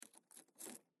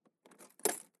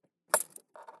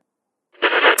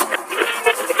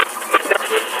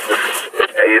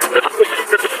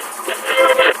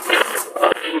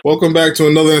Welcome back to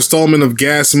another installment of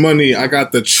Gas Money. I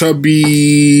got the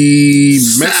chubby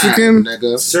Mexican.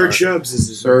 Sir Chubbs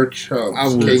is Sir Chubbs. I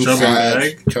was King chubby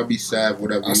Sav, Chubby Sav,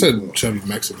 whatever. I said chubby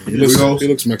Mexican. He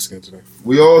looks Mexican today.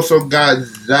 We also got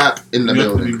Zap in the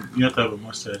building. You have to have a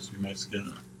mustache to be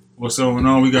Mexican. What's going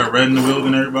on? We got Red in the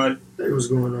building, everybody. Hey, what's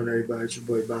going on, everybody? It's your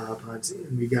boy Baja Ponte,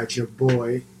 and we got your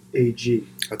boy AG.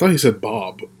 I thought he said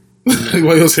Bob.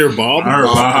 Anybody else hear Bob?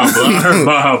 I heard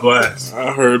Baja Blast.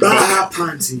 I heard Baja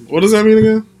Ponte. What does that mean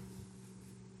again?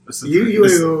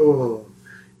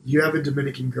 You have a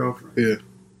Dominican girlfriend. Yeah.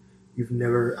 You've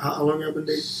never. How long have you been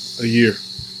dating? A year.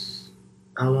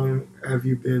 How long have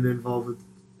you been involved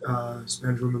with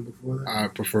Spanish women before that? I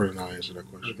prefer to not answer that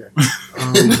question.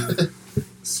 Okay.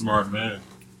 Smart man.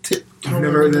 You've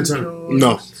never heard that term?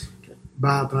 No.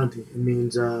 Baja Ponte. It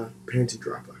means panty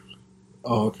dropper.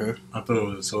 Oh, okay. I thought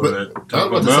it was sort of that I was Taco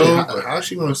about to say, Bell. how's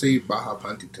she going to say Baja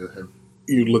Panty to him?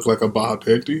 You look like a Baja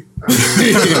panty.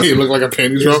 You look like a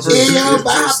panty dropper.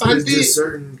 There's just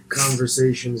certain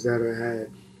conversations that are had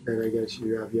that I guess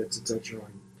you have yet to touch on.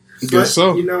 Guess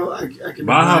so. You know, I can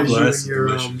Baja advise Blast you in your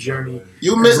delicious, journey.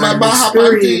 You miss my I'm Baja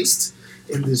Panty? experienced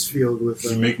in this field with.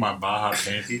 You make my Baja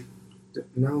panty.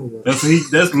 No. That's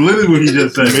literally what he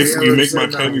just said. You make my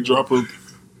panty dropper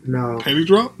No. panty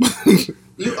drop?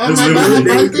 You are That's my literally-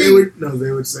 Baja Panty?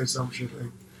 They would say some shit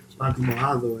like Panty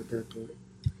Mojado at that point.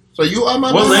 So you are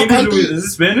my What Baja language Panty? is it?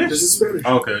 Spanish? This is Spanish.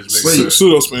 Oh, okay, it's Wait. Spanish.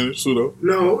 Pseudo Spanish, pseudo.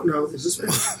 No, this is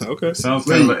Spanish. Okay. Sounds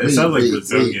kind of like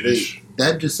Brazilianish.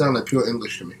 That just sounds like pure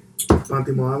English to me. Panty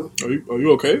Mojado. Are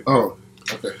you okay? Oh,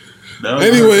 okay.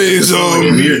 Anyways,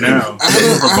 here now. I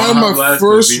had my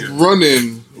first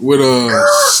run-in with a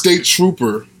state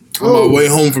trooper on my way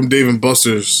home from Dave and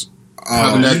Buster's.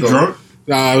 How did that You go? drunk?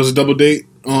 It was a double date.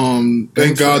 Thank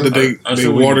Thanks God for that I they said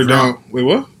when you watered drunk. down. Wait,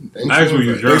 what? Thanks Actually, for-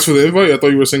 you drunk. Thanks for the invite. I thought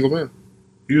you were a single man.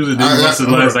 He was a dude I- busted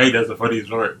I- last night. That's the funniest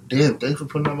part. Damn, thanks for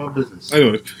putting out my business.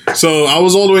 Anyway, so I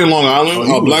was all the way in Long Island.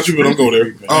 Oh, you Black was people don't go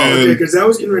there. Oh, Okay, And- because that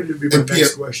was getting ready to be my And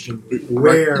next PF question.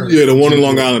 Where? yeah, the one in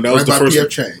Long Island. That was Right the by first. PF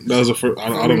Chang's. That was the first.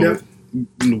 I don't know.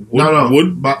 No.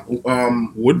 Wood, But,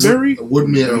 Woodbury,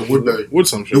 Woodbury. Wood,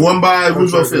 some shit. The one by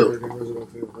Roosevelt Field.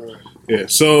 Yeah.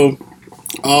 So,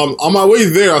 on my way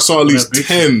there, I saw at least That big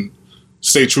 10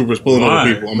 state troopers pulling Why?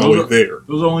 over people on my way there.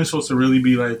 Those are only supposed to really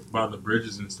be like by the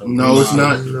bridges and stuff. No, it's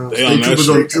Nah. not. No. They on that troopers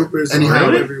shit. don't- Troopers Any are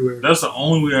highway? everywhere. That's the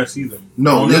only way I see them.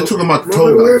 No, you're talking about the Robert,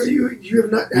 toll where guys.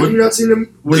 have you not seen them?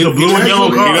 With the blue and yellow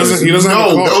He cars. doesn't have a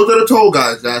No, car. those are the toll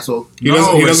guys, asshole. He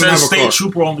doesn't it have says a state car.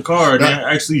 trooper on the car. That- They're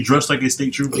actually dressed like a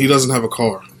state trooper. He doesn't have a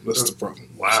car. That's the problem.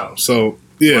 Wow. So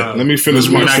yeah, Wow. let me finish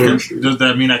Does my that mean story. does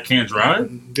that mean I can't drive?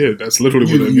 Yeah, that's literally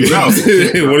what You- that you means. drive.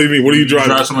 What do you mean? What are you driving?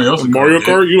 Drive somebody else's Mario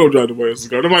car, Kart? You don't drive somebody else's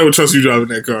car. Nobody would trust you driving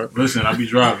that car. Listen, I be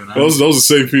driving. Those are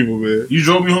safe people, man. You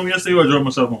drove me home yesterday, or I drove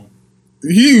myself home?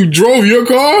 You drove your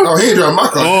car? Oh, he ain't driving my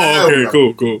car. Oh, Hell okay,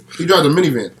 no. cool. He drives a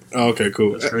minivan. Okay,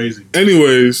 cool. That's crazy.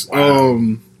 Anyways, Wow.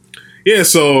 yeah,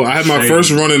 so I had my Shady.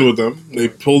 first run-in with them. They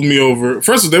pulled me over.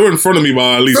 First, they were in front of me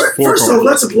by at least 4 First cars. off,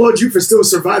 let's applaud you for still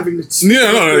surviving. That's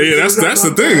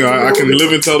the thing. I can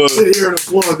live and tell the. Sit here and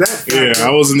applaud that. Yeah,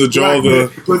 I was in the jaw of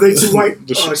the. Were they two white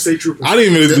the- state troopers? I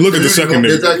didn't even look at the There's second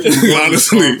there's nigga. actually-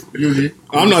 Honestly, Usually.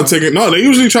 I'm not taking. No, they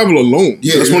usually travel alone.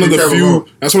 Yeah, that's they one of the usually few. travel alone.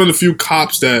 That's one of the few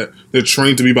cops that they're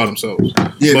trained to be by themselves.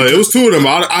 Yeah, But it was 2 of them.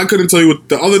 I couldn't tell you what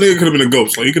the other nigga could have been a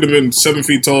ghost. Like he could have been 7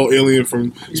 feet tall alien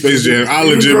from Space Jam. I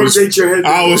You legit was. rotate your head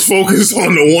I was focused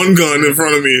on the one gun in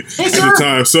front of me at the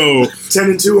time. So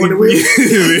 10 and 2 on the wheel.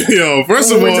 yo,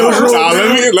 first of all, Windows rolled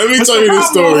down. let me tell you this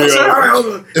story, All yo. right, hold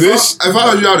on. If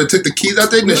I was you, I would have took the keys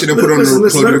out there and they should have put on the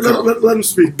Listen, plug in the car. let him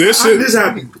speak. This shit- This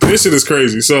happened. This shit is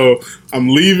crazy. So I'm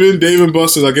leaving Dave and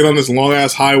Buster's. I get on this long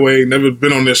ass highway. Never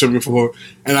been on that shit before,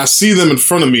 and I see them in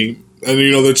front of me. And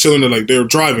they're chilling. They're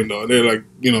driving though. They're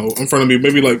in front of me,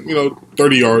 maybe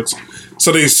 30 yards.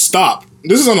 So they stop.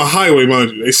 This is on a highway,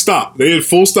 mind you. They stop. They did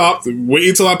full stop. They wait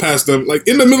until I pass them,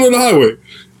 in the middle of the highway.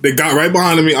 They got right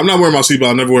behind me. I'm not wearing my seatbelt.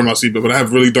 I never wear my seatbelt, but I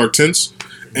have really dark tints.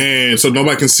 And so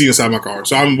nobody can see inside my car.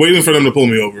 So I'm waiting for them to pull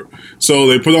me over. So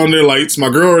they put on their lights. My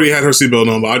girl already had her seatbelt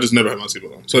on, but I just never had my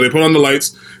seatbelt on. So they put on the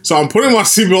lights. So I'm putting my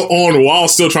seatbelt on while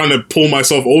still trying to pull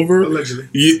myself over. Allegedly.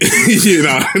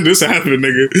 Yeah, this happened,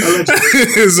 nigga.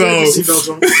 Allegedly. So, Seatbelts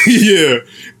on. yeah.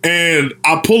 And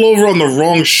I pull over on the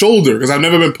wrong shoulder because I've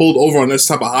never been pulled over on this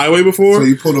type of highway before. So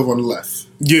you pulled over on the left.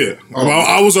 Yeah,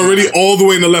 I was already all the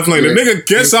way in the left lane. The nigga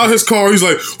gets out his car. He's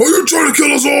like, "Oh, you're trying to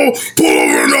kill us all? Pull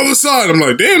over on the other side." I'm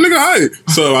like, "Damn, nigga, hi."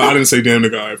 So I didn't say "damn,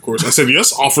 nigga, hi." Of course, I said,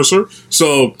 "Yes, officer."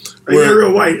 So you're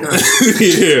real white.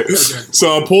 yeah.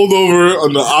 So I pulled over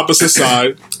on the opposite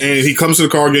side, and he comes to the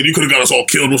car again. "You could have got us all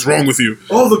killed. What's wrong with you?"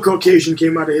 All the Caucasian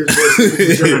came out of his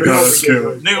voice.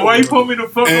 Nigga, why you put me the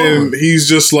fuck And over? he's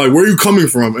just like, "Where are you coming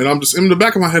from?" And I'm just in the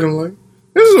back of my head. I'm like,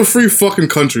 "This is a free fucking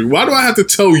country. Why do I have to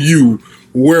tell you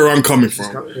where I'm coming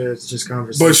from?" It's just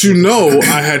conversation. But you know,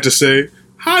 I had to say,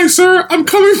 "Hi, sir. I'm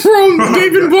coming from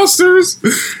Dave and Buster's."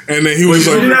 And then he was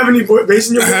you like, didn't have any bass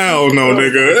in your voice? "Hell no, You know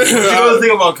nigga." the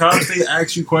thing about cops? They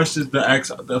ask you questions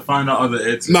to find out other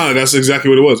answers. Nah, that's exactly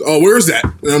what it was. "Oh, where is that?"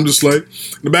 And I'm just like,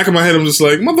 in the back of my head, I'm just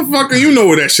like, "Motherfucker, you know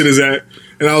where that shit is at."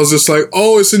 And I was just like,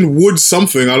 "Oh, it's in Wood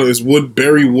something. I don't. It's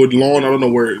Woodbury, Woodlawn. I don't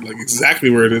know where, like exactly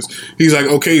where it is." He's like,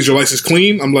 "Okay, is your license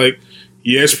clean?" I'm like,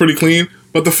 "Yeah, it's pretty clean."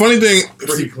 But the funny thing,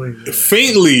 Pretty clean. Yeah.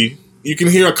 faintly, you can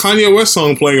hear a Kanye West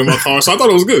song playing in my car, so I thought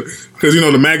it was good because you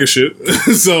know the MAGA shit.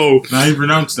 So Now he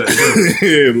pronounced that.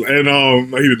 yeah,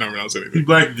 and he did not pronounce He anything.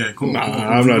 black again. Cool. Nah, cool.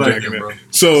 I'm He not black jacking again, that.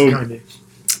 So Kanye.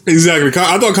 exactly,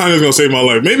 I thought Kanye was gonna save my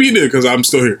life. Maybe he did because I'm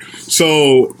still here.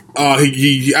 So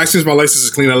he asked me if my license is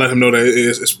clean. I let him know that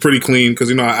it's pretty clean because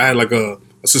you know I had like a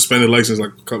suspended license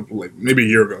like maybe a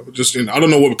year ago. Just I don't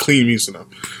know what clean means to them.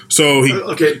 So he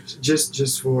Okay,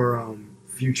 just for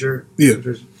future. Yeah.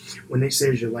 When they say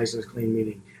is your license clean,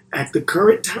 meaning at the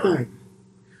current time,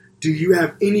 do you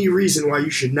have any reason why you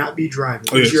should not be driving?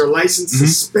 Oh, yes. Is your license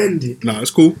suspended? nah,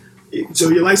 it's cool. So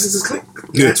your license is clean.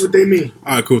 Yeah. That's what they mean.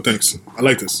 All right, cool. Thanks. I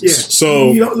like this. Yeah.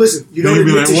 So You don't listen. You don't You'd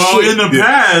be admit like, to well, shit. in the Yeah.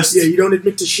 past, Yeah, you don't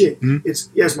admit to shit. Mhm. It's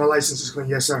yes, my license is clean.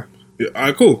 Yes, sir. yeah, all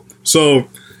right, cool. So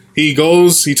he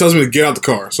tells me to get out the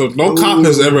car. So no cop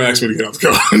has ever asked me to get out the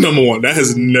car. Number one, that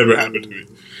has never happened to me.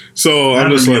 So I'm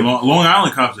just like, Long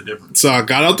Island cops are different. so I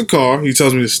got out the car. He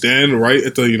tells me to stand right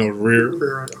at the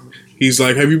rear. He's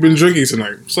like, "Have you been drinking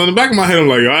tonight?" So in the back of my head, I'm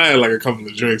like, "I had like a couple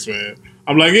of drinks, man."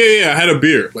 I'm like, yeah, I had a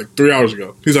beer like 3 hours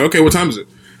ago. He's like, "Okay, what time is it?"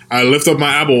 I lift up my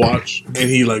Apple Watch, and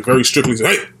he like very strictly said,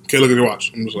 "Hey, can't look at your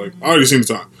watch." I'm just like, "I already seen the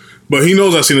time." But he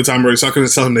knows I've seen the time already, so I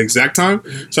couldn't tell him the exact time.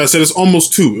 So I said, "It's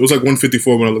almost 2." It was like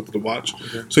 1:54 when I looked at the watch.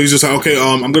 Okay. So he's just like, "Okay,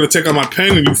 I'm going to take out my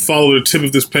pen, and you follow the tip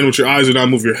of this pen with your eyes and not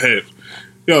move your head."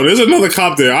 Yo, there's another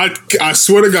cop there. I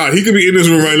swear to God, he could be in this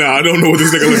room right now. I don't know what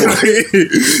this nigga looks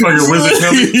like. Like a wizard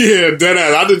Kelly? Yeah, dead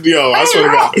ass. I swear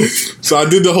to God. So I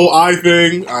did the whole eye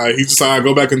thing. He just like, I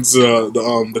go back into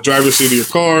the driver's seat of your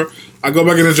car. I go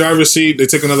back in the driver's seat. They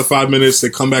take another 5 minutes. They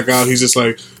come back out. He's just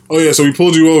like, "Oh yeah, so we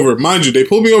pulled you over." Mind you, they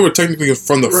pulled me over technically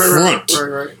from the front.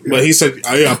 Right. But he said,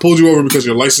 "Yeah, I pulled you over because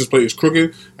your license plate is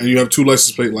crooked and you have 2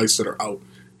 license plate lights that are out.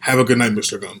 Have a good night,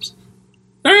 Mr. Gums."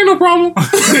 That ain't no problem.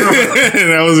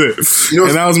 And that was it. You know,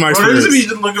 and that was my Bro, there experience. used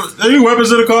to be like, any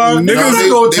weapons in the car? Niggas Niggas they,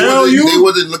 gonna they tell wasn't, you. they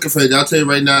wasn't looking for it. I'll tell you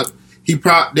right now.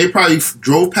 They probably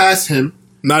drove past him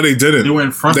No, they didn't. They were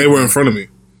in front. They were in front of me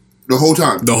the whole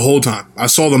time. the whole time. I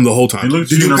saw them the whole They time.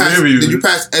 looked at Did you in you the pass? rear view. Did you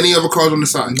pass any other cars on the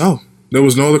side? No, there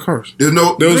was no other cars. There's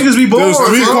no. There was, Niggas be there was bored,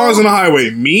 3 bro. cars on the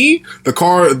highway. Me, the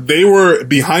car they were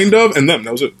behind of, and them.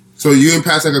 That was it. So you didn't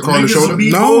pass like a car on the Niggas shoulder.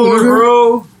 be No, bored, nigga.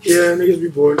 bro. Yeah, niggas be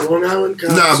bored. Long Island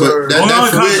cops Nah, but are... that- Long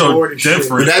that's Island cops weird. are different.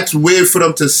 But that's weird for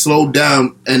them to slow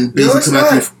down and No, basically it's come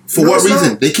at you. not. For No, what it's reason?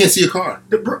 not. They can't see a car.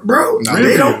 Bro, Nah, they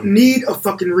really? don't need a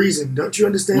fucking reason. Don't you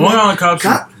understand Long that? Island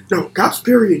cops. Cops,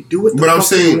 period. Do what the But I'm fuck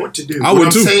they saying- want to do. I what would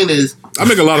I'm too. saying is, I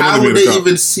make a lot of how money would being they a cop.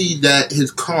 even see that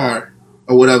his car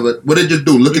or whatever? What they just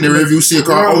do? Look in the rear view, see a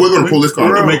car. Bro, Oh, we're gonna pull this We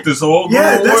car. can make this all go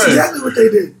Yeah, away. that's exactly what they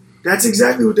did. That's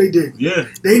exactly what they did. Yeah,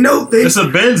 They know they. it's a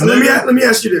Benz, let nigga. me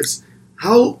ask you this: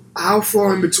 How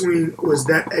far in between was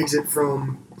that exit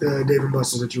from the Dave and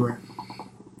Buster's that you were at?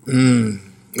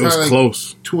 It was Like-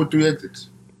 close. 2 or 3 exits.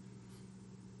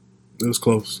 It was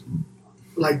close.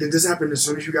 Like, did this happen as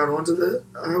soon as you got onto the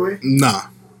highway? Nah,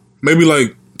 maybe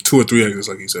like 2 or 3 exits,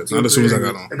 like he said. Not as soon as I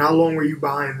got on. And how long were you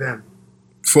behind them?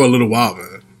 For a little while,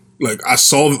 man. Like I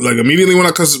saw, like immediately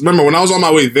because remember when I was on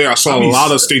my way there, I saw a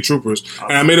lot of state troopers,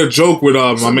 and I made a joke with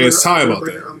my man Ty about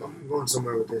that. I'm going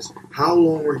somewhere with this. How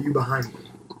long were you behind them?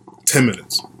 10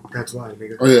 minutes. That's why,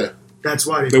 nigga. Oh yeah. That's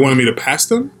why They wanted me to pass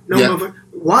them. No, Yeah. motherfucker.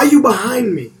 Why are you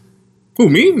behind me? Who,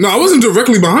 me? No, I wasn't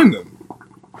directly behind them.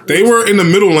 They were in the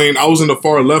middle lane. I was in the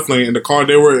far left lane, and the car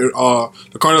that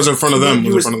was in front of them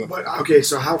was in front of them. But, okay,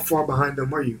 so how far behind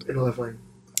them were you in the left lane?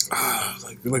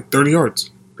 Like 30 yards.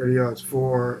 30 yards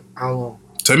for how long?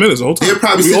 10 minutes the whole time. They're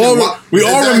probably we sitting all there wa- we all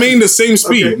Exactly. remain the same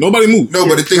speed. Okay. Nobody moved. No,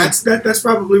 but the thing that's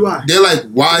probably why. they're like,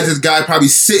 why is this guy probably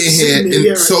sitting here Sitting there,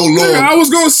 yeah, so Nigga, I long? was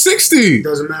going 60.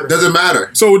 Doesn't matter. Doesn't matter.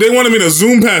 So they wanted me to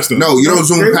zoom past them. No, you don't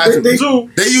zoom They- past them. they-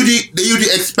 Zoom. They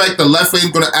usually expect the left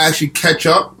lane going to actually catch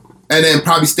up and then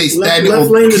probably stay Left stagnant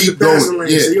lane or is the keep passing going.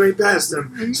 lane, so Yeah. you ain't past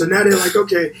them. So now they're like,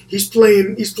 okay, he's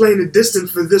playing the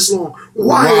distance for this long.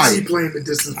 Why Why? is he playing the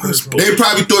distance for this long? They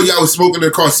probably thought y'all was smoking in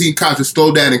the car, seeing cops and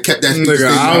slow down and kept that speed. Nigga,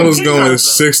 I was going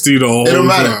 60 the whole It don't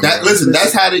matter. time. That listen,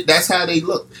 that's how they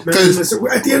look. Man, Because listen,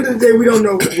 at the end of the day, we don't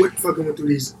know what fucking went through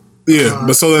these. Yeah,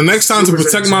 but so the next time to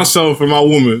protect myself and my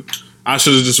woman, I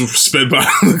should have just sped by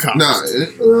the cops.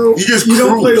 nah, you just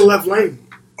don't play cruise. the left lane.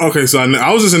 Okay, so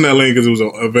I was just in that lane because it was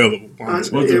available.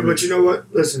 Yeah, but you know what?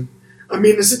 Listen, I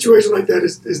mean, a situation like that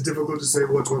is difficult to say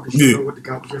what's what because you don't know what the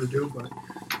cops are going to do. But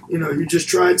you know, you just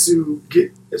try to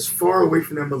get as far away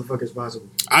from that motherfucker as possible.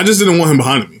 I just didn't want him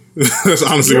behind me. That's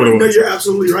honestly what it No, was. you're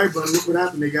absolutely right, but look what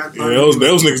happened. They got Yeah, those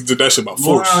niggas did that shit by Long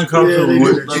force. Island cops. Yeah, they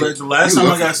do. Like the last time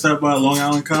I got stopped by a Long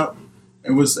Island cop,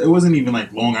 it wasn't even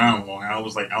like Long Island. It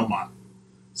was like Elmont.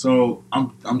 So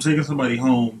I'm taking somebody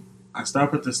home. I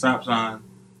stop at the stop sign.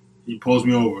 He pulls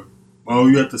me over. Well,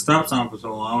 you at the stop sign for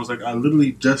so long? I was like, I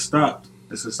literally just stopped.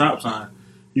 It's a stop sign.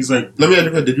 He's like, let me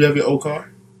ask you, did you have your old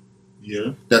car?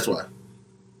 yeah. That's why.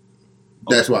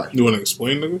 That's why. You want to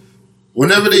explain, nigga?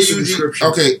 Whenever they It's the usually description.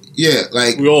 okay, yeah,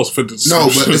 like We all fit the no,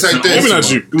 but it's like Maybe not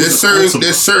this. you.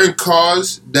 There's certain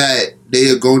cars that they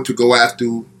are going to go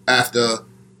after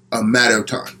a matter of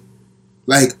time.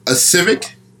 Like a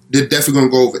Civic, they're definitely gonna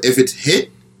go over. If it's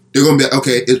hit, they're gonna be like,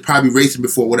 okay, it's probably racing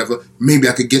before, whatever. Maybe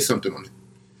I could get something on it.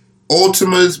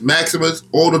 Ultimas, Maximas,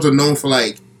 all those are known for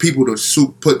like people to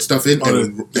put stuff in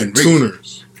and race,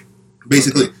 tuners.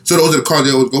 basically. So those are the cars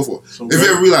they always go for. So If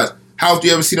you ever realize, how do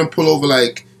you ever see them pull over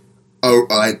like I don't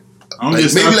like get maybe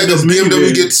stopped like in a this BMW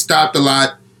minivan. gets stopped a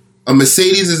lot. A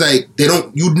Mercedes is like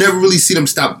you'd never really see them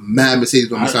stop mad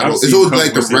Mercedes on the I've sidewalk. seen It's always a couple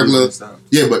like the Mercedes regular, that stop.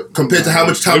 yeah. But compared to how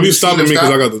much time Maybe you you see stopping them me because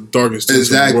stop, I got the darkest tits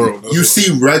exactly. in the world. That's You why.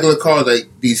 see regular cars like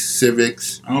these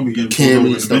Civics, I don't be getting Camry, pulled over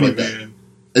in a stuff like minivan.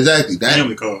 exactly. That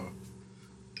Family car.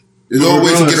 there's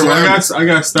always to get So around. I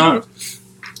got stopped.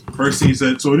 First thing he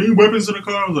said, so are there any weapons in the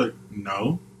car? I was like,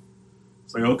 no.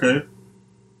 It's like, okay.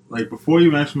 Like, before you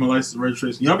even asked for my license and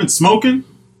registration, y'all been smoking?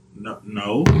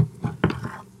 No.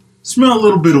 Smell a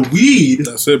little bit of weed.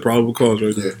 That's it. Probable cause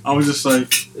right there. I was just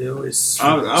like, They always.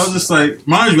 I was just like,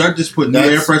 mind you, I just put new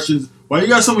air fresheners. Why you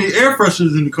got so many air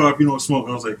fresheners in the car if you don't smoke?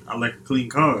 I was like, I like a clean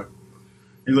car.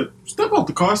 He's like, step out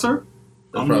the car, sir.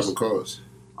 That's I'm probable cause.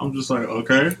 just like,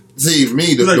 okay. See me,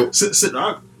 He's like, sit.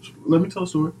 Let me tell a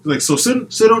story. He's like, so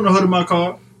sit on the hood of my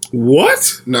car.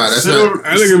 What? nah, that's sit not. on-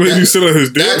 I think it made you sit on his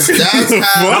dick. That's No,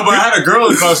 how. but I had a girl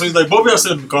in the car, so he's like, both of y'all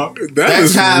sit in the car. That That's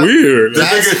is how- weird.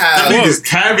 That's how. That nigga's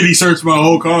cavity searched my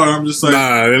whole car. I'm just like,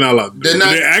 Nah, they're not allowed. They're not-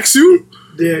 They ask you?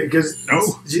 Yeah, because No.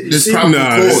 This see, probably Nah.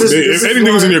 cause. This is- if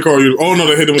anything was in your car, you. Oh no,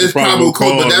 they hit them with It's the probable probable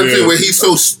cause, cause. but that's yeah. where he's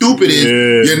so stupid is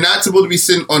Yeah. you're not supposed to be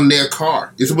sitting on their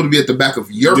car. You're supposed to be at the back of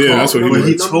your Yeah, car. that's what he But meant.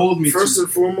 he told me First to. and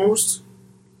foremost,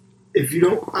 if you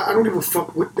don't, I don't give a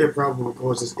fuck what their probable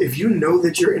cause is. If you know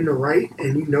that you're in the right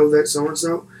and you know that so and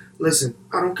so, listen,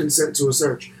 I don't consent to a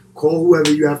search. Call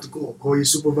whoever you have to call. Call your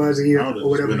supervisor here I would've or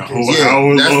whatever been the a case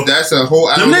whole is. Yeah, that's a whole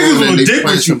hour Them niggas long will and they dick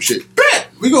plan with you. some shit.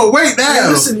 We gonna wait Hey, now.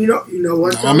 listen, you know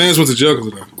what? My man's went to jail because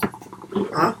of that.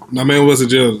 Huh? My man was to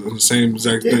jail. The same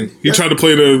exact Yeah, thing. He yeah. tried to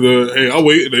play the hey, I'll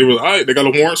wait. They were like, all right, they got a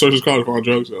warrant, search his car, find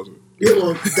drugs. I was like, Yeah,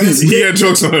 well, that's he had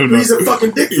drugs on him. He's a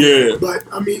fucking dick. Yeah. But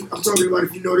I mean, I'm talking about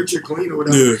if you know that you're clean or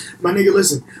whatever. Yeah. My nigga,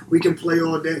 listen, we can play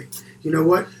all day. You know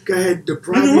what? Go ahead,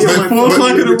 deprive Nigga, me what's of that my 4 o'clock fucking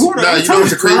in the liberties. morning? Nah, you know what's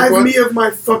the crazy Deprive part? me of my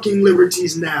fucking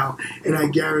liberties now, and I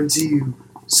guarantee you,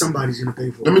 somebody's gonna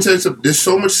pay for Let it. me tell you something. There's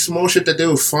so much small shit that they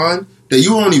will find that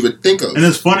you won't even think of. And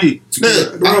it's funny. They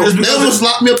Bro, they almost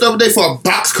locked me up the other day for a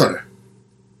box cutter.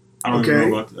 I don't Okay. even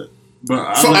know about that. But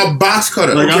I For like, a box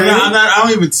cutter. like Okay. I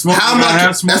don't even smoke. How I much-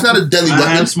 have smoked. that's not a deadly I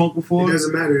weapon. have smoked before. It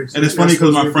doesn't matter. And it's funny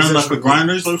because my friend left a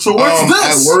grinder. He's like, so what's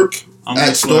this? I work I'm at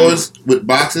just stores with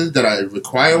boxes that I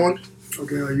require one.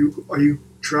 Okay, are you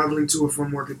traveling to or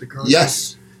from work at the car?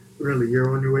 Yes. Really, you're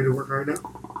on your way to work right now?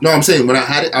 No, I'm saying when I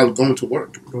had it, I was going to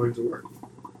work. Going to work.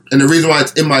 And the reason why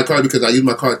it's in my car because I use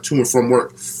my car to and from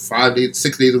work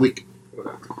 6 days a week.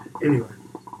 Anyway.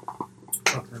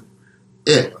 Fuck them.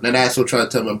 Yeah. And I also try to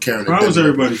tell me I'm carrying Like, it. how was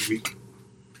everybody's week?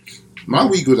 My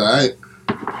week was alright.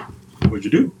 What'd you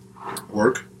do?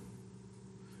 Work.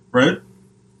 Fred?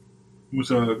 It was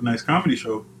a nice comedy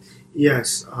show.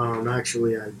 Yes,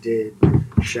 actually I did.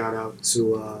 Shout out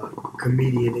to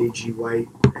comedian A.G. White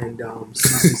and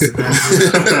CC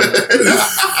Sebastian.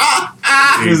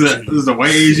 Is the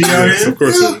white AG out Yes, here? of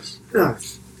course it is. Yeah.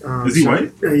 Is he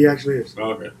white? Yeah, he actually is.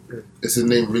 Oh, okay. Is his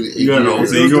name really? You got AG? no- Those,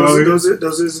 So you go out here?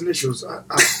 those are his initials.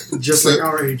 Just like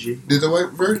our AG. There's a white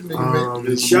version. Nigga,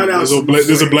 man. Shout out.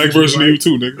 There's a black version of you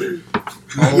too, nigga.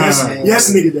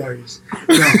 Yes, nigga Darius.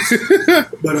 No.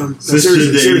 But no,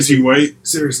 seriously, white.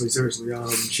 seriously.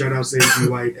 Shout out to AG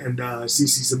White and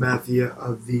CC Sabathia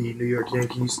of the New York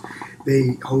Yankees. They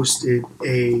hosted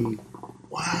a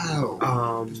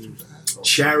Wow.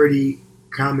 charity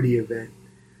comedy event,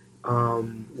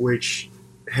 which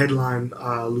headlined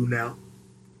Lunel.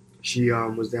 She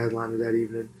was the headliner that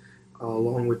evening,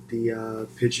 along with the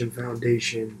Pitchin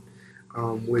Foundation,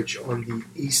 which on the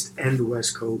East and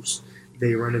West Coast,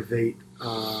 they renovate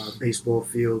baseball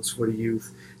fields for the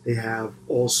youth. They have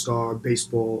all-star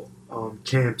baseball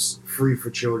camps free for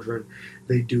children.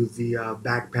 They do the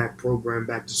backpack program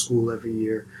back to school every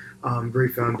year.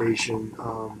 Great foundation,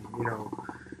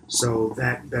 so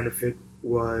that benefit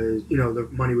was, the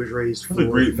money was raised for That's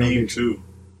a great the name foundation. too.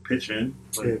 Pitch in.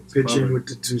 Yeah, pitch in with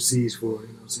the 2 C's for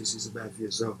CC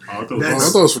Sabathia. So Oh, I thought Oh, I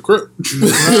That's- thought it was for Crip.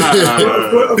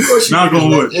 of course you Knock can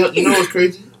on do wood. You know what's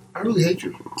crazy? I really hate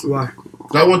you. that. Why?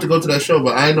 I wanted to go to that show,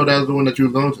 but I didn't know that was the one that you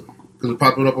was going to. Because it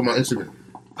popped up on my Instagram.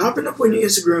 Popping up on your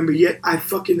Instagram, but yet I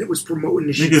fucking was promoting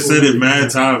the shit. Nigga said it for- mad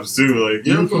times too. Like,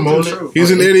 You go to promote the it? show.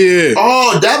 He's an idiot.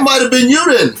 Oh, that might have been you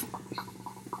then.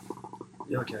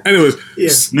 Yeah, okay. Anyways, Yeah.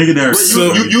 Nigga there.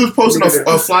 So- You was posting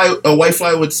a white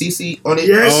fly with CC on it?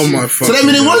 Yes. oh my So fucking that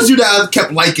mean it God. was you that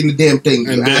kept liking the damn thing.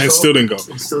 and then it still didn't go.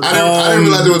 It's still I didn't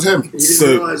realize it was him. You didn't So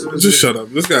realize it was just me. shut up.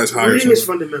 This guy's hired. Reading is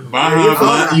someone. fundamental. Baja Yeah,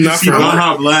 Blast. yeah. You Not see for-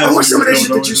 Baja Blast. I want some of that you shit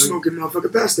don't that you know smoking,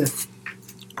 motherfucker. Pass that.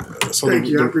 So Thank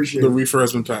you, I appreciate the it. reefer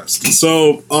has been passed.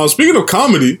 So speaking of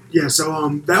comedy, Yeah,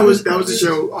 so that was the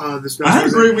show. This I had a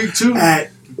great week too.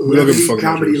 at We don't give a Levity fuck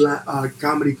about Comedy yours.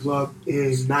 Comedy Club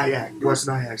in Nyack, West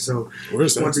Nyack. So where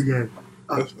is that? once again,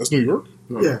 That's New York.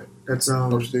 yeah, that's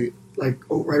Upstate. like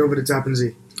right over the top and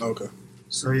Z. Okay.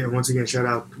 So yeah, once again, shout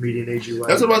out comedian AG White,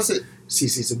 That's what I said.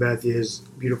 CC Sabathia, his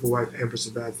beautiful wife Empress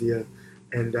Sabathia,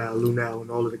 and Lunel, and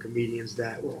all of the comedians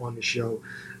that were on the show.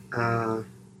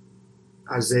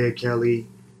 Isaiah Kelly,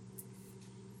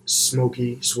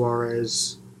 Smokey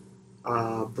Suarez,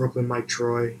 Brooklyn Mike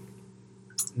Troy,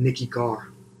 Nikki Carr.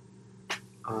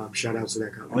 Shout out to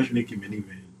that I comedy. like Nicki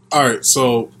Miniman. All right.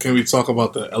 So can we talk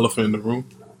about the elephant in the room,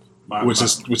 which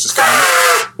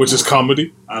is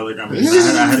comedy? I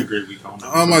had a great week on that.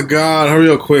 Oh my God! Hurry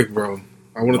up, quick, bro.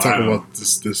 I want to talk Wow. about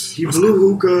this. He blew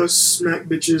hookah, smacked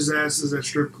bitches' asses at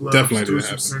strip clubs. Definitely threw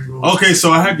didn't some happen. singles. Okay,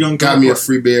 so I had Young Got Dolph. me a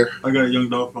free beer. I got Young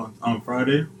Dolph on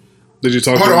Friday. Did you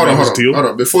talk Hold about on, his deal? hold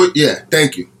on. Before,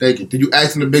 thank you. Did you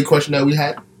ask him the big question that we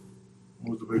had?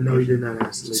 What was the big No, he question? did not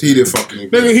ask. He didn't fucking.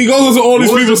 Nigga, he goes to all these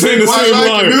What people was the saying the big- same why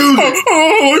line. like the music?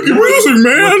 Oh, like the music,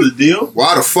 man. What's the deal?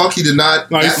 Why the fuck he did not?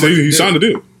 No, that much he deal? signed a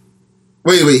deal.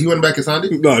 Wait, he went back and signed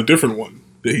it? No, a different one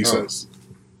that he Oh. says.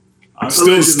 I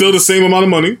Still the same amount of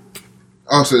money.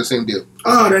 Oh, so the same deal.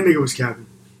 Oh, that nigga was capping.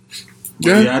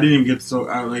 Yeah. I didn't even get to talk.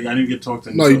 I didn't get to talk to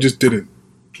him. No, you just didn't.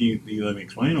 Can you let me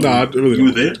explain? No, I really You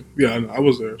were don't. there? Yeah, I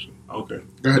was there. Okay.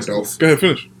 Go ahead, Dolph. Go ahead,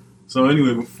 finish. So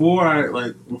anyway,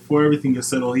 before everything gets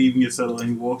settled, he even gets settled and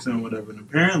he walks in or whatever. And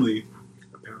apparently,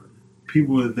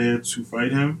 people are there to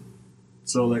fight him.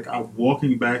 So like I'm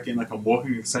walking back in, like I'm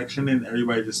walking a section and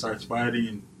everybody just starts fighting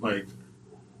and like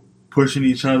pushing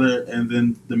each other. And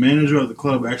then the manager of the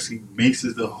club actually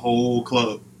mixes the whole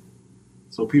club.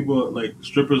 So people like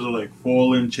strippers are like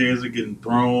falling, chairs are getting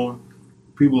thrown.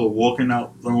 People are walking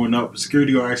out, throwing up.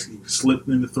 Security guard actually slipped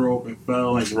in the throw up and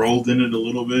fell, like rolled in it a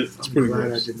little bit. I'm pretty glad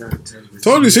gross. I did not attend this.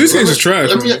 Told you, City Games is trash.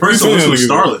 Let me- man. First You of all, told this was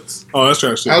that nigga- Starlets. Oh, that's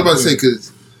trash. I was about to say,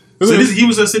 because So he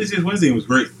was at City Games Wednesday and it was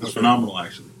great. It was Okay. phenomenal,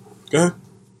 actually. Go ahead.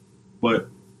 But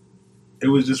it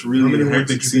was just How really many a ones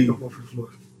hectic did you pick scene. up off the floor?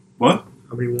 What?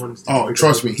 How many ones? did you oh, pick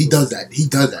trust up me, off he the floor? does that. He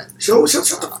does that.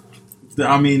 Shut up.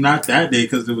 I mean, not that day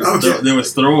because Okay. there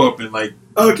was throw up and like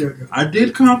Okay. I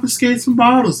did confiscate some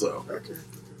bottles though. Okay.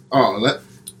 I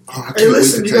can't Hey, wait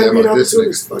listen, to you tell gotta you be an about this nigga.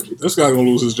 opportunist. Fuck it. This guy gonna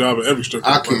lose his job at every strip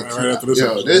I club can't. right after this.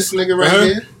 Yo, episode. this nigga right Uh-huh.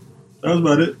 here. That was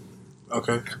about it.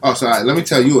 Okay. Oh, sorry. Let me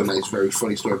tell you a nice, very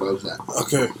funny story about that.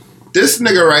 Okay. This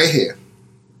nigga right here,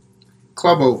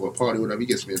 club over, party, whatever. He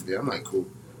gets me a beer. I'm like, cool.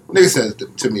 Nigga says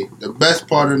to me, the best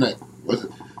part of the night was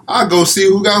it. I go see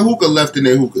who got hookah left in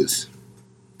their hookahs.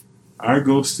 I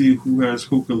go see who has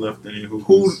hookah left in it.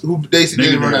 Who basically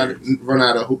didn't Nigga run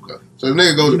out of hookah. So the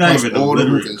nigga goes He's not across even all the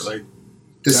illiterate. hookahs Like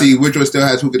to see which one still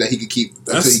has hookah that he can keep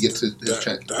until That's he gets his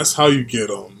check. That's how you get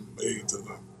AIDS.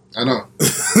 I know.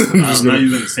 I'm not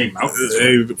using the same outfit.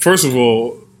 Hey, first of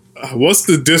all, what's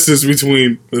the distance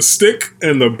between the stick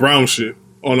and the brown shit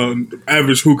on an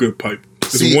average hookah pipe?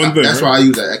 See, one thing. that's right? why I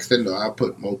use that extender. I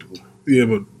put multiple. Yeah,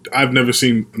 but I've never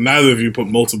seen neither of you put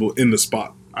multiple in the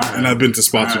spot, and I've been to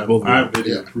spots with both of I them. have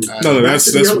video proof. No, Back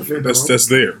to the elephant, that's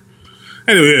there.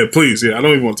 Anyway, yeah, please, yeah, I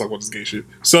don't even want to talk about this gay shit.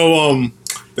 So,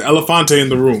 the elefante in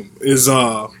the room is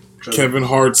Kevin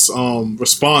Hart's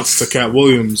response to Cat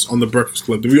Williams on the Breakfast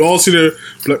Club. Did we all see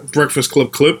the Breakfast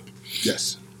Club clip?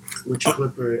 Yes. Which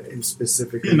clipper in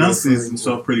specific? He enunciates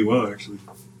himself pretty well, actually.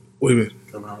 Wait a minute.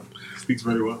 Kevin Hart speaks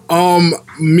very well.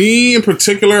 Me in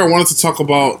particular, I wanted to talk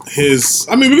about his.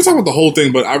 I mean, we can talk about the whole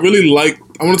thing, but I really like.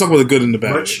 I want to talk about the good and the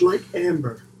bad. Much like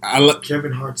Amber,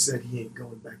 Kevin Hart said he ain't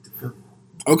going back to Philly.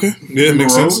 Okay, yeah, it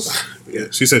makes Rose? sense. Yeah,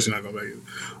 she said she's not going back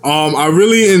either. I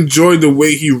really enjoyed the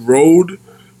way he rode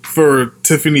for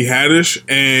Tiffany Haddish,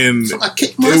 and So I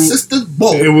kicked my sister's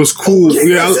ball. it was cool. Kick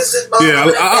Yeah, my sister's ball.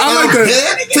 I like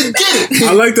that. Forget it.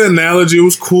 I like the analogy. It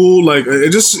was cool. Like it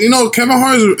just, Kevin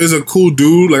Hart is a cool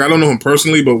dude. Like I don't know him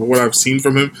personally, but what I've seen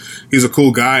from him, he's a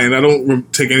cool guy, and I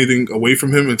don't take anything away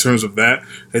from him in terms of that.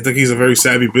 I think he's a very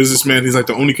savvy businessman. He's like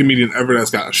the only comedian ever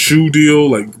that's got a shoe deal.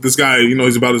 Like this guy,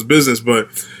 he's about his business. But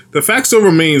the fact still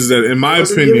remains that, in my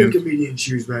opinion, comedian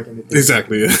shoes back in the day.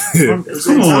 exactly.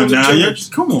 Come on now,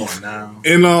 come on now.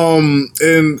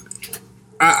 And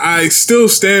I still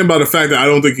stand by the fact that I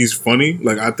don't think he's funny.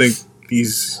 Like I think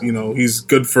he's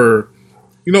good for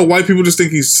white people just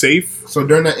think he's safe. So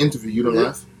during that interview, you don't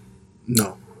laugh?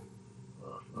 No.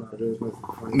 There was nothing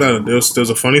funny. No, there's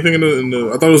a funny thing in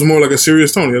the. I thought it was more like a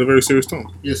serious tone. He had a very serious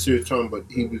tone. Yeah, serious tone, but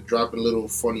he was dropping little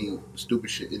funny, stupid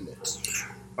shit in there.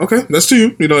 Okay, that's to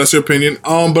you. That's your opinion.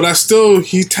 But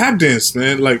he tap danced,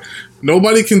 man. Like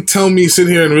nobody can tell me sit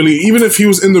here and really, even if he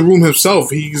was in the room himself,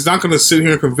 he's not gonna sit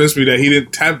here and convince me that he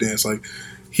didn't tap dance. Like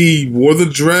he wore the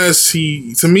dress.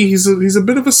 To me, he's a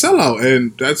bit of a sellout,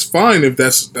 and that's fine if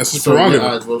that's his prerogative.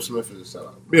 Yeah, Will Smith is a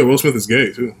sellout. Yeah, Will Smith is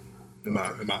gay too.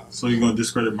 So you're gonna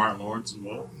discredit Martin Lawrence as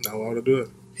well? Not allowed to do it.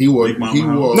 He wore. Big Mama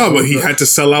House. No, but he had to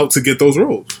sell out to get those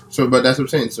roles. So, but that's what I'm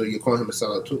saying. So you're calling him a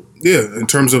sellout too? Yeah, in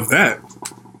terms of that.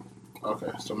 Okay,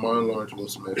 so Martin Lawrence, Will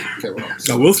Smith, Kevin Hart.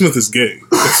 Now Will Smith is gay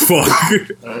as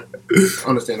fuck. Alright.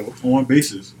 Understandable. On what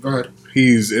basis? Go ahead.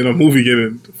 He's in a movie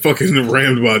getting fucking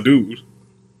rammed by a dude.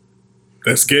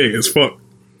 That's gay as fuck.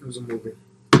 It was a movie.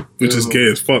 Which is gay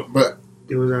as fuck. But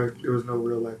There was no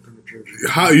real life penetration.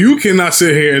 How you cannot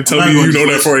sit here and tell I'm me not you gonna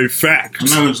know that just- for a fact? I'm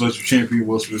not going to let you champion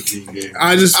Will Smith being gay.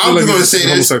 I just I feel was like going to he's say this.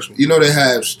 homosexual. You know they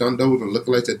have stunt doubles and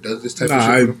lookalikes that does this type Nah,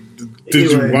 of shit.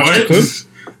 did you Anyway. watch the What? clip?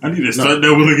 I need to start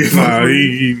double again. Nah,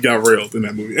 he got railed in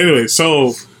that movie. Anyway,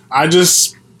 so I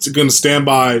just gonna stand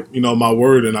by my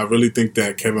word, and I really think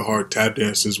that Kevin Hart tap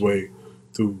danced his way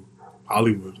through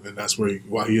Hollywood, and that's why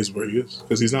he is where he is,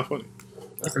 because he's not funny.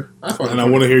 Okay. I find And I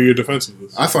him want to hear your defense of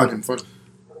this. I find him funny,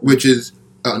 which is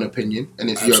an opinion,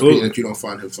 and it's your Absolutely. opinion that you don't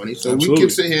find him funny. So Absolutely. we can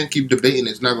sit here and keep debating.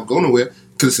 It's not going to go nowhere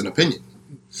because it's an opinion.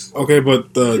 Okay,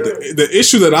 but the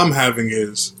issue that I'm having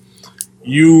is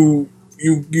you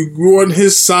were on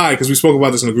his side, because we spoke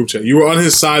about this in the group chat. You were on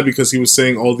his side because he was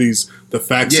saying all the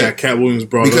facts Yeah. that Cat Williams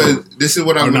brought Because up this is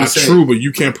what are I'm going to not say. true, but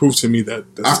you can't prove to me that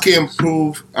I can't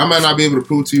prove. I might not be able to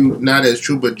prove to you now that it's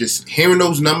true, but just hearing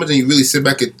those numbers and you really sit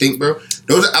back and think, bro,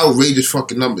 those are outrageous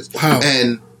fucking numbers. Wow.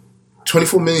 And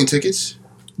 24 million tickets.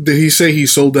 Did he say he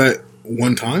sold that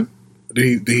one time?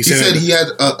 Did he He say said that? he had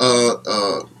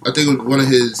I think it was one of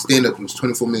his stand-ups was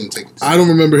 24 million tickets. I don't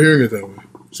remember hearing it that way.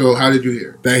 So how did you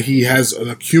hear? That he has an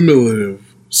accumulative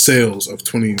sales of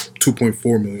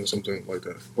 22.4 million, something like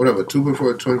that. Whatever,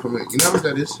 2.4, 24 million. You know how much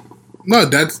that is? No,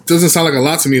 that doesn't sound like a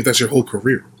lot to me if that's your whole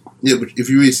career. Yeah, but if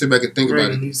you really sit back and think Right,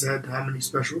 about and it, he's had how many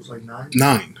specials? Like 9?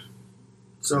 9.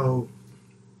 So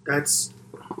that's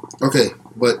okay,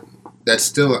 but that's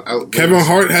still outrageous. Kevin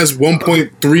Hart has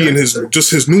 1.3 in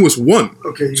his newest one.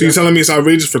 okay. So you're telling me it's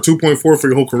outrageous for 2.4 for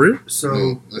your whole career? So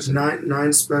No, listen.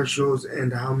 nine specials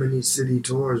and how many city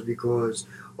tours? Because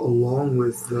along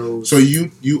with those, So you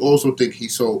also think he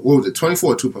sold, what was it,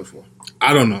 24 or 2.4?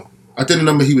 I don't know. I think the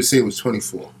number he was saying was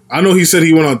 24. I know he said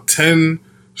he went on 10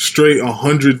 straight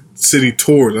 100 city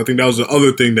tours. I think that was the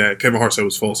other thing that Kevin Hart said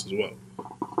was false as well.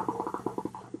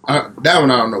 That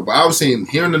one I don't know, but I was saying,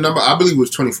 hearing the number, I believe it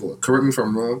was 24. Correct me if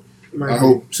I'm wrong. might I be-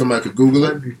 hope somebody could Google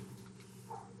it, might be.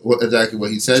 exactly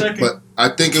what he said. Check it. But I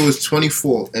think it was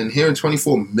 24. And hearing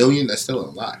 24 million, that's still a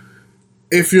lot.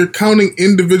 If you're counting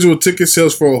individual ticket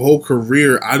sales for a whole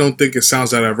career, I don't think it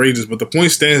sounds that outrageous. But the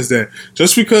point stands that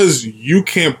just because you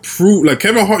can't prove, like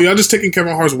Kevin Hart, y'all just taking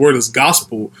Kevin Hart's word as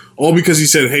gospel, all because he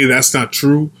said, hey, that's not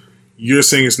true, you're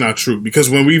saying it's not true. Because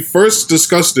when we first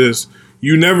discussed this,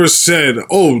 you never said,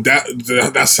 oh,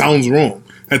 that sounds wrong.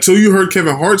 Until you heard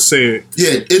Kevin Hart say it.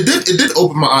 Yeah, it did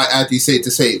open my eye after he said it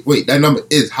to say, wait, that number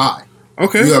is high.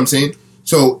 Okay. You know what I'm saying?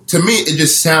 So to me, it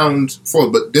just sounds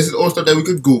fraud. But this is all stuff that we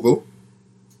could Google.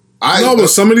 But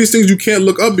some of these things you can't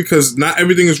look up because not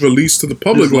everything is released to the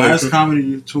public. His last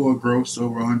comedy tour grossed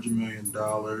over $100 million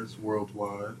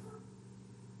worldwide.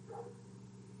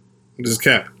 This is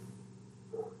Cat.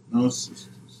 No,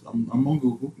 I'm on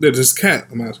Google. Yeah, this is Cat.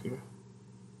 I'm asking you.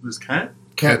 This Cat?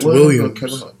 Cat Williams.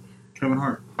 Kevin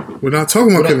Hart. We're not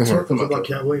talking about Kevin Hart. Talking about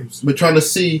Cat Williams. We're trying to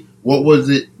see what was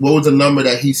the number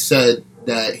that he said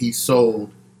that he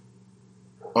sold.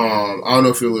 I don't know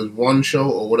if it was one show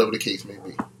or whatever the case may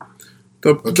be.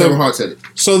 But Kevin Hart said it.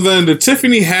 So then the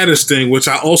Tiffany Haddish thing, which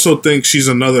I also think she's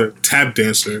another tap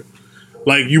dancer.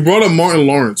 Like, you brought up Martin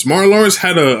Lawrence. Martin Lawrence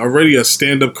had already a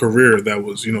stand-up career that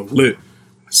was, lit.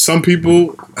 Some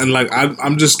people, and like,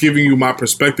 I'm just giving you my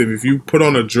perspective. If you put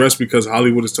on a dress because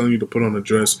Hollywood is telling you to put on a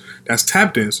dress, that's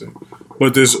tap dancing.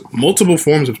 But there's multiple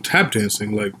forms of tap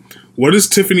dancing. Like, what is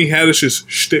Tiffany Haddish's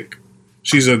shtick?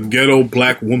 She's a ghetto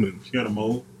black woman. She got a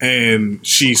mole. And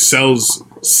she sells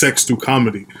sex through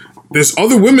comedy. There's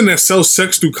other women that sell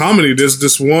sex through comedy. There's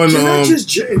this one. Can I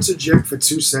just interject for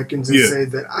 2 seconds and say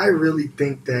that I really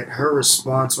think that her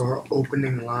response or her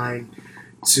opening line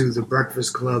to the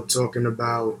Breakfast Club talking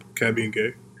about Cat being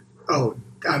gay. Oh,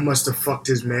 I must have fucked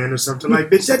his man or something. Like,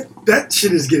 bitch, that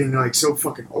shit is getting like so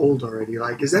fucking old already.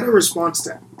 Like, is that a response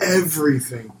to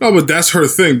everything? No, but that's her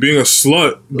thing. Being a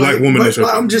slut, black woman is her.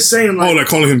 I'm just saying, like, like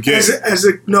calling him gay. As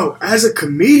a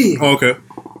comedian. Oh, okay.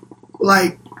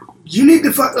 Like, you need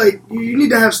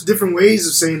to have different ways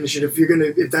of saying the shit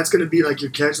if that's gonna be like your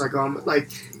catch. Like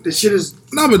the shit is.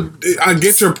 No, but I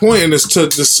get your point, and I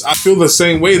feel the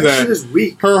same way that shit is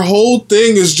weak. Her whole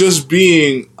thing is just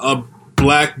being a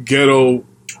black ghetto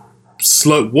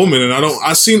slut woman, and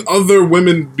I've seen other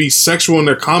women be sexual in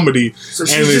their comedy, so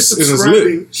she's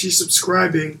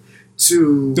subscribing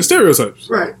to the stereotypes,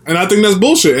 right? And I think that's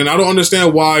bullshit, and I don't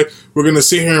understand why we're gonna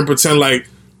sit here and pretend like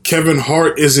Kevin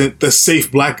Hart isn't the safe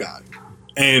black guy.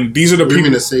 And these are the people. You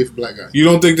mean a safe black guy? You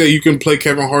don't think that you can play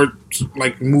Kevin Hart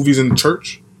like movies in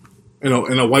church, in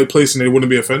a white place, and they wouldn't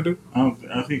be offended? I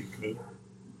think you could.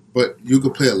 But you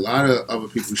could play a lot of other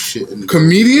people's shit in the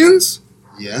comedians.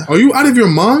 Yeah. Are you out of your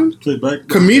mind?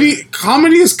 Comedy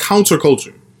is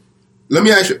counterculture. Let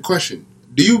me ask you a question.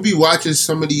 Do you be watching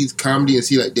some of these comedy and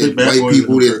see like there's white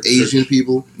people, there's Asian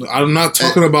people? I'm not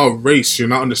talking about race. You're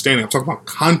not understanding. I'm talking about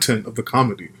content of the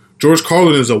comedy. George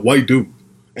Carlin is a white dude,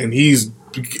 and he's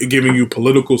giving you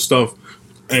political stuff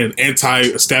and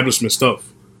anti-establishment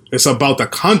stuff. It's about the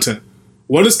content.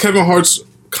 What is Kevin Hart's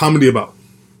comedy about?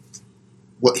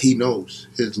 What he knows,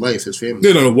 his life, his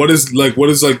family. No. What is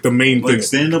the main thing?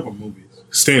 Stand up or movies?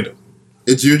 Stand up.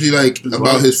 It's usually like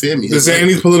about his family. Is there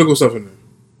any political stuff in there?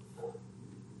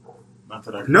 Not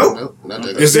that I Nope. Not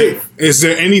that is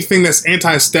there anything that's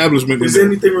anti-establishment? Is there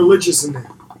anything religious in there?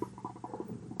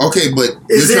 Okay, but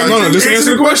just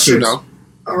answer the question. No.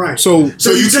 All right. So you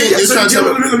can't.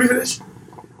 Let me finish.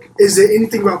 Is there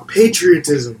anything about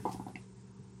patriotism?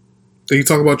 Did you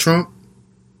talk about Trump,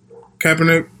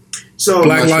 Kaepernick, so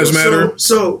Black Lives Matter?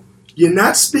 So you're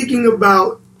not speaking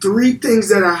about 3 things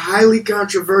that are highly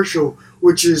controversial,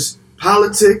 which is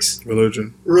politics,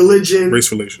 religion,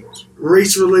 race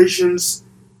relations,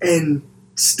 and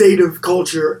state of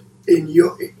culture in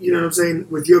your, you know what I'm saying,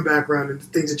 with your background and the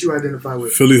things that you identify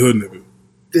with. Philly hood nigga.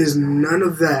 There's none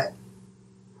of that.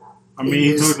 I mean,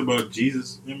 he talked about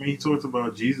Jesus. He talked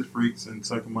about Jesus freaks and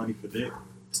sucking money for dick.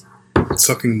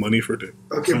 Sucking money for dick.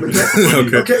 Okay, but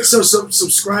that, okay. So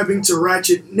subscribing to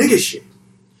ratchet nigga shit.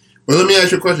 But let me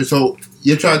ask you a question. So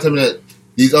you're trying to tell me that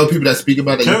these other people that speak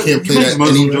about that you can't play that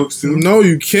any jokes too? No,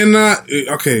 you cannot.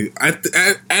 Okay, at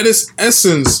its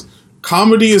essence,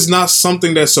 comedy is not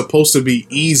something that's supposed to be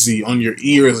easy on your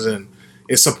ears, and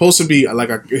it's supposed to be like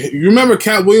you remember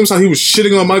Cat Williams, how he was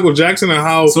shitting on Michael Jackson, and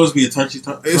how it's supposed to be a touchy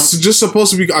topic. It's just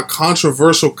supposed to be a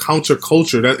controversial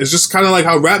counterculture. That it's just kind of like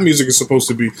how rap music is supposed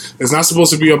to be. It's not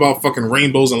supposed to be about fucking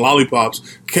rainbows and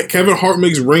lollipops. Kevin Hart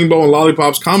makes rainbow and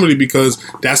lollipops comedy because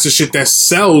that's the shit that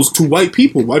sells to white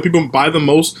people. White people buy the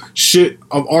most shit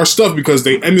of our stuff because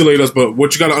they emulate us. But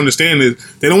what you got to understand is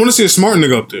they don't want to see a smart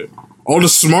nigga up there. All the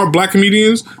smart black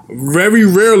comedians, very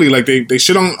rarely, like they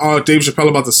shit on Dave Chappelle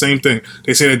about the same thing.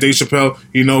 They say that Dave Chappelle,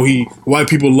 white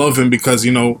people love him because,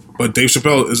 but Dave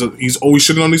Chappelle he's always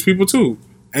shitting on these people too.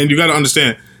 And you got to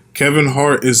understand, Kevin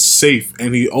Hart is safe,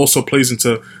 and he also plays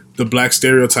into the black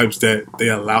stereotypes that they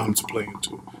allow him to play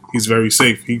into. He's very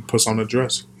safe. He puts on a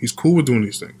dress. He's cool with doing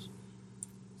these things.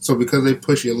 So because they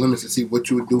push your limits to see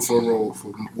what you would do for a role,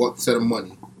 for what set of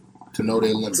money, to know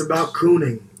their limits. It's about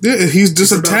cooning. Yeah, he's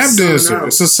just a tap dancer.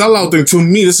 It's a sellout thing. To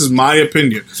me, this is my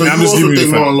opinion. So you also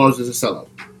think Martin Lawrence is a sellout?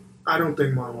 I don't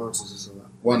think Martin Lawrence is a sellout.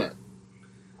 Why not?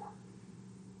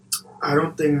 I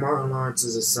don't think Martin Lawrence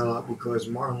is a sellout because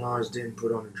Martin Lawrence didn't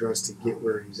put on a dress to get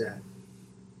where he's at.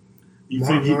 You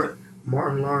think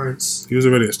Martin Lawrence, He was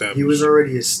already established. he was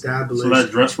already established. so that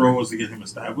dress role was to get him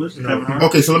established? No. Kevin Hart?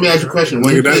 Okay, so let me ask you a question.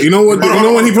 When You know what? You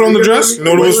know when he put on the dress? You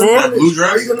know what it was That for? blue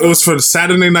dress? It was for the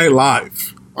Saturday Night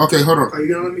Live. Okay, hold on. Are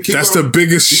you gonna let me? Keep That's on. the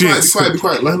biggest Be shit. quiet, be quiet, be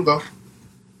quiet. Let him go.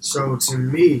 So to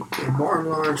me, and Martin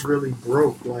Lawrence really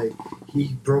broke. Like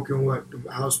he broke in what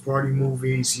the House Party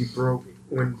movies. He broke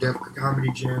when Def Comedy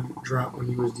Jam dropped when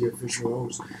he was the official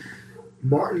host.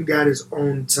 Martin got his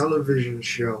own television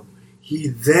show. He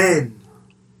then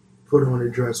put on a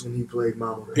dress when he played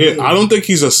Mama. Yeah, Payne. I don't think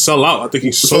he's a sellout. I think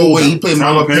he's So sold wait, he out. played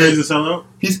Tyler Mama Perry's Payne. a sellout?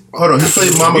 Hold on. He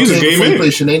played Mama He's a Payne gay before he man.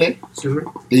 played Shanae. Excuse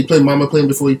me. Did he play Mama Payne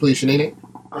before he played Shanae?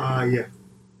 Yeah.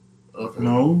 Okay.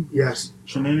 No. Yes.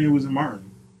 Shanae was in Martin.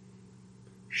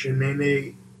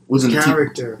 Shanae Was in the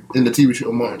character in the TV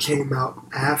show Martin. came out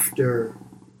after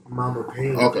Mama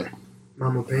Payne. Okay.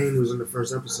 Mama Payne was in the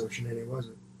first episode. Shanae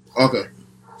wasn't. Okay.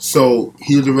 So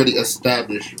he was already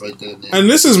established right there. And then. And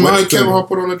this is When my did Kevin thing. Hart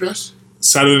put on a dress?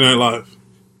 Saturday Night Live.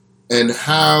 And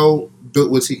how built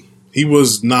was he? He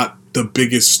was not the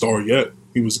biggest star yet.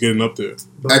 He was getting up there.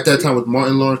 But At that time, was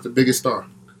Martin Lawrence the biggest star?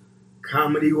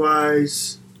 comedy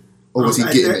wise, Or was he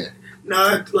at getting that- there?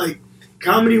 not like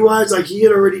comedy wise, like he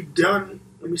had already done.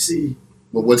 Let me see.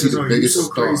 But was he the No, biggest So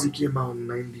star? Crazy came out in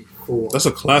 '94. That's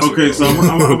a classic. Okay, so I'm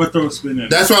going to throw a spin in.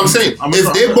 That's what I'm saying.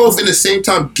 If they're both in the same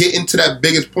time getting to that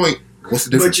biggest point, what's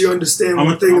the difference? But you understand I'm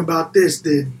one a- thing about this: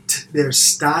 their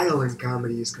style in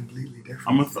comedy is completely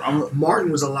different.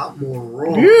 Martin was a lot more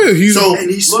raw. Yeah, he's So- And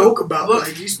he spoke about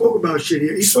he spoke about shit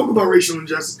here. He spoke about racial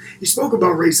injustice. He spoke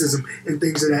about racism and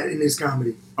things of that in his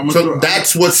comedy. So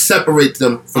that's what separates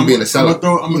them from being a sellout.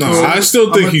 no. I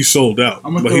still think he sold out,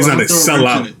 but he's not a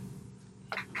sellout.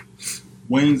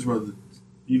 Wayne's brothers.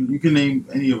 You can name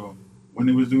any of them when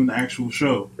they was doing the actual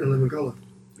show. In Living Color.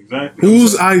 Exactly.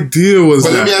 Whose idea was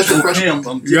But let me that? ask you a question.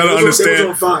 You gotta It was on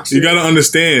understand. Fox. You gotta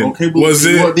understand. Okay, but Was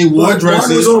they it They wore Martin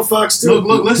dresses. was on Fox too.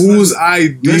 Look, listen. whose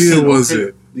idea Listen, was okay.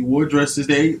 it? They wore dresses.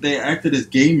 They acted as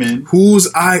gay men.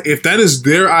 If that is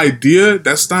their idea,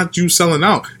 that's not you selling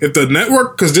out. If the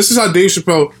network, because this is how Dave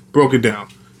Chappelle broke it down.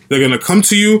 They're gonna come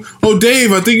to you. Oh,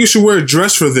 Dave, I think you should wear a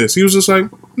dress for this. He was just like,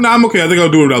 Nah, I'm okay. I think I'll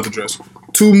do it without the dress.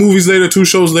 2 movies later, 2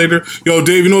 shows later. Yo,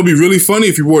 Dave, you know it'd be really funny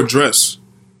if you wore a dress.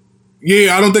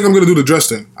 Yeah, I don't think I'm gonna do the dress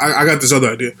thing. I got this other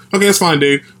idea. Okay, that's fine,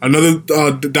 Dave. Another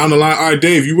down the line. All right,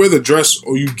 Dave, you wear the dress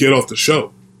or you get off the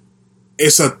show.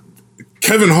 It's a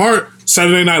Kevin Hart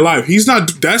Saturday Night Live. He's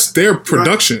not. That's their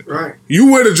production. Right.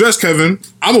 You wear the dress, Kevin.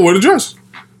 I'm gonna wear the dress.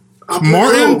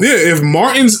 Martin, yeah. If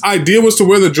Martin's idea was to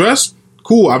wear the dress,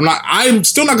 cool. I'm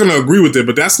still not gonna agree with it,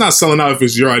 but that's not selling out if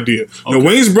it's your idea. The Okay.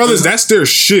 Wayne's brothers, that's their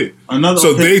shit.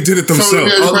 So they did it So themselves.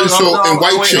 let me ask you a question. So in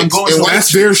white chicks, in white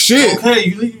That's their shit. Okay,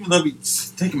 you let me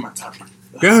taking my time.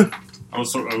 Yeah, I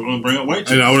was going to bring up white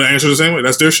chicks. and I would answer the same way.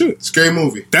 That's their shit. scary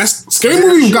movie. That's Scary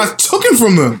Movie got taken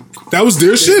from them. That was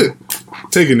their shit.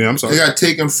 Taken it. I'm sorry. They got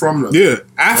taken from them. Yeah,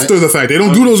 after the fact, they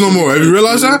don't do those no more. Have you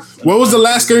realized that? What was the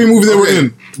last Scary Movie they were Okay,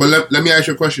 in? But let me ask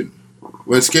you a question.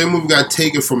 When Scary Movie got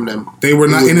taken from them, They were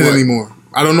not was in it what? anymore.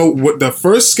 I don't know what the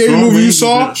first Scary Shawn movie you Wayans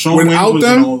saw was in- Shawn Wayans without was in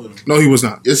them. all of them. No, he was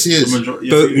not. Yes, he is.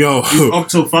 Yo. He's up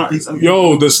till 5.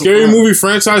 Yo, the Scary Movie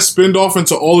franchise spinned off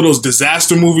into all of those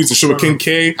disaster movies, the show with Kim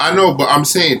K. I know, but I'm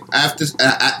saying after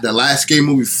at the last Scary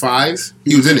Movie 5,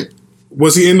 he was in it.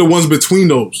 Was he in the ones between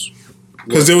those?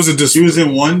 Because there was a He was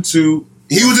in 1, 2.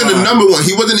 He was in the number one.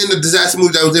 He wasn't in the disaster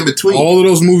movie that was in between. all of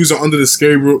those movies are under the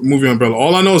Scary Movie umbrella.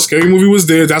 All I know is Scary Movie was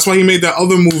there. That's why he made that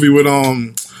other movie with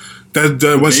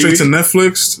that went straight to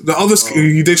Netflix. The other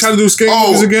they tried to do Scary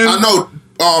movies again. I know.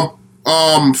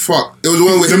 Fuck. It was the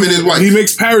one with him and his wife. He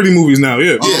makes parody movies now.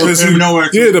 Yeah, because Paranormal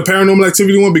Activity. the Paranormal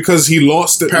Activity one because he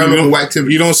lost it. Paranormal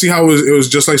Activity. You don't see how it was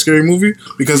just like Scary Movie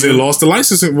because they lost the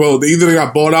licensing. Well, either they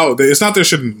got bought out. It's not their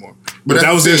shit anymore. But that's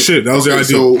that was the their thing. shit. That was their idea.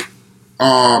 So,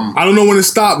 I don't know when it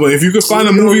stopped, but if you could find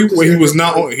a movie where he was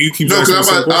not on, he keeps no, asking the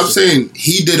same because I'm question. saying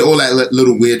he did all that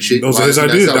little weird shit. Those are his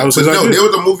ideas. That was his No, idea. there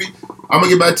was a movie. I'm gonna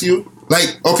get back to you.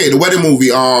 Like, okay, the wedding movie.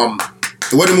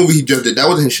 The wedding movie he just did. That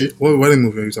wasn't his shit. What wedding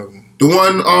movie are you talking about? The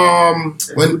one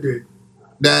Who when did?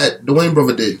 that the Wayne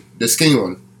brother did, the skinny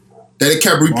one. That it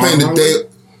kept replaying the Marlon? day.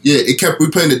 Yeah, it kept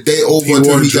replaying the day over He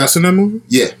until wore a he dress got. in that movie?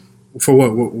 Yeah, For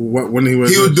what? What when he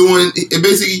was? he was doing it.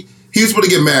 Basically, he was supposed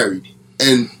to get married,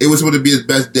 and it was supposed to be his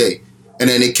best day, and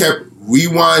then it kept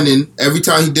rewinding every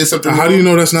time he did something. How do you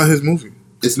know that's not his movie?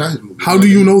 It's not his movie. How do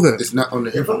you know that? It's not on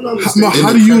the. If I'm not How, mistaken,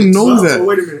 how do you know well, that?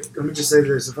 wait a minute. Let me just say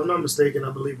this. If I'm not mistaken,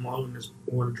 I believe Marlon has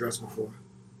worn a dress before.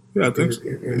 Yeah, I think so.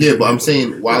 Yeah, but I'm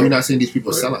saying, why are we not saying these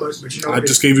people are sellouts? But you know, I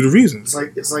just gave you the reasons.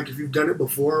 it's like if you've done it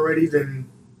before already, then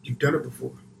you've done it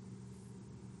before.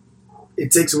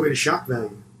 It takes away the shock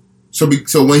value. So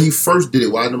when he first did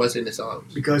it, why is nobody saying they're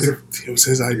sellouts? Because It was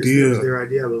his it was idea. their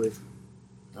idea, I believe.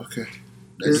 Okay.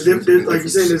 Like you're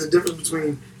saying, there's a difference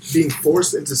between being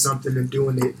forced into something and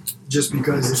doing it just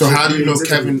because. So how do you know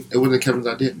it wasn't Kevin's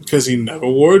idea? Because he never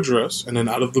wore a dress, and then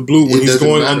out of the blue, when It he's doesn't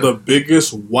going matter. on the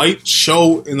biggest white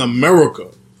show in America,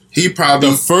 He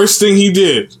probably, the first thing he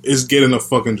did is get in a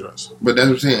fucking dress. but that's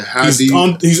what I'm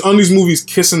saying. He's on these movies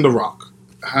kissing The Rock.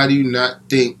 How do you not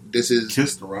think this is?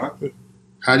 Kiss the Rock.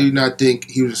 How do you not think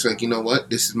he was just like, you know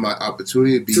what? This is my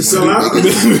opportunity to be To one sell of the out?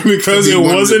 biggest. Because To be it one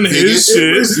of the wasn't his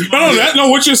biggest- shit. No,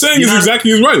 what you're saying is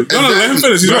exactly he's right. No, let him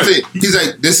finish. He's But I'm right. saying, he's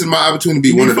like, this is my opportunity to be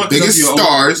You one of the fucked up biggest your own-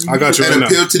 stars I got you and right now.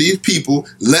 appeal to these people.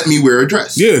 Let me wear a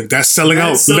dress. Yeah, that's selling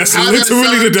out. That's How is that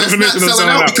literally the selling- definition of that's not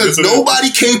selling out. because That's nobody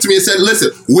came to me and said,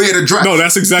 listen, wear the dress. No,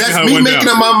 that's exactly That's how it me went making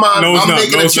down. up my mind. No, it's I'm not.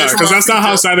 making No, a it's not. choice for Because my that's not how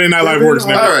future. Saturday Night Live Kevin works,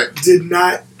 nigga. All right. Did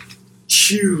not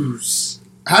choose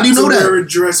How do you to know wear that? a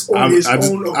dress on his I own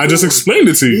just accord. explained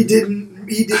it to He you. didn't.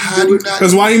 He didn't How do do you it. not?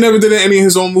 Because why he never did any of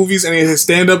his own movies, any of his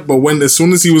stand up, but as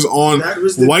soon as he was on That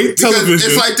was the- white Because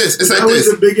television, it's like this. It's That like was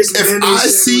this. the biggest If mayonnaise I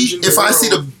sandwich see in the if I see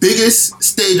the world. biggest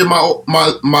stage of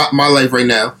my life right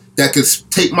now that could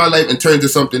take my life and turn into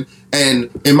something, and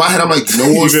in my head I'm like, you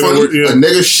know what's You're gonna funny? work, yeah. A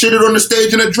nigga shitted on the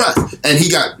stage in a dress, and he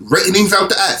got ratings out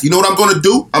the ass. You know what I'm gonna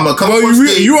do? I'm gonna come well, on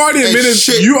stage. you already and admitted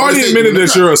shit you on already stage admitted in a that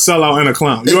dress. you're a sellout and a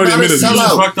clown. It's You already not a admitted You that.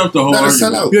 just sellout. fucked up the whole Not a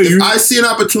argument. sellout. Yeah, If you- I see an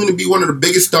opportunity to be one of the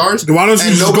biggest stars, Why don't you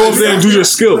and just go nobody- over there and do your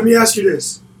skill? Let me ask you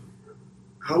this: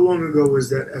 how long ago was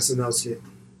that SNL skit?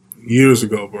 Years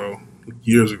ago, bro.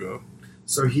 Years ago.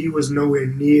 So he was nowhere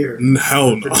near.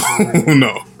 Hell no.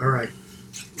 No. All right.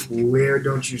 Where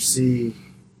don't you see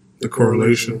The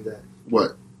correlation. in that?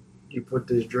 what? You put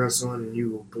this dress on and you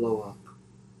will blow up.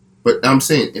 But I'm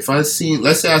saying, if I seen,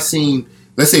 let's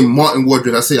say Martin wore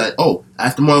dress, I say like, oh,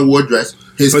 after Martin wore dress,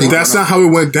 his But thing that's went not up. how it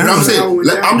went You know down. what I'm saying? How it went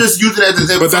down. I'm just using that as an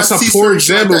example. But that's If I a see poor certain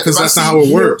example shit because like that's that, not how it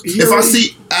works. If I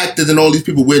see actors and all these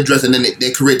people wear dress and then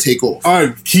their career take off. All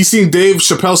right, he seen Dave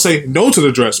Chappelle say no to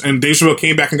the dress, and Dave Chappelle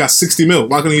came back and got 60 mil.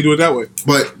 Why couldn't he do it that way?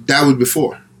 But that was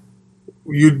before.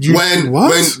 You When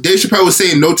what? Dave Chappelle was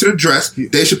saying no to the dress,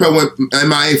 Dave Chappelle went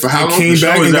MIA for how He long? came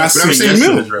back and got But I'm 60 saying,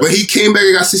 mil. when he came back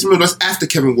and got 60 mil, that's after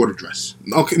Kevin wore the dress.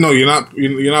 Okay, no, you're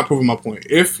not proving my point.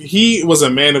 If he was a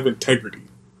man of integrity,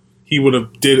 he would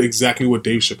have did exactly what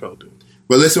Dave Chappelle did.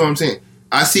 But listen to what I'm saying.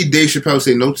 I see Dave Chappelle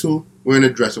say no to wearing a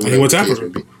dress or And he whatever went to the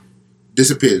case Africa. may be.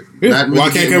 Disappeared. Yeah. Not really Why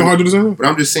can't getting Kevin Hart money. do the same? But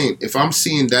I'm just saying, if I'm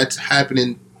seeing that's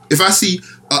happening, if I see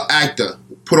an actor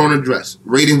put on a dress,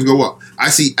 ratings go up. I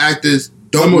see actors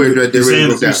don't wear a dress, their ratings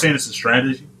go You're down. saying it's a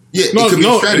strategy? Yeah, No, it could be a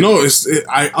no, strategy. no.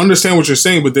 I understand what you're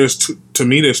saying, but there's to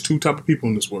me, there's two type of people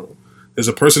in this world. There's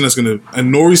a person that's gonna,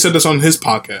 and Nori said this on his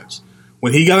podcast.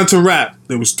 When he got into rap,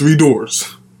 there was 3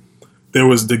 doors. There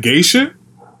was the gay shit,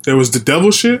 there was the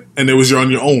devil shit, and there was you're on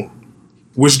your own.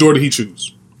 Which door did he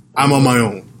choose? I'm on my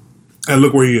own. And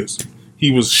look where he is.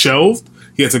 He was shelved.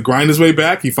 He had to grind his way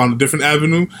back. He found a different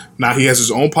avenue. Now he has his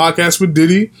own podcast with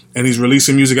Diddy, and he's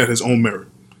releasing music at his own merit.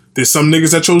 There's some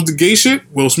niggas that chose the gay shit,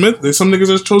 Will Smith. There's some niggas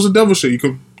that chose the devil shit. You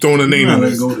could throw in a name Nah, in let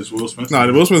there. go of this Will Smith.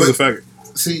 Nah, Will Smith is a faggot.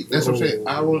 See, that's what I'm saying.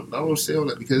 I won't say all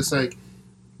that because it's like,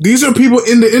 These are people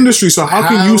in the industry, so how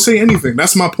can How- you say anything?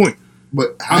 That's my point.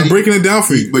 but how I'm do you- breaking it down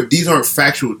for you. But these aren't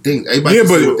factual things. Everybody Yeah, can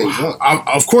but say what they want.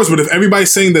 of course. But if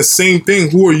everybody's saying the same thing,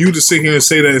 who are you to sit here and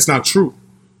say that it's not true?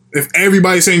 If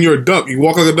everybody's saying you're a duck, you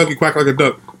walk like a duck, you quack like a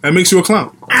duck, that makes you a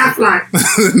clown.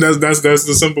 that's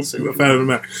the simple fact of the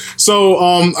matter. So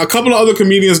a couple of other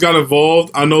comedians got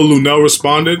involved. I know Lunel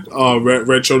responded.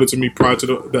 Red showed it to me prior to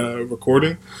the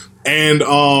recording, and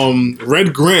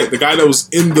Red Grant, the guy that was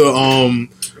in the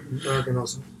American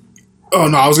also. oh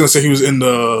no, I was gonna say he was in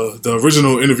the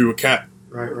original interview with Kat.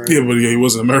 Right. Yeah, but yeah, he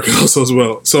was an American also as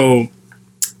well. So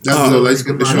That's a little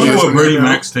light-skinned I I bitch. wonder Yes, what Brady man.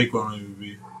 Mac's take on it would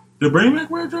be. Did Brady Mac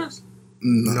wear a dress?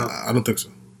 nah, I don't think so.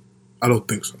 I don't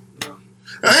think so.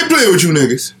 I ain't playing with you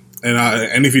niggas.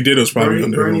 And if he did, it was probably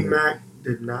under Bernie rumor. Mac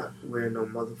did not wear no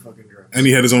motherfucking dress. And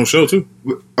he had his own show too.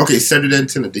 Okay, Cedric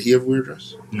Antenna, did he ever wear a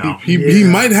dress? No. He Yeah.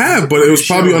 might have, but it was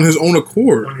probably on his own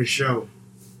accord. On his show,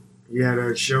 he had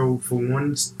a show for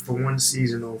one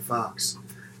season on Fox,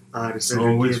 the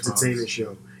Cedric which the Entertainer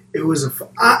show. It was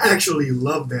I actually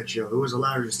loved that show. It was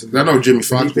hilarious to me. I know Jimmy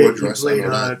Fox He wore a played- dress. He I played know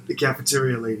that. the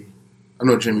cafeteria lady. I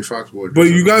know Jimmy Fox wore a But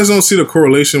dress. you guys don't see the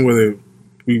correlation where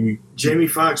we Jamie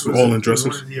Foxx was All in one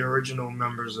dresses? of the original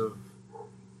members of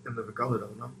In Living Color, though.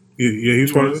 No, yeah, he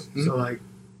was part of it. So like,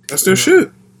 That's their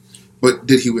shit. But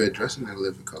did he wear a dress and then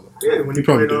live in color? Yeah, when He he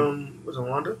probably played, was it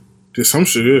Wanda? Did some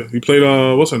shit, yeah. He played,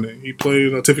 what's her name? He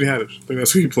played Tiffany Haddish. I think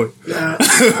that's who he played. Nah.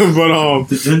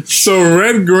 But, so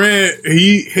Red Grant,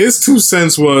 his 2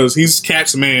 cents was he's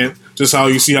Cat's man, just how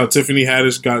you see how Tiffany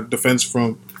Haddish got defense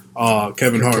from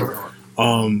Kevin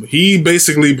Hart. He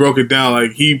basically broke it down.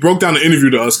 Like, he broke down the interview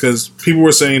to us because people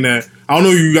were saying that, I don't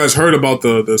know if you guys heard about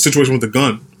the situation with the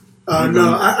gun.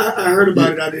 No, I heard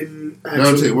about it. I didn't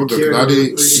actually care to read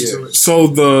into it. So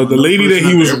the lady that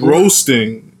he was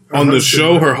roasting on the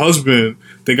show, her husband,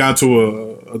 they got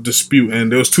into a dispute,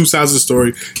 and there was 2 sides of the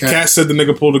story. Cat said the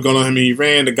nigga pulled a gun on him and he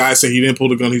ran. The guy said he didn't pull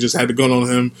the gun, he just had the gun on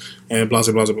him, and blah,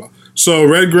 blah, blah, blah. So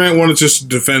Red Grant wanted to just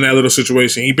defend that little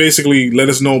situation. He basically let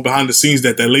us know behind the scenes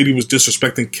that lady was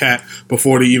disrespecting Cat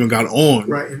before they even got on.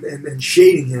 Right, and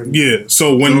shading him. Yeah,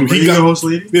 so when he got host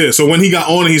lady? Yeah, so when he got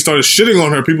on and he started shitting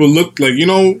on her, people looked like,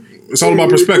 it's all about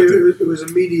perspective. It was a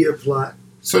media plot.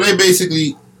 So they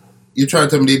basically, you're trying to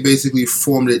tell me they basically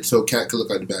formed it so Cat could look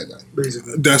like the bad guy.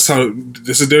 Basically. That's how,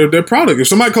 this is their product. If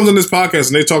somebody comes on this podcast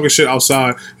and they talking shit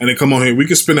outside and they come on here, we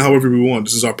can spin it however we want.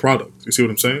 This is our product. You see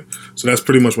what I'm saying? So that's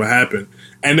pretty much what happened.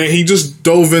 And then he just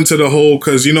dove into the whole,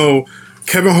 because,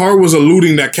 Kevin Hart was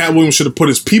alluding that Cat Williams should have put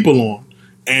his people on.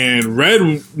 And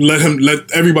Red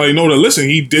let everybody know that, listen,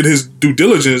 he did his due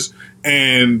diligence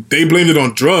and they blamed it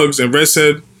on drugs. And Red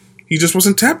said he just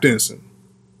wasn't tap dancing.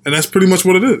 And that's pretty much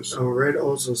what it is. Red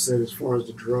also said, as far as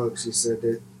the drugs, he said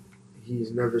that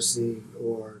he's never seen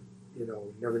or,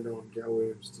 never known Cat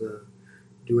Williams to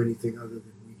do anything other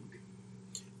than weed.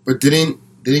 But didn't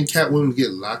Cat Williams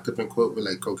get locked up in court with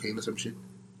like cocaine or some shit?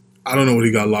 I don't know what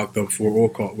he got locked up for or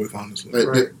caught with, honestly. Like,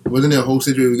 right. Wasn't there a whole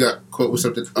situation we got caught with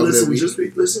something other than weed?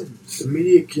 Listen. The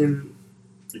media can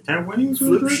Cat Williams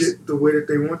flip shit the way that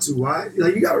they want to. Why?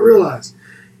 Like, you gotta realize,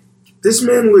 this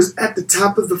man was at the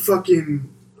top of the fucking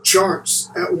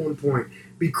charts at one point.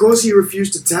 Because he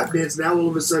refused to tap dance, now all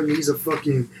of a sudden he's a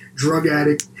fucking drug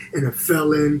addict and a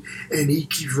felon, and he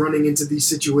keeps running into these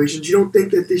situations. You don't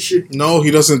think that this shit... No, he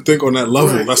doesn't think on that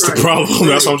level. Right, That's right, the problem. right.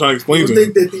 That's what I'm trying to explain to You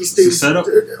him. think that these things Set up.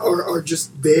 are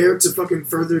just there to fucking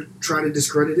further try to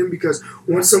discredit him? Because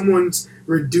once someone's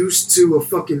reduced to a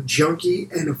fucking junkie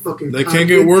and a fucking... They can't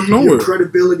get work nowhere. Your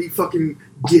credibility fucking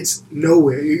gets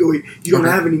nowhere. You don't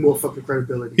have any more fucking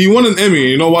credibility. He won an Emmy.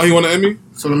 You know why he won an Emmy?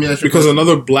 So let me ask you Because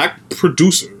another black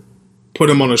producer put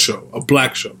him on a show, a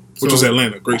black show, which was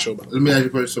Atlanta. Great show, by the way. Let me ask you a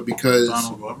question.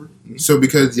 Donald Glover?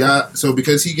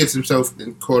 Because he gets himself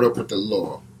caught up with the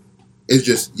law, it's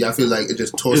just y'all feel like it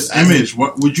just His tossed image.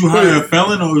 What would you hire a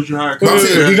felon or would you hire?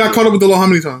 He got caught up with the law how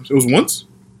many times? It was once?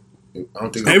 I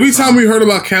don't think Every time we heard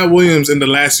about Cat Williams in the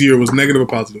last year was negative or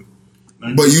positive.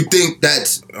 But you think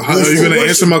that's How, are you going to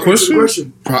answer my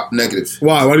question? negative?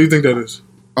 Why? Why do you think that is?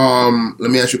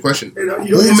 Let me ask you a question. You don't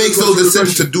Who answer makes the those question.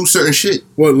 decisions to do certain shit?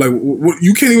 What? Like, what?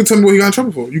 You can't even tell me what he got in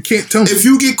trouble for. You can't tell me. If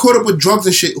you get caught up with drugs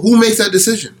and shit, who makes that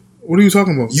decision? What are you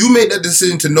talking about? You made that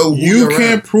decision to know who You you're can't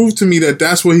around. prove to me that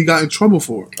that's what he got in trouble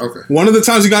for. Okay. One of the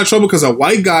times he got in trouble because a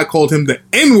white guy called him the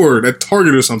N-word at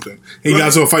Target or something. He got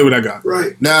into a fight with that guy.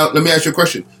 Right. Now, let me ask you a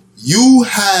question. You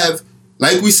have,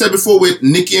 like we said before with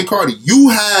Nicki and Cardi, you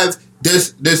have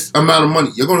this amount of money.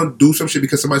 You're going to do some shit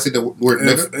because somebody said the word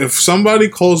nigga? If somebody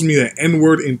calls me the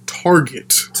N-word in Target,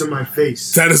 To my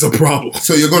face. that is a problem.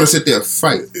 So you're going to sit there and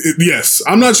fight. Yes.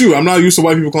 I'm not you. I'm not used to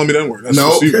white people calling me the N-word. That's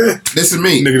No, just you. this is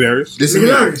me. Nigga Darius. This is Nigga me.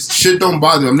 Darius. Shit don't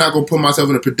bother me. I'm not going to put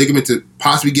myself in a predicament to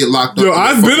possibly get locked up. Yo,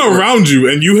 I've been around you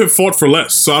and you have fought for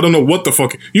less. So I don't know what the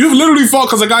fuck. You have literally fought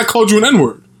because a guy called you an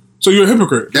N-word. So you're a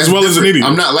hypocrite That's as well as an different. idiot.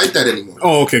 I'm not like that anymore.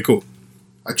 Oh, okay, cool.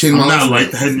 I changed my I'm not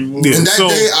life. like that anymore. Yeah. And that So-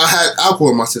 day, I had alcohol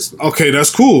in my system. Okay,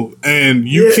 that's cool. And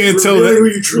you Yeah, can't tell revealing that.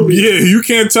 who you truly Yeah, you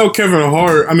can't tell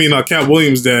Cat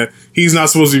Williams that he's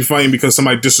not supposed to be fighting because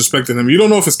somebody disrespected him. You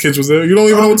don't know if his kids was there. You don't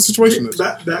even know what the situation is.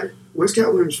 Where's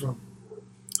Cat Williams from?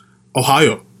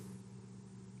 Ohio.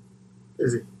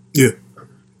 Is he? Yeah.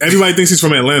 Everybody thinks he's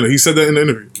from Atlanta. He said that in the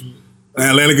interview. And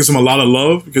Atlanta gives him a lot of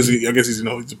love because I guess he's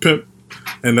a pimp.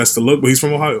 And that's the look, but he's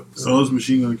from Ohio. So is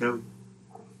Machine Gun Kelly.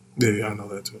 Yeah, I know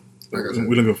that too. Like I said,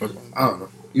 We don't give a fuck about him. I don't know.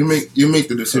 You make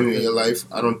the decision in your life.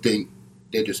 I don't think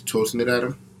they're just tossing it at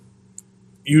him.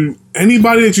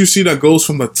 Anybody that you see that goes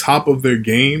from the top of their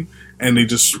game and they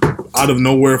just out of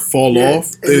nowhere fall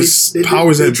off, And there's they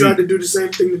powers they that tried be. to do the same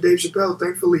thing to Dave Chappelle.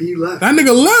 Thankfully, he left. That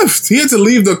nigga left. He had to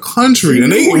leave the country.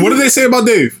 And what did they say about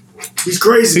Dave? He's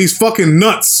crazy. He's fucking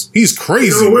nuts. He's I don't know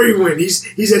crazy. where he went.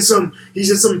 He's at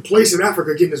some place in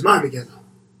Africa getting his mind together.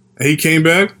 And he came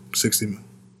back, 60 million.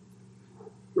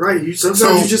 Right. Sometimes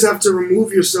So- you just have to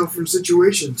remove yourself from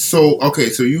situations. So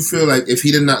you feel like if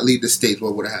he did not leave the States,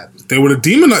 what would have happened? They would have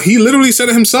demonized. He literally said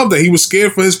it himself that he was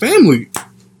scared for his family.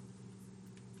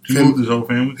 He moved his whole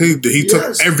family. He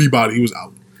took everybody. He was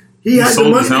out. He had the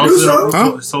money to do so.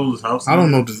 Huh? Sold his house. I don't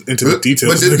know into the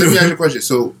details. But let me ask you a question.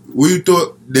 So, what you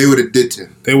thought they would have did to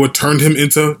him? They would turned him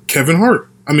into Kevin Hart.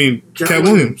 I mean, Cat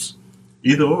Williams.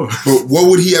 Either or. But what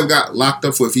would he have got locked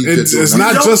up for if he It's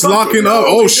not just locking up.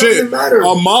 Oh, shit.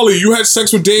 Molly, you had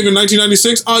sex with Dave in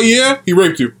 1996? Oh, yeah? He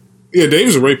raped you. Yeah, Dave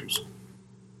is a rapist.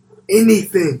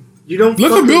 Anything. You don't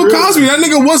look at Bill Cosby. That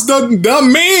nigga was the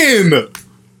man.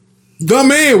 The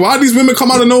man. Why these women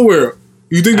come out of nowhere?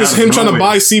 You think this him trying to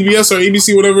buy CBS or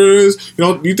ABC, whatever it is? You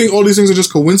know, you think all these things are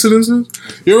just coincidences?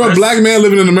 You're a black man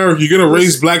living in America. You're gonna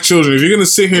raise black children. If you're gonna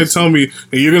sit here and tell me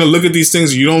that you're gonna look at these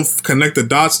things and you don't connect the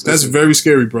dots, that's very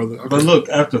scary, brother. But look,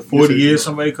 after 40 years,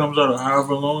 somebody comes out of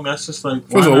however long. That's just like.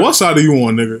 First of all, what side are you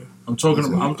on, nigga? I'm talking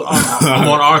about. I'm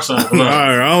on our side. All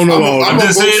right, I don't know. I'm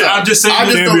just saying.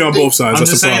 I can't be on both sides. I'm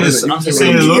That's just the saying. problem.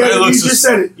 I'm just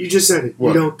saying. You just said it.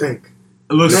 You don't think.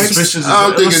 It looks Next, suspicious. I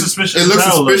don't think suspicious. It looks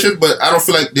suspicious, but I don't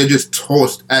feel like they're just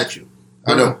tossed at you.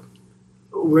 I don't.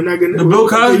 We're not gonna. The Bill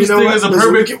Cosby thing is a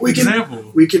perfect example.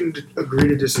 We can agree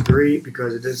to disagree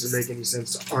because it doesn't make any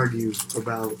sense to argue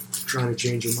about trying to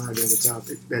change your mind on a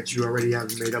topic that you already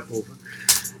haven't made up over.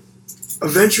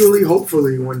 Eventually,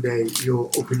 hopefully, one day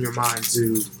you'll open your mind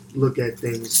to look at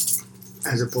things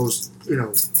as opposed,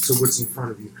 to what's in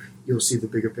front of you. You'll see the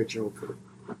bigger picture, hopefully.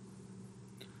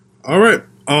 All right.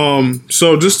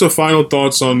 So just the final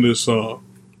thoughts on this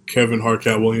Kevin Hart,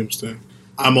 Cat Williams thing.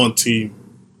 I'm on Team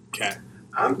Cat.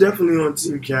 I'm definitely on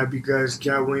Team Cat because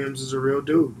Cat Williams is a real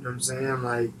dude. You know what I'm saying?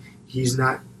 Like, he's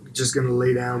not just going to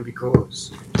lay down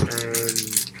because.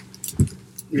 And,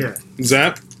 yeah.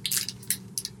 Zap?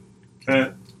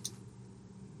 Cat.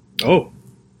 Oh.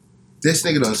 This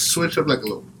nigga done switch up like a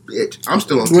little bitch. I'm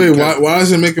still on Team Kevin. Kevin. Why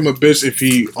does it make him a bitch if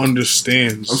he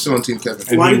understands? I'm still on Team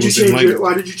Kevin. Why did you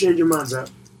change your mind, Zap?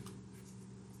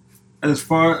 As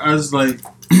far as, like,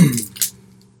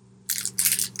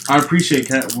 I appreciate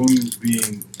Cat Williams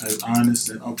being as honest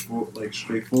and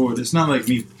straightforward. It's not like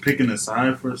me picking a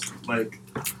side for, like,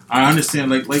 I understand,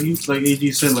 like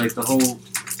AG said, like, the whole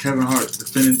Kevin Hart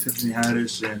defending Tiffany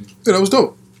Haddish and... Yeah, that was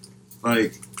dope.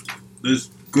 Like,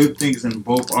 there's good things in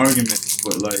both arguments,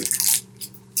 but, like...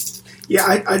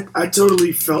 Yeah, I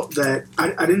totally felt that.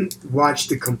 I didn't watch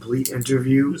the complete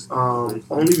interview,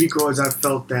 only because I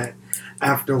felt that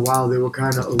after a while they were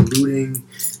kind of eluding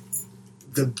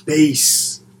the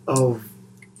base of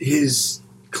his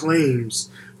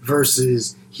claims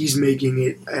versus he's making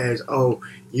it as, oh,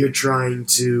 you're trying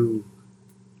to,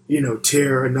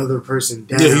 tear another person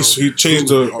down. Yeah, he changed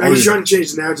the... He's trying to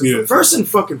change the narrative. Yeah. First and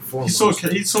fucking foremost.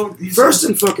 First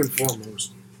and fucking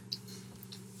foremost.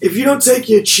 If you don't take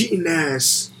your cheating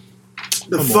ass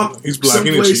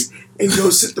someplace and go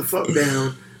sit the fuck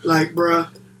down, like, bruh,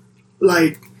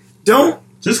 like, don't...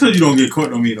 Just because you don't get caught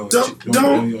don't mean you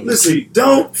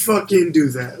don't fucking do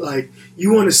that. Like,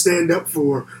 you want to stand up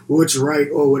for what's right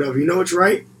or whatever. You know what's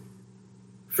right?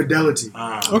 Fidelity.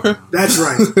 Okay. That's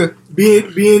right.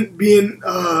 being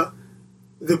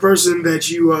the person that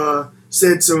you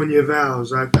said so in your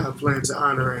vows, I plan to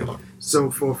honor and so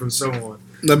forth and so on.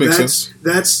 That makes sense.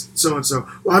 That's so and so.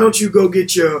 Why don't you go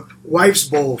get your wife's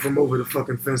bowl from over the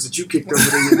fucking fence that you kicked over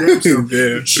there your damn self? Yeah.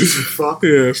 You cheating fuck.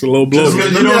 Yeah, it's a low blow. Just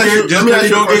because you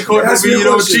don't get caught doesn't mean you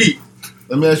don't cheat.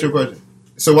 Let me ask you a question.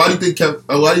 So why do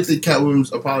you think Cat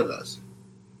Williams apologized?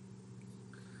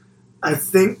 I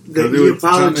think that he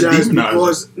apologized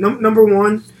because number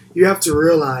one, you have to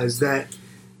realize that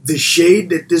the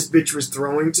shade that this bitch was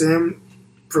throwing to him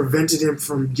prevented him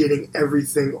from getting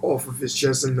everything off of his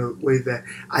chest in the way that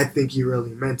I think he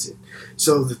really meant it.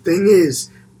 So the thing is,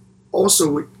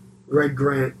 also what Red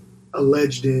Grant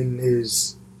alleged in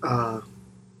his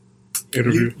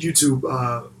YouTube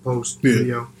post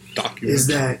video is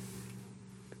that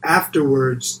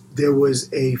afterwards there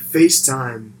was a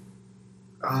FaceTime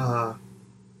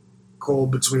call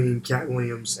between Cat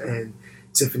Williams and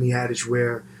Tiffany Haddish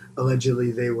where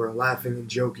allegedly they were laughing and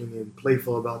joking and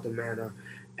playful about the matter.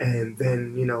 And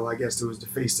then, I guess there was the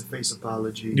face-to-face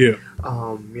apology. Yeah.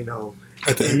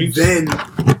 At the Emmys. Then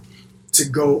to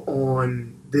go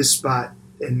on this spot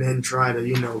and then try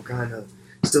to, kind of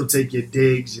still take your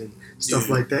digs and stuff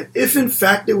like that. If, in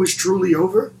fact, it was truly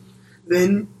over,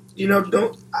 then,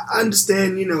 I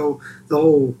understand, the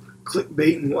whole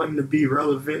clickbait and wanting to be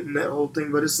relevant and that whole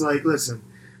thing. But it's like, listen,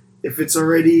 if it's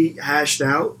already hashed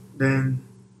out, then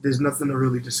there's nothing to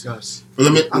really discuss.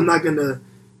 I'm not going to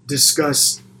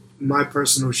discuss my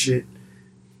personal shit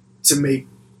to make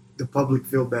the public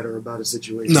feel better about a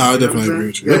situation. No, I definitely agree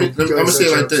with you. I'm going to say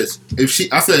it like this.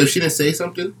 I feel like if she didn't say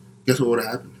something, guess what would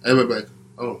have happened? Everybody like,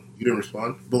 oh, you didn't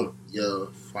respond? Boom. Your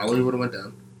following would have went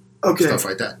down. Okay. stuff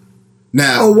like that.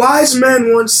 Now, A wise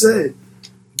man once said,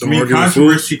 I mean, Arguing with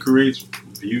controversy creates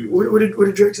views. what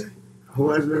did Drake say? A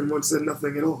wise man once said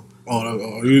nothing at all.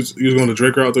 he was going to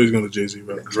Drake route. I thought he was going to Jay-Z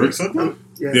route. Drake said that?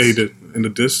 Yes. Yeah, he did. In the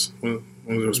diss, one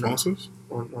of the responses.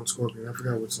 On Scorpion. I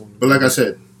forgot what song. but like I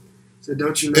said, So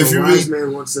don't you know, if a you wise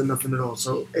man once said nothing at all.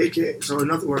 So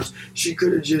in other words, she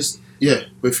could have just yeah.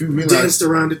 But if you realize, danced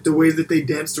around it the way that they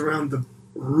danced around the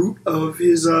root of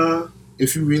his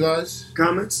if you realize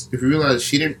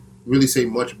she didn't really say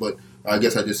much, but I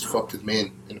guess I just fucked his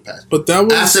man in the past. But that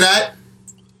was After that,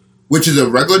 which is a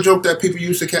regular joke that people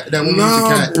used to that women used to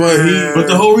cat. But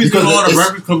the whole reason Because all the it's-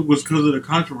 records come was because of the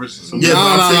controversy. So Yeah,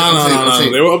 I'm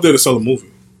saying. They were up there to sell a movie.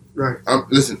 Right.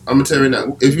 Listen, I'm gonna tell you right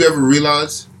now. If you ever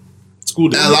realize, School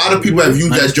Day. a lot of people have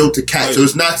used that joke to cat, so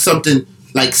it's not something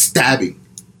like stabbing.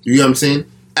 You know what I'm saying?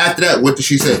 After that, what did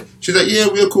she say? She's like, "Yeah,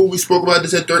 we're cool. We spoke about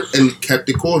this at third and kept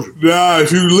it cordial." Nah,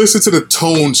 if you listen to the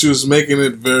tone, she was making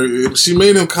it very. She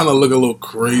made him kind of look a little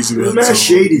crazy. It was with mad that tone.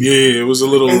 shady. Yeah, it was a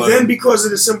little. And like, then because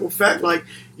of the simple fact, like,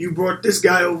 you brought this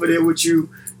guy over there with you,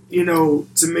 to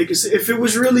make us. If it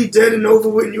was really dead and over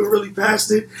with and you were really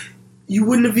past it, you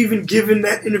wouldn't have even given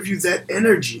that interview that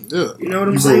energy. yeah, You know what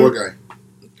I'm You saying? brought what guy?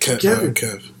 Kevin.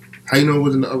 Kev. How you know it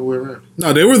wasn't the other way around?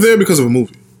 No, they were there because of a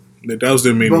movie. That was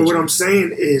their main. But reason. what I'm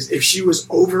saying is, if she was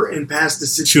over and past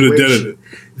the She would have deaded situation,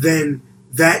 it. then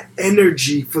that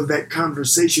energy for that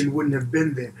conversation wouldn't have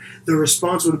been there. The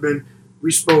response would have been,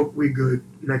 "We spoke, we good.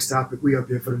 Next topic, we up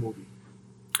here for the movie."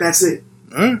 That's it.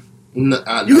 All right. No,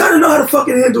 You gotta know how to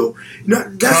fucking handle. No,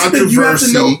 that's the thing. You have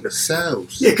to know. controversy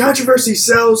sells. Yeah, controversy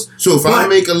sells. So if I But-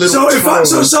 make a little,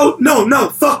 No,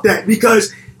 fuck that,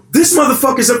 because this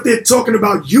motherfucker's up there talking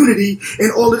about unity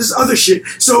and all of this other shit.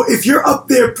 So if you're up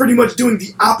there pretty much doing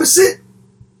the opposite,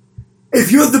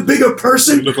 if you're the bigger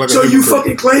person, You look like a so you hypocrite.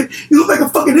 fucking claim, you look like a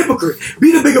fucking hypocrite.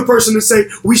 Be the bigger person and say,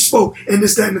 we spoke, and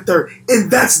this, that, and the third.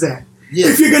 And that's that. yeah,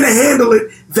 If you're gonna handle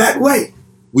it that way.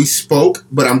 we spoke,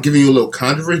 but I'm giving you a little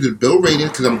controversy to build ratings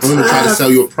because I'm going to try to sell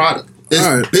you a product. It's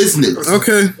All right. business.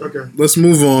 Okay, Okay. let's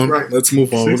move on. Right. Let's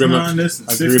move on. We're 6'9" gonna this and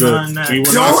agree 6'9" to. that. We were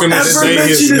not Don't gonna ever say mention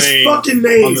his his name fucking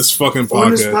name on this fucking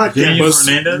on this podcast. podcast. Daniel But,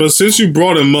 Fernandez? but since you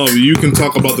brought him up, you can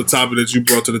talk about the topic that you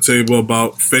brought to the table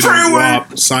about Fetty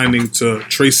Wap signing to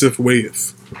Tracif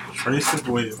Wave. Tracy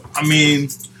Boyd. I mean,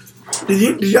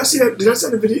 Did y'all see that? Did I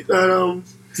send a video?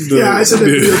 Yeah, I said that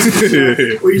video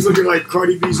too, where he's looking like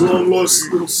Cardi B's long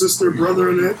lost little sister, brother,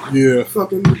 and that. Yeah,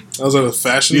 Fucking. that was like a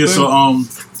fashion yeah. thing. So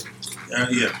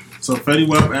yeah. So Fetty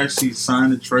Wap actually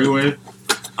signed to Treyway.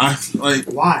 I like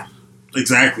Why?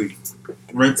 exactly.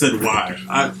 Red said why.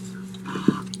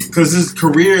 Because his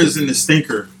career is in the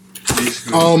stinker.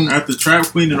 Basically. After Trap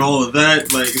Queen and all of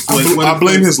that, like it's like I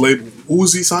blame his label. Who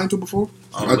was he signed to before?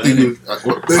 I think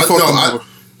Atlantic. They fucked him over.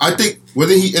 I think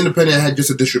wasn't he independent and had just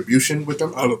a distribution with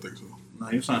them? I don't think so. No,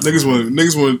 he signed Niggas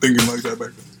weren't thinking like that back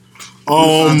then.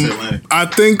 signed to Atlantic. I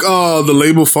think the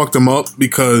label fucked him up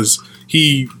because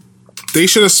they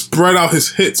should have spread out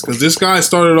his hits because this guy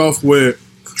started off with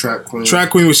Trap Queen. Trap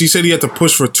Queen, which he said he had to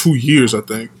push for 2 years. I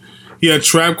think he had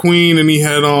Trap Queen and he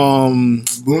had Come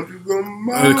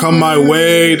My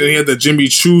Way. Then he had the Jimmy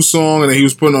Choo song, and then he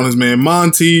was putting on his man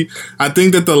Monty. I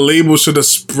think that the label should have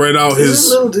spread out Is his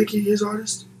Lil Dicky his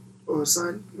artist or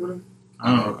signed with him?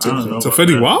 I don't know. to about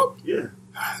Fetty that. Wap. Yeah.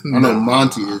 I know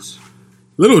Monty is.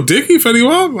 Little Dicky, Fetty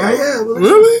Wap. Yeah. Well,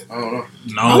 Really? I don't know.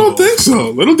 No, I don't think so.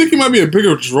 Little Dicky might be a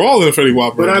bigger draw than Fetty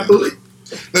Wap. But right I believe.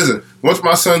 Listen, once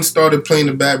my son started playing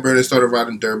the Bad Bird and started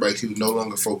riding dirt bikes, he was no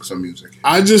longer focused on music.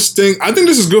 I think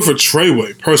this is good for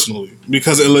Treyway personally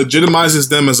because it legitimizes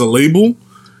them as a label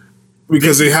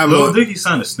because they have Lil a Dicky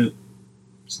signed to Snoop.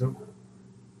 So,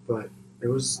 but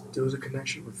there was a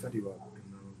connection with Fetty Wap.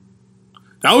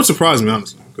 that would surprise me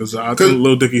honestly because I think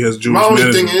Lil Dicky has Jewish My only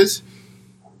management. thing is,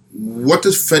 what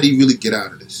does Fetty really get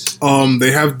out of this?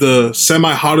 They have the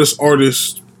semi hottest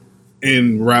artist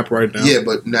in rap right now. Yeah,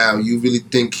 but now you really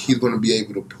think he's going to be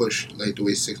able to push like the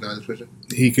way 6ix9ine is pushing?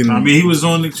 He can. I mean, he was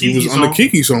on the Kiki he was on song. the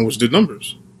Kiki song, which did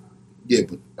numbers. Yeah,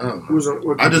 but I don't know. Who's on?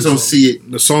 What I just don't see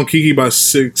it. The song Kiki by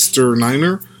Sixter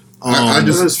Niner. I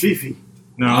This just- is Fifi.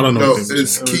 No, I don't know. No, what they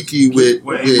it's was. Kiki with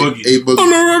With A A Boogie. Boogie. On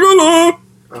the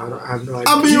regular. I have no idea.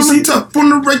 I'll be You on see- the top on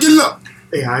the regular.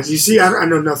 Yeah, you see, I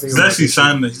know nothing. He's about actually this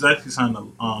signed. He's actually signed the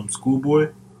Schoolboy.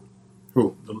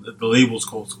 Who? The label's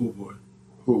called Schoolboy.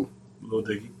 Who? Lil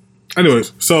Dicky.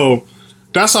 Anyways, so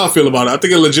that's how I feel about it. I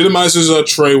think it legitimizes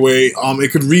Treyway.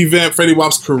 It could revamp Fetty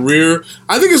Wap's career.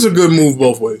 I think it's a good move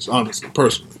both ways, honestly,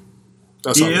 personally.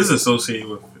 That's He how I is feel. associated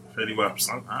with Fetty Wap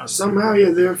somehow. Somehow, yeah,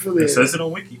 they're It affiliated. says it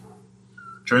on Wiki.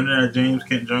 Trinidad James,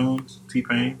 Kent Jones,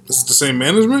 T-Pain. This is the same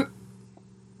management.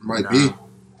 Might Nah. be.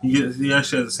 He actually has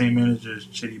the same manager as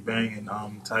Chitty Bang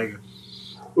and Tiger.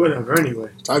 Whatever. Anyway,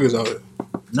 Tiger's out here.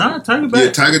 Nah, Tiger back.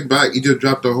 Yeah, Tiger's back. He just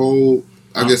dropped a whole,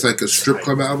 I guess, like a strip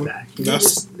club album.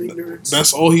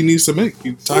 That's all he needs to make.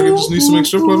 Tiger just needs to make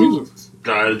strip club music.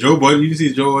 Joe Budden. You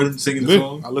see Joe Budden singing the Yeah,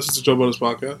 song? I listened to Joe Budden's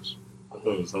podcast. I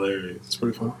thought it was hilarious. It's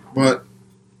pretty fun. But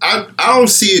I don't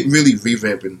see it really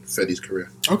revamping Fetty's career.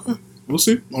 Okay, we'll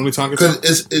see. Only time can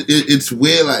Because tell. it's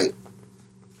weird, like,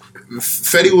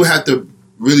 Fetty will have to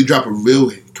really drop a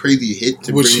real crazy hit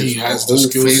to Which bring he his has the whole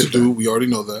skills fans to do. back. We already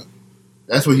know that.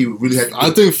 That's what he really had to do.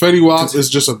 I think Fetty Wap is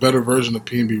just a better version of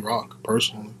P&B Rock,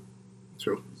 personally.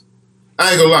 True.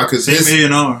 I ain't gonna lie, because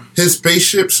Same A&R. his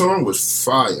spaceship song was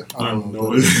fire. I don't know.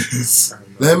 what it is.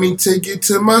 Let me take you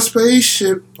to my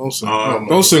spaceship. Don't sing. Oh,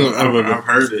 Don't sing it I've ever.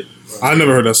 heard it. I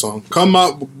never heard that song. Come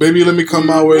out, baby, let me come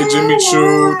my way. Jimmy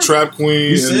Choo, Trap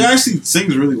Queen, He actually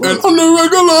sings really well. and on the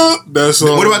regular. That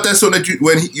song. What about that song that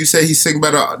you say he sing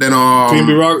better than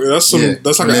P&B Rock? That's some. yeah,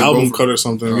 That's like when an they album both- cut or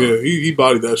something. Oh. Yeah, he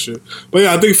bodied that shit. But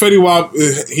yeah, I think Fetty Wap,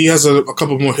 he has a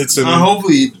couple more hits in him.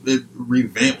 Hopefully it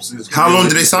revamps his How long career.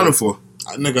 did they sign him for?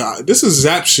 Nigga, this is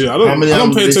Zap shit. I How don't many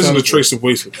albums pay did they attention to sign Tracy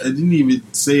Wasted. I didn't even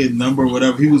say a number or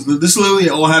whatever. This literally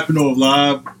all happened on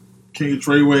live. King of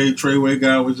Treyway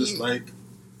guy was just like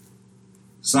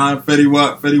signed Fetty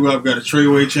Wap. Fetty Wap got a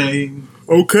Treyway chain.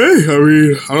 Okay, I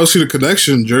mean, I don't see the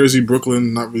connection. Jersey,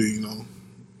 Brooklyn, not really,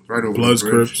 Right over Bloods, the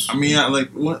bridge. Crips. I mean,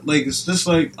 like it's just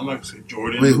like I'm not gonna say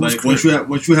Jordan. Wait, but who's like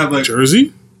once you have like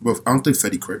Jersey? But I don't think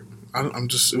Fetty Crip. I'm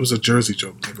just. It was a Jersey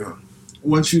joke. Nigga.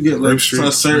 once you get like Grape Street. to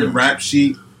a certain Yeah. rap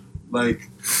sheet, like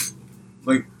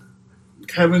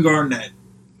Kevin Garnett.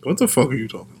 What the fuck are you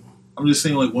talking I'm just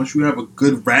saying, like once you have a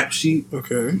good rap sheet,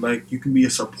 about? Okay. like you can be a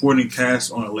supporting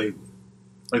cast on a label.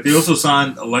 Like they also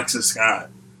signed Alexis Scott.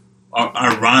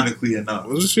 Ironically enough,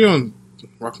 Wasn't she on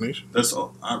Rock Nation? that's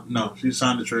all. No, she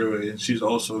signed to Treyway, and she's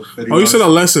also. Oh, you said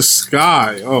Alessa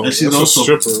Sky. Oh, And that's she's a also-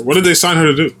 stripper. What did they sign her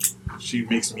to do? She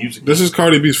makes music. This is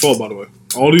Cardi B's fault, by the way.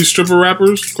 All these stripper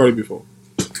rappers, Cardi B fault.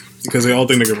 Because they all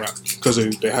think they can rap. Because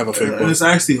they have a fake and voice. it's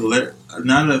actually hilarious.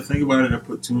 Now that I think about it, I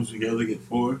put two together, get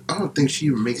four. I don't think she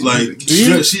even makes Like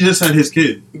music. she just had his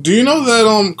kid. Do you know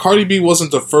that Cardi B wasn't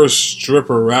the first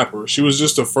stripper rapper? She was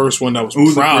just the first one that was Who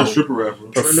was the proud. first stripper rapper?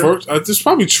 The first, it's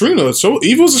probably Trina. So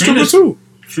Eve was a stripper Trina's- too.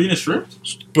 Trina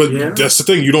stripped. But Yeah. that's the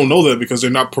thing. You don't know that because they're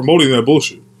not promoting that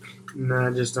bullshit. Nah,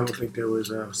 I just don't think there was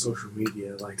social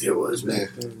media like there was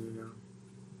back then.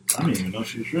 I didn't even know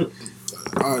she stripped.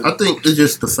 I think it's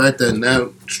just the fact that now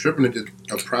stripping is just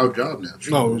a proud job now.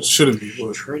 No, it shouldn't be.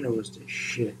 But Trina was the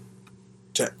shit.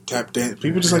 tap dance.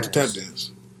 People just like to tap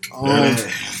dance.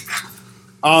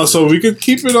 Yeah. So we could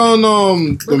keep it on the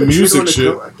Remember Trina music on the shit.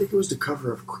 cover- I think it was the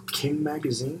cover of King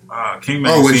magazine. King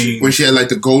Oh, Magazine. when she had like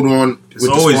the gold on it's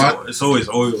with the always squad. it's always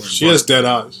oil. and She has dead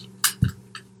eyes.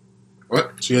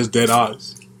 What? She has dead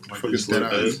eyes. Like, Fuck just is dead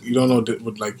like eyes? that. You don't know that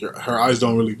with like her eyes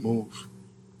don't really move.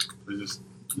 They just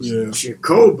Yeah, She a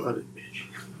cold blooded bitch.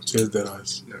 she has dead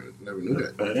eyes. Never knew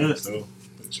that. badass though.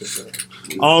 She has dead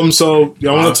eyes. So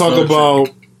y'all want to talk about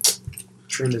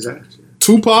Trina's ass. Yeah.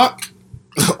 Tupac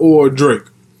or Drake?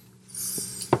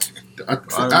 I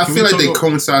Can feel we like they talk-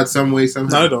 coincide some way No, I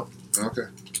somehow. don't. Okay.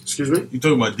 Excuse me. You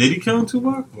talking about Diddy killing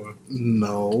Tupac? Or?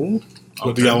 No.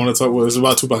 What do Okay. y'all want to talk about? It's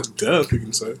about Tupac's death, we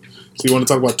can say. So you want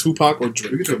to talk about Tupac or We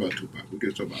Drake? can talk about Tupac. We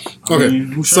can talk about. Okay, I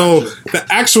mean, who so shot you?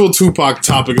 the actual Tupac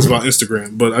topic is about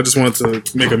Instagram, but I just wanted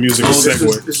to make a musical This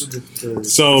segue. is the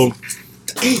So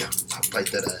Damn, I like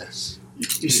that ass.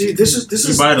 you see this is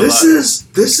You bite a lot. this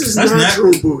is That's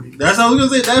natural booty. That's how I was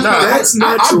gonna say. That's Nah, That's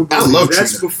natural I booty. love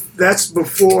that's Trina. that's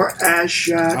before ass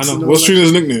shots. I know. and all What's that.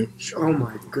 Trina's nickname? Oh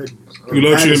my goodness. You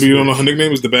love Trina, Baddest but you don't know bitch. her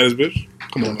nickname is the baddest bitch?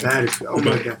 Come on, The man. baddest. Oh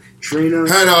my god. Trina.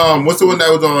 Had what's the one that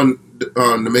was on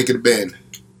the Make It a Band?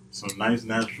 some nice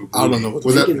natural. I don't know what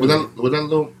Was the that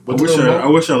little? I Was wish it Lil I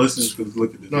Mo? wish our listeners could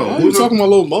look at this. No. Why are you talking about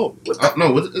Lil Mo?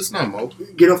 No, it's not Mo.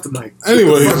 Get off the mic.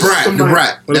 Anyway, The Brat. The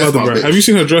Brat. What about the Brat? Have you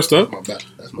seen her dressed up My bad.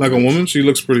 That's my like a bad. woman? She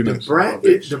looks pretty The nice. brat.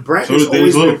 bitch. The brat So has did Dej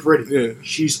always been Loaf. pretty. Yeah.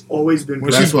 She's always been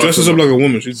When pretty. she That's what dresses I'm up like a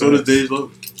woman, she's So bad. does Dej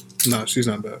Loaf. Nah, she's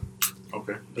not bad.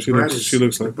 Okay. The She brat looks. is- She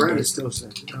looks The like. brat that. is still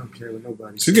sexy. I don't care what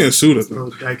nobody. She's getting sued, I think. Bro,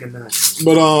 dyke and nuts.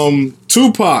 But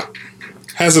Tupac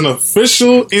has an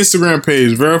official Instagram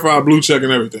page, verified blue check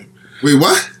and everything. Wait,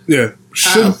 what? Yeah.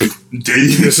 How?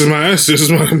 This is my answer. This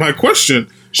is my question.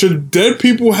 Should dead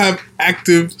people have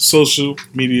active social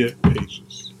media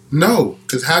pages? No,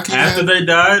 because how can you After have, they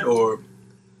died, or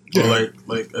Yeah.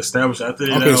 like established after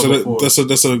they Okay, died, so or before?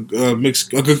 that's a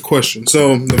mixed, a good question.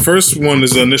 So the first one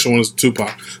is the initial one is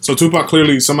Tupac. So Tupac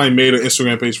clearly somebody made an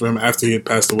Instagram page for him after he had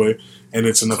passed away, and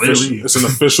it's an Clearly.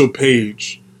 official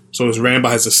page. So it's ran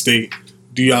by his estate.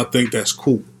 Do y'all think that's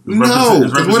cool? No,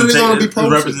 because what are they going to be It's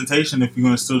posting? representation if you're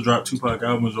going to still drop Tupac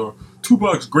albums or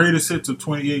Tupac's greatest hits of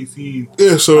 2018.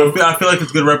 Yeah, so I feel like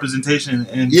it's good representation.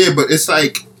 And Yeah, but it's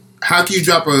like, how can you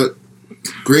drop a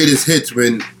greatest hits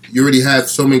when you already have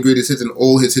so many greatest hits and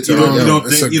all his hits You are don't- out? you yo, don't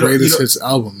it's think- a you don't- greatest you don't- hits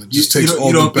album. It just you takes don't- all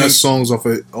you the don't best think- songs off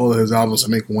of all of his albums to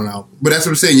make one album. But that's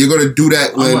what I'm saying. You're going to do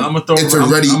that when I'm gonna throw it's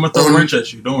already I'm gonna throw a on. wrench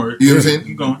at you. Don't worry. You know what I'm saying?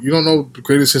 Keep going. You don't know the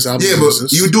greatest hits album. Yeah,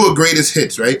 but you do a greatest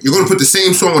hits, right? You're going to put the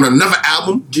same song on another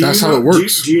album. Do you That's know, how it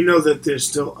works. Do you know that there's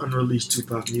still unreleased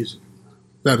Tupac music?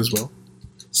 that as well.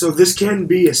 So this can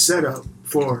be a setup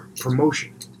for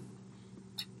promotion.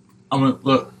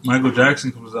 Look. Michael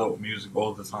Jackson comes out with music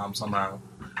all the time somehow.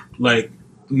 Like,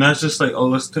 and that's just like,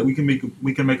 we can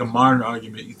make a modern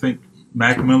argument. You think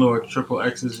Mac Miller or Triple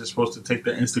X is just supposed to take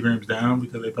their Instagrams down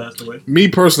because they passed away? Me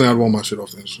personally, I'd want my shit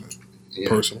off the internet. Yeah.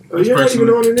 Personally, Oh, you're not even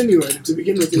Personally- on it anyway to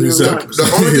begin with. In Exactly.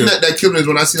 The only thing that killed me is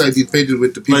when I see like these pages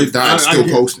with the people Like, dying still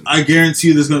posting. I guarantee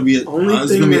you, there's gonna be Only there's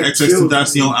thing gonna be an that XX killed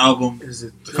Tentacion me album Is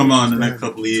it to come on in the next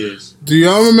couple of years. do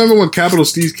y'all remember when Capital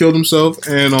Steez killed himself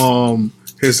and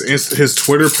his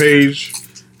Twitter page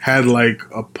had like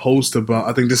a post about,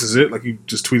 I think this is it, like he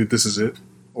just tweeted this is it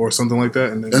or something like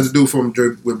that, and then, That's the dude from Dre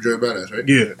Badass, right?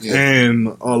 yeah. Yeah.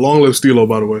 And Long Live Stilo,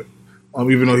 by the way.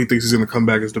 Even though he thinks he's gonna come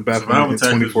back as the Batman Survival in Tactics is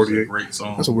a 2048. great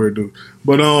song. That's a weird dude.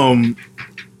 But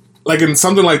like in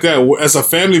something like that, as a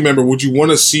family member, would you want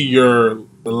to see the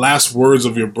last words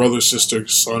of your brother, sister,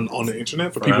 son on the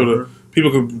internet for Forever.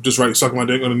 people could just write "suck my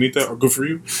dick" underneath that or "good for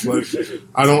you"? Like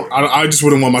I just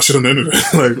wouldn't want my shit on the internet.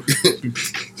 Like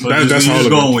So that's you're how just I look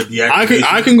going at it. with the I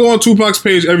activation. can go on Tupac's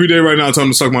page every day right now and tell him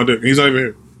to suck my dick. He's not even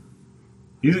here.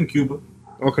 He's in Cuba.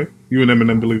 Okay, you and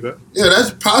Eminem believe that? Yeah,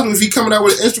 that's possible if he coming out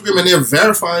with an Instagram and they're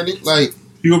verifying it. Like,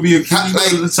 He gonna be a I can't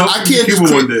Cuba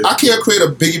just one day. I can't create a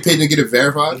Biggie page and get it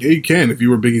verified. Yeah, you can if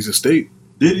you were Biggie's estate.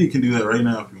 Diddy can do that right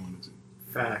now if you wanted to.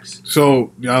 Facts.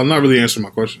 So yeah, I'm not really answering my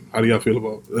question. How do y'all feel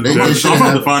about They it? might- I'm shouldn't about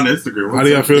to have- find Instagram. How do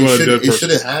y'all feel about a dead It person?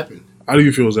 shouldn't happen. How do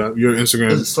you feel, Zach? Your It's a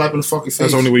Instagram. slap in the fucking face.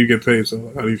 That's the only way you get paid.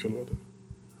 So how do you feel about that?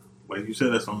 Like you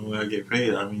said, that's the only way I get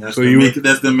paid. I mean, that's So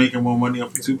that's them making more money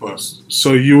off of Tupac.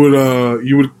 So you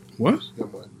would what?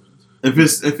 If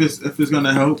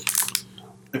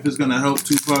it's gonna help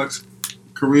Tupac's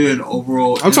career and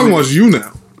overall. I'm talking about you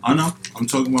now. I know. I'm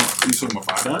talking about. You talking about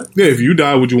Five Dive? Yeah, if you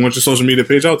die, would you want your social media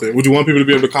page out there? Would you want people to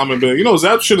be able to comment and be like, you know,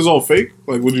 Zap shit is all fake?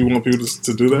 Like, would you want people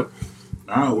to do that?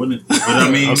 Nah, I wouldn't. But I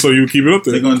mean, So you would keep it up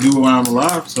they're there. gonna do it when I'm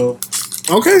alive. So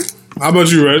Okay. How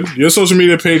about you, Red? Your social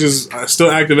media page is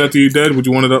still active after you're dead. Would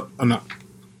you want it up or not?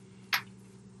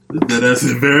 that has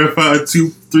a verified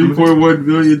 3.1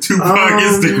 million Tupac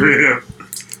Instagram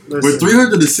with Listen,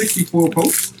 364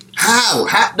 posts. How?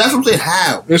 That's what I'm saying.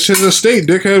 How? It's his estate,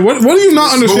 dickhead. What do you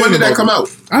not But understand? when did that about come it? out?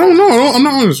 I don't know. I'm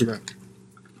not on Instagram.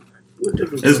 what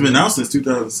difference It's does it been make? out since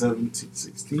 2017,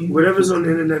 16. Whatever's on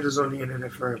the internet is on the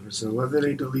internet forever. So whether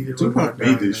they delete it or Tupac not,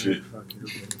 made this shit. fuck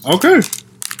it. Okay.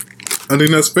 I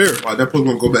think that's fair. Wow, that probably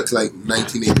gonna go back to like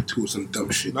 1982 or some dumb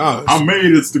shit. Nah, I made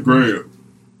Instagram.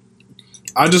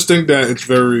 I just think that it's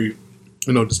very,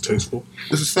 distasteful.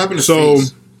 It's a slap in the So-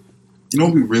 face. You know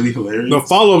what would be really hilarious? The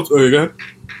follow up. Oh, go ahead.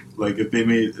 Like if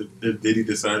Diddy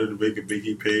decided to make a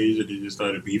Biggie page and they just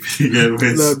started beefing again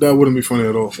with That wouldn't be funny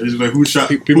at all. it's just like who shot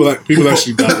People actually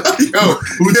died.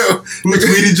 who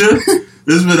tweeted you?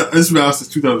 This has been out since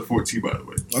 2014, by the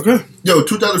way. Okay. Yo,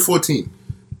 2014.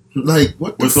 Like,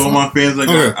 what the With all fuck? my fans,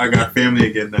 Okay. I got family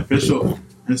again. The official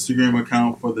Instagram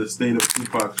account for the state of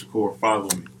Tupac Shakur. Follow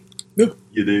me. Yeah.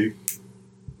 You dig?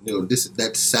 Yo,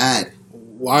 that's sad.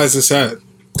 Why is it sad?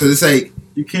 Because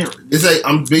You can't. it's like,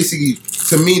 I'm basically,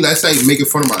 to me, that's like making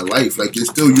fun of my life. Like, you're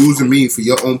still using me for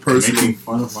your own personal. Making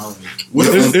fun of my life. What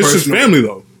It's, your own it's his personal- family,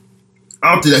 though.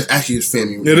 I don't think that's actually his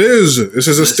family. It is. It's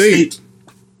his estate.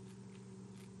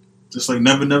 Just like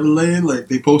Never Never Land, like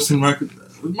they posting Michael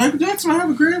Jackson. I have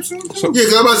a gram soon too. Yeah,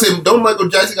 because I'm about to say, don't Michael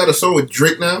Jackson got a song with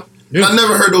Drake now? Yeah. I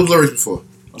never heard those lyrics before.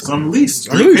 So I'm released.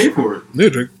 I'm Drake released. paid for it. Yeah,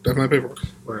 Drake definitely pay for it.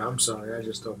 Well, I'm sorry. I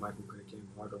just thought Michael could have came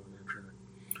hard on that track.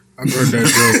 I've heard that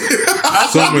joke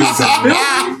so many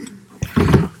times.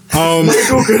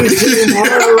 Michael could have came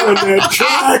harder on that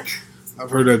track. I've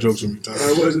heard that joke so many I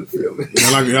times. wasn't feeling it.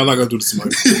 Y'all not gonna do this to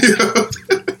Mike.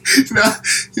 Now,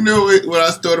 you know what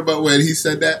I thought about when he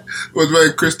said that was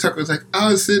when Chris Tucker was like, I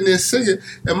was sitting there singing,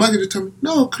 and Michael just told me,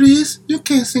 "No, Chris, you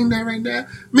can't sing that right now."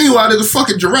 Meanwhile, there's a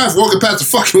fucking giraffe walking past the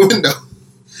fucking window.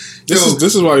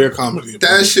 This is why your comedy.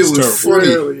 That shit was It's funny.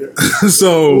 Really, yeah. What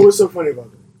So was so funny about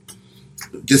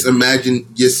that? Just imagine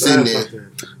you're sitting Laugh there.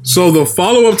 out there. So the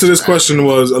follow up to this question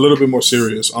was a little bit more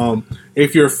serious.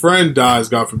 If your friend dies,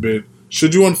 God forbid,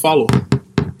 should you unfollow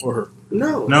him or her?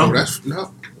 No. No. That's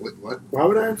no. Wait, what? Why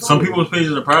would I unfollow Some you? people's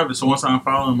pages are private, so once I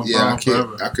unfollow them, I'm Yeah, I following can't.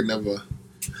 forever. I could never.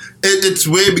 It's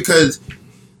weird because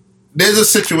there's a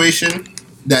situation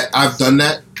that I've done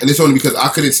that, and it's only because I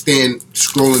couldn't stand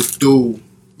scrolling through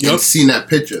Yep. and seeing that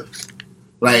picture.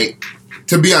 Like,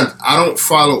 to be honest, I don't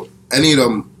follow any of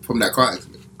them from that car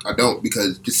accident. I don't,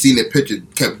 because just seeing that picture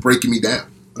kept breaking me down.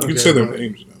 You can say their but-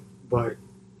 names now. But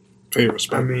Pay I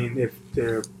respect. mean, if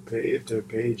their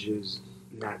page is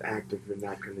not active, you're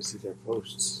not going to see their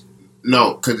posts.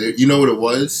 No, because you know what it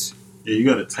was? Yeah, you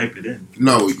gotta type it in.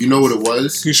 No, you know what it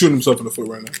was? He's shooting himself in the foot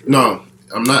right now. No,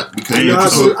 I'm not, because Hey, You know how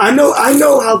so- I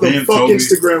know how the Damn, fuck Toby.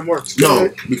 Instagram works. Go no,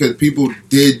 ahead. because people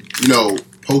did,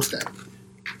 post that.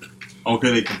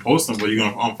 Okay, they can post them, but you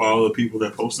gonna unfollow the people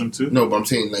that post them too? No, but I'm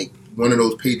saying, like, one of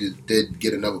those pages did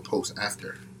get another post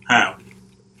after. How?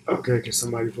 Okay, because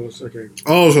somebody posts. Okay,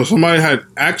 Oh, so somebody had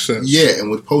access. Yeah, and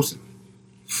was posting.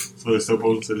 So they're still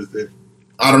posting to this day.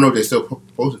 I don't know if they still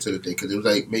posted to the thing, because it was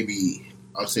like maybe,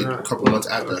 I'll say a couple months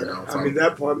after. Okay. Now, I mean,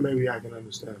 that part maybe I can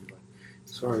understand, but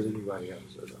as far as anybody else,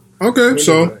 I don't. Okay,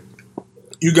 so Anyway,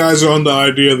 you guys are on the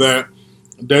idea that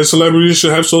dead celebrities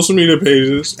should have social media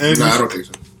pages, and no, I don't think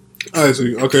so. I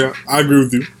see. Okay, I agree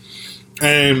with you.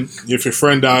 And if your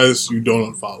friend dies, you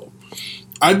don't unfollow.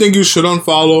 I think you should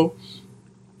unfollow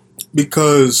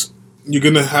because you're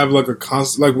gonna have like a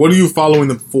constant. Like, what are you following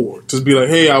them for? Just be like,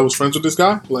 hey, I was friends with this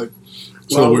guy. Like,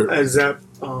 so well, weird. as Zap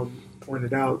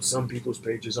pointed out, some people's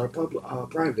pages are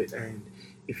private, and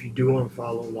if you do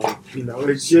unfollow, like,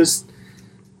 it's just,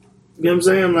 you know what I'm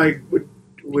saying? Like,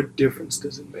 what difference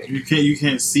does it make? You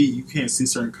can't see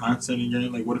certain content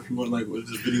again. Like, what if you want like this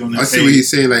video on their I page? see what he's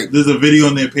saying, like, There's a video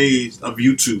on their page of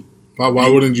YouTube. Why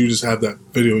wouldn't you just have that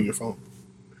video on your phone?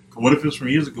 What if it's from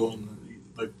years ago and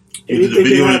like you Anything did a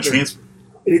video can on a happen. transfer?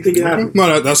 Anything can happen.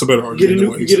 No, that's a better argument. than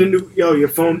what he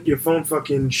said. Your phone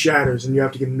fucking shatters, and you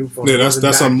have to get a new phone. Yeah, that's a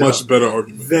Backed much up. better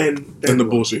argument Then than the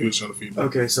what? bullshit he was trying to feed me.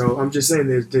 Okay, so I'm just saying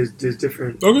there's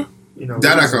different, Okay, that I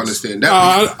reasons. can understand. That,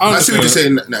 I I see what you're understand.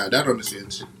 saying now. That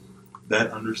understands.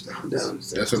 That understands. That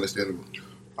understands. That's understandable.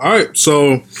 All right,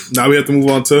 so now we have to move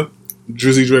on to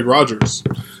Drizzy Drake Rogers.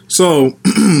 So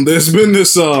there's been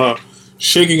this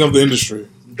shaking of the industry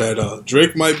that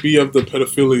Drake might be of the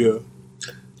pedophilia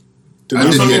I I'm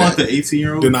did talking hear about that. the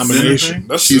 18-year-old denomination.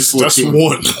 That's She's that's 14.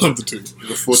 one of the two.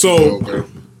 The 14-year-old So- girl.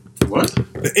 What?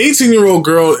 The 18-year-old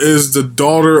girl is the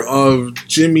daughter of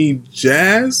Jimmy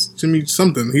Jazz, Jimmy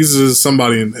something. He's just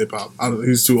somebody in hip hop.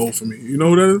 He's too old for me. You know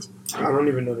who that is? I don't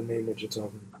even know the name that you're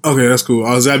talking about. Okay, that's cool.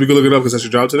 Zab, you can look it up because that's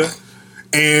your job today.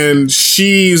 And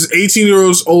she's 18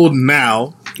 years old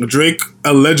now. Drake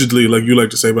allegedly, like you like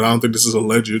to say, but I don't think this is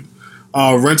alleged,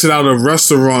 rented out a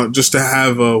restaurant just to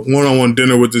have a one-on-one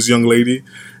dinner with this young lady.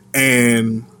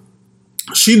 And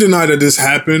she denied that this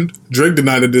happened. Drake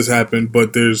denied that this happened,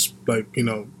 but there's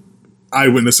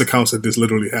eyewitness accounts that this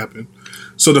literally happened.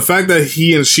 So the fact that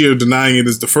he and she are denying it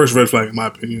is the first red flag in my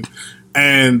opinion.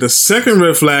 And the second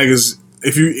red flag is I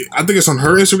think it's on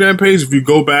her Instagram page. If you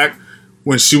go back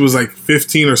when she was like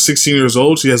 15 or 16 years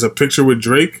old, she has a picture with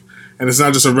Drake, and it's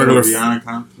not just a regular. Rihanna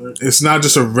concert. It's not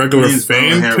just a regular Her name's Bella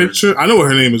fan Harris. picture. I know what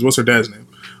her name is. What's her dad's name?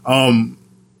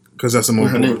 Because that's the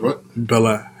most Her name is what?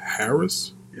 Bella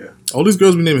Harris. Yeah. All these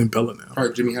girls be naming Bella now.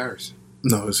 Probably Jimmy Harris.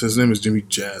 No, his name is Jimmy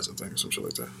Jazz, I think, or some shit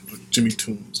like that. Like Jimmy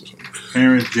Tunes or something.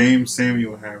 Parents James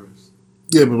Samuel Harris.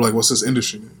 Yeah, but like, what's his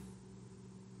industry name?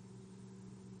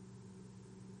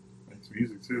 Makes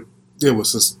music too. Yeah,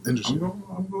 what's his industry?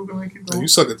 I'm going to keep Yeah, going. you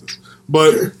suck at this.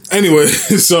 But anyway,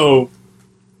 so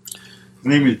His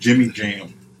name is Jimmy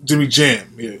Jam. Jimmy Jam,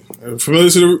 yeah. Familiar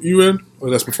to you, Ed? Or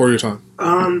that's before your time?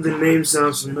 The name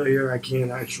sounds familiar. I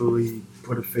can't actually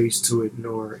put a face to it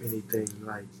nor anything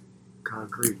like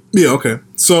concrete. Yeah, okay.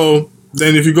 So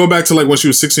then if you go back to like when she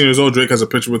was 16 years old, Drake has a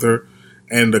picture with her,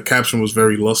 and the caption was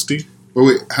very lusty. But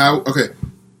wait, how? Okay,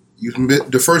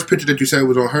 the first picture that you said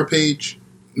was on her page,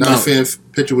 not No. a fan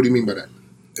picture. What do you mean by that?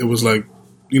 It was like,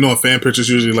 a fan picture's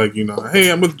usually like,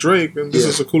 hey, I'm with Drake, and this Yeah.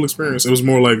 is a cool experience. It was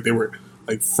more like they were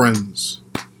like friends.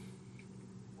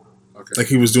 Okay. Like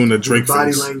he was doing the Drake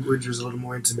Body face. language was a little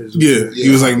more intimate. Yeah, he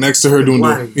was like next to her doing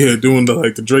Implying.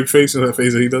 the Drake face, that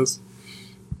face that he does.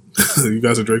 You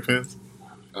guys are Drake fans?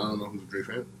 I don't know who's a Drake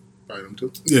fan. Probably them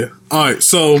too. Yeah. All right.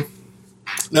 So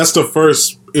that's the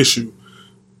first issue.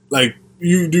 Like, are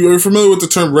you familiar with the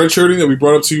term redshirting that we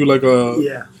brought up to you? Like,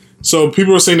 Yeah. so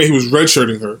people are saying that he was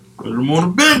redshirting her. Put him on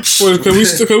the bench. Well, can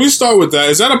we start with that?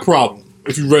 Is that a problem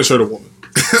if you redshirt a woman?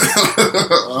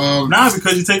 Nah,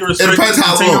 because you take a respect. It depends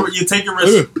how long. You take a Wait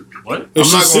a risk. minute. What? If I'm not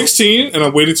she's gonna- 16 and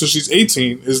I'm waiting till she's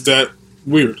 18, is that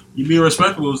weird? You be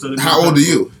respectable instead of. How old are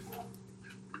you?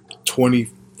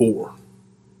 24.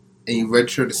 And you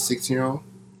redshirt a 16-year-old?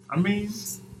 I mean,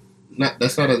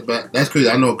 That's not as bad. That's crazy.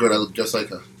 I know a girl that looks just like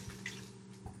her.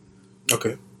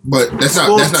 Okay. But that's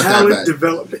not that bad.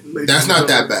 Development, That's not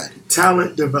that bad.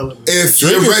 Talent development. If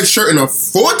Drake you're is- redshirting a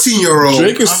 14-year-old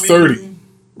Drake is 30.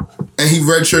 and he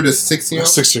redshirted a 16-year-old,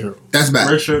 16-year-old. that's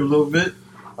bad. red shirt a little bit.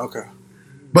 Okay.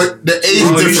 But the age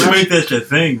Oh, you should difference. make that your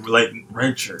thing, like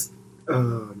red shirt.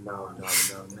 No.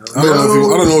 I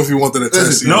don't know if you want that attention.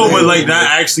 Listen, No, but like not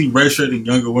actually redshirting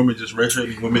younger women, just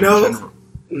redshirting women No. in general.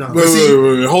 No.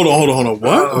 Wait. Hold on.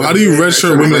 What? How do you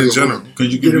redshirt women in general?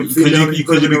 Because you Get could him female, you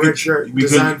put him in a red because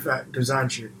shirt. Design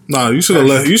shirt. Nah, you should have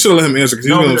let him answer because he's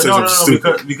no, gonna say something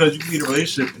stupid. because you can be in a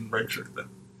relationship in red shirt. Then.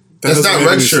 That That's doesn't not make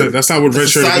any red shirt. sense. That's not what red That's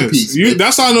a shirt side is. piece.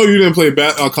 That's how I know you didn't play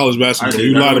college basketball. I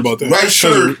did. You I lied was- about that. Red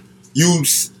shirt,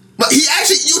 but he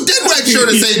did redshirt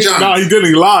at St. John's. Nah, he didn't.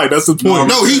 He lied. That's the point.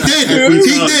 No, he did. Yeah.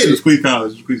 He did. Queens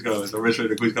College. The red shirt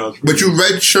at Queens College. But you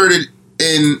redshirted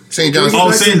in St. John's. Oh,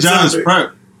 Like St. John's St.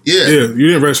 prep. Yeah. Yeah, you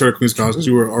didn't redshirt at Queens College because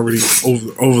you were already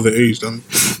over the age, dummy.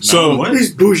 So, what?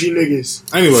 These bougie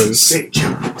niggas. anyways, St.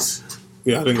 John's.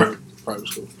 yeah, I didn't go to private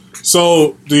school.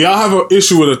 So, do y'all have an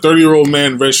issue with a 30-year-old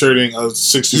man redshirting a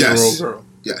 16-year-old Yes. girl?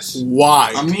 Yes.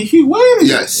 Why? I mean, he waited.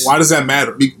 Yes. Why does that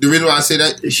matter? The reason why I say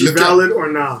that, Is she look valid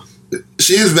or not?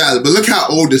 she is valid, but look how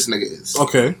old this nigga is.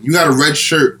 Okay. You got a red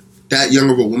shirt that young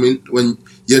of a woman when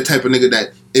you're the type of nigga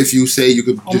that if you say you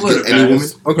could just get any woman.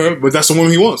 Okay, but that's the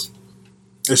woman he wants.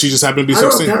 And she just happened to be How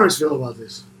do 16. parents feel about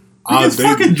this? It's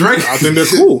fucking Drake. I think they're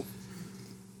cool.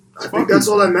 I think that's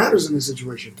all that matters in this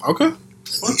situation. Okay.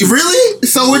 Really?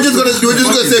 So we're just gonna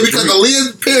say because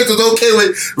Aaliyah's parents was okay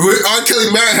with R.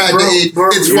 Kelly marrying her at the age,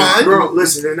 it's fine. Bro,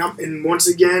 listen, and once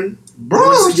again,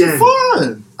 Bro, it's again,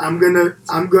 fun. I'm gonna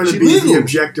She be legal. the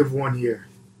objective one here,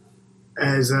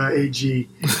 as AG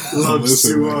loves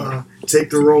Listen, to take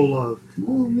the role of.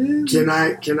 Oh, man. Can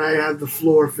I have the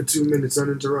floor for 2 minutes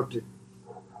uninterrupted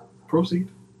Proceed.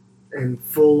 and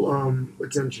full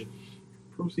attention?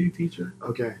 Proceed, teacher.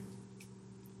 Okay.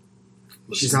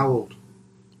 She's how old?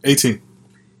 18.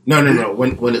 No.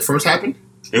 When it first happened,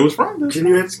 It was from Can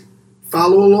you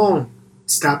follow along?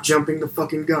 Stop jumping the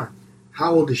fucking gun.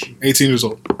 How old is she? 18 years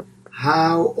old.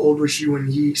 How old was she when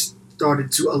he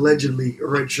started to allegedly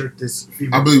redshirt this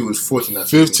female? I believe it was 14. Not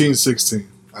 15, 16,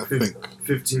 I think.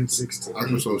 15, 16. I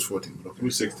think it was 14. But It okay.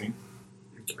 was 16.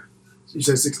 You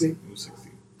said 16? It was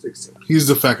 16. 16. He's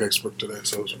the fact expert today,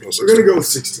 so we'll go We're 16. going to go with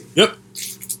 16. Yep.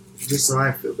 Just so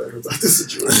I feel better about the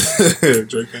situation.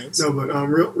 Drake hands. No, but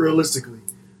realistically,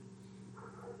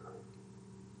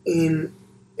 in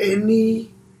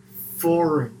any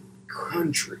foreign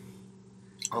country,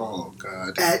 Oh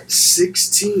God. at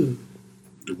 16,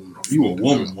 You a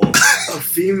woman, woman. a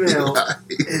female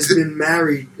has been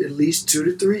married at least 2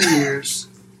 to 3 years,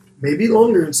 maybe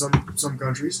longer in some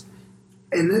countries,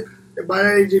 and by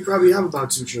that age they probably have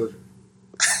about 2 children.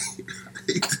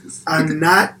 I'm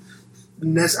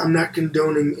not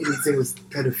condoning anything with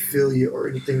pedophilia or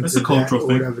anything That's to a cultural that or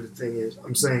thing. whatever the thing is.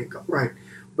 I'm saying right,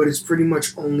 but it's pretty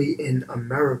much only in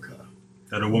America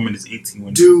That a woman is 18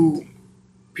 when do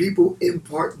people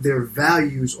impart their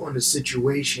values on a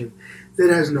situation that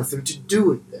has nothing to do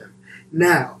with them.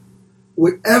 Now,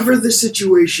 whatever the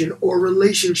situation or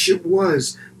relationship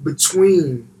was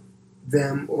between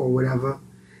them or whatever,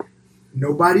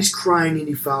 nobody's crying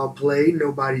any foul play.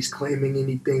 Nobody's claiming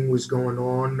anything was going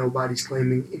on. Nobody's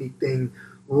claiming anything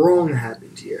wrong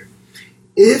happened here.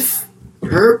 If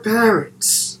her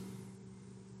parents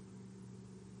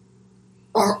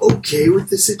are okay with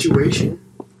the situation,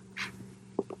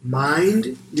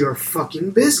 mind your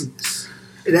fucking business.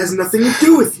 It has nothing to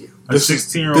do with you. a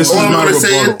 16-year-old. this All is I'm my gonna say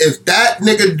is, rebuttal. if that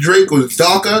nigga Drake was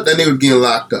darker, that nigga was getting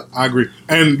locked up. I agree.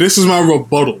 And this is my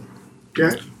rebuttal.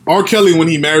 Okay? R. Kelly, when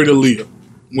he married Aaliyah,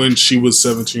 when she was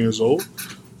 17 years old,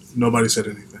 nobody said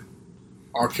anything.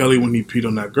 R. Kelly, when he peed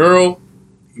on that girl,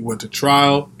 he went to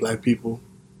trial. Black people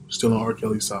still on R.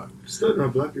 Kelly's side. Still, no,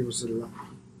 black people said a lot.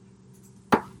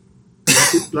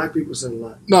 Black people said a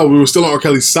lot. No, we were still on R.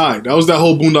 Kelly's side. That was that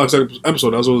whole Boondocks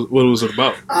episode. That was what it was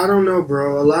about. I don't know,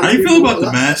 bro. A lot of How you people, feel about a the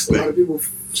lot- mask A lot thing? of people,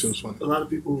 Shit was funny. a lot of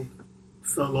people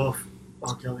fell off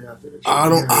R. Kelly after that. I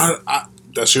don't. I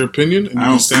that's your opinion, and I you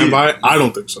don't can stand see it. by it. I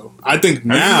don't think so. I think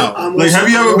now I'm Like, also- have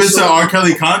you I'm ever been to also- an R.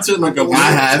 Kelly concert? Like a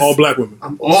I have. all black women.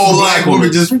 I'm All also- black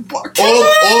women just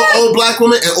All black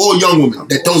women and all young women I'm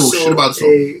that don't know also shit about the song.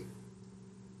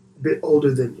 a bit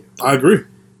older than you. I agree.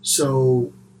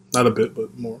 So, Not a bit,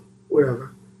 but more.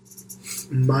 whatever.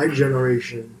 My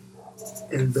generation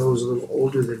and those a little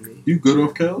older than me You good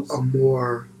off Kells? are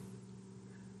more.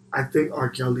 I think R.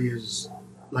 Kelly is,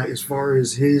 like, as far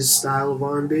as his style of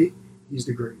R&B, he's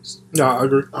the greatest. Yeah, I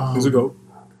agree. He's a goat.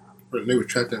 They were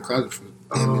trapped in a closet for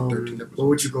 13 episodes. What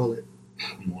would you call it?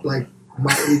 Like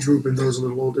my age group and those a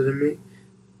little older than me.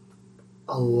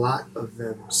 A lot of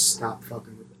them stop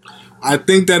fucking with it. I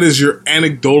think that is your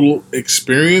anecdotal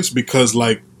experience because,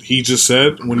 like he just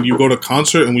said, when you go to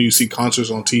concert and when you see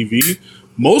concerts on TV,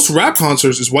 most rap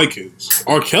concerts is white kids.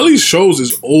 R. Kelly's shows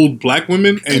is old black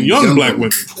women and young black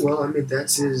women. Well, I mean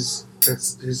that's his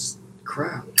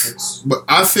crowd. But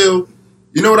I feel,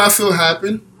 you know what I feel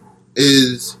happened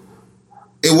is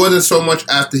it wasn't so much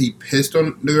after he pissed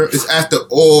on the girl. It's after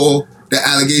all the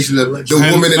allegations of the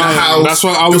woman in the house. That's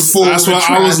what I was.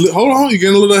 Hold on, you're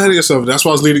getting a little ahead of yourself. That's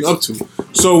what I was leading up to.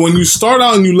 So when you start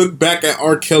out and you look back at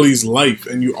R. Kelly's life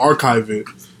and you archive it,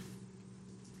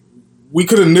 we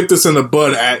could have nipped this in the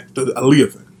bud at the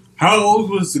Aaliyah thing. How old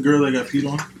was the girl that got peed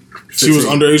on? 15. She was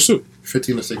underage too.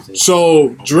 15 or 16. So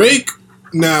Drake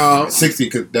now 16,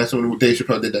 because that's when Dave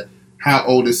Chappelle did that. How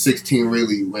old is 16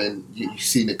 really when you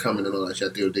seen it coming and all that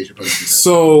shit? I think Dave Chappelle did that.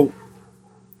 So,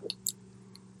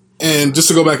 and just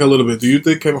to go back a little bit, do you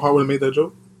think Kevin Hart would have made that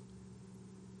joke?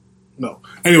 No.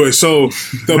 Anyway, so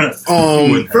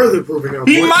the further proving out.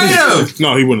 He might have.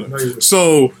 No, he wouldn't. No, he wouldn't.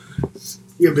 So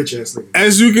You're a bitch ass nigga.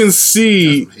 as you can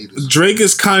see, Drake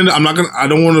is kind of. I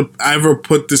don't want to ever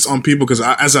put this on people because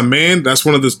as a man, that's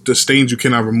one of the stains you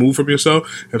cannot remove from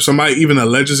yourself. If somebody even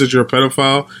alleges that you're a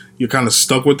pedophile, you're kind of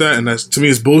stuck with that, and that's to me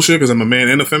it's bullshit because I'm a man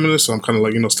and a feminist, so I'm kind of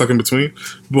like stuck in between.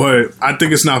 But I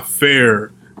think it's not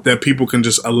fair that people can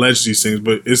just allege these things.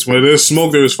 But it's when there's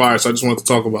smoke, there is fire. So I just wanted to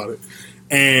talk about it.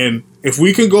 And if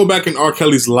we can go back in R.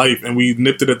 Kelly's life and we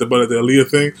nipped it at the butt of the Aaliyah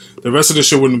thing, the rest of the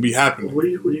shit wouldn't be happening. What do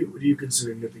you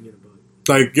consider nipping in the bud?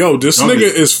 Like, yo, this nigga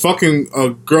is fucking a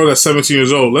girl that's 17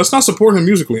 years old. Let's not support him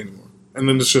musically anymore. And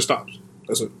then this shit stops.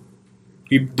 That's it.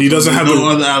 He doesn't have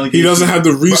he doesn't have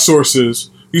the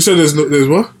resources. You said there's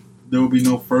what? There will be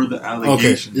no further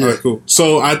allegations. Okay, all right, cool.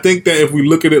 So I think that if we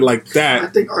look at it like I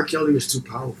that, think R. Kelly is too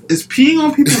powerful. Is peeing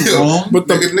on people wrong? but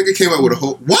the nigga came out with a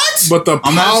whole what? but the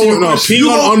I'm not power, saying no, what peeing you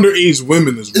on underage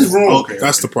women is It's wrong. wrong. Okay,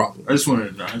 That's the problem. I just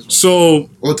wanted to know. So,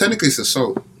 Well, technically it's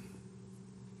assault.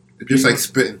 It's just like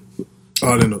spitting.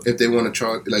 I didn't know. If they want to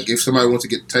charge, like if somebody wants to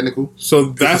get technical,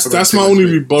 So that's my only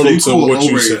rebuttal to what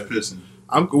you said.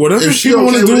 Whatever If she people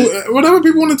want to okay do, with whatever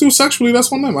people want to do sexually, that's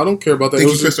on them. I don't care about that. think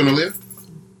It he was pissed on Aaliyah?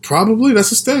 probably that's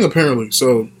his thing apparently.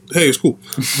 So hey, it's cool.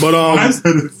 But I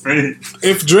said it fake.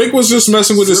 if Drake was just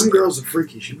messing with Some girls are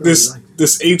freaky. She probably this like it.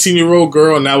 this 18-year-old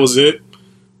girl and that was it,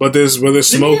 but where there's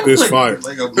smoke, there's fire.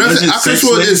 Like a But I just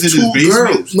want it's two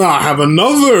girls. No, I have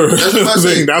another That's what I'm thing.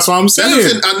 saying. That's what I'm That's what I'm saying.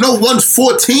 saying. I know one's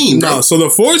 14. No, Bro. so the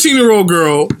 14-year-old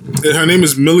girl, her name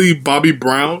is Millie Bobby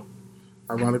Brown,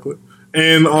 ironically,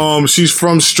 and she's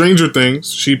from Stranger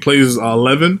Things. She plays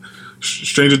 11.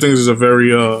 Stranger Things is a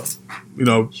very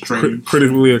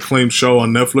critically acclaimed show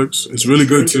on Netflix. It's really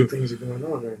good too. Things are going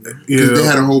on right now. Yeah, They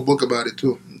had a whole book about it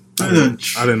too. I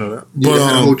didn't know that. Yeah, But they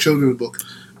had a whole children's book.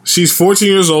 she's 14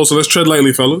 years old, so let's tread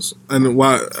lightly, fellas. And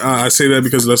why I say that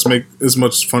because let's make as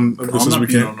much fun of this as we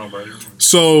can.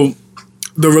 So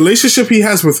the relationship he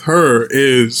has with her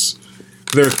is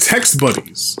they're text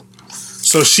buddies.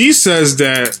 So she says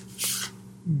that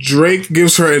Drake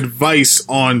gives her advice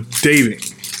on dating.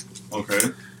 Okay.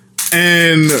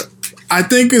 And I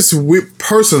think it's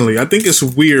personally, I think it's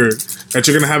weird that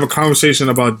you're going to have a conversation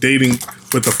about dating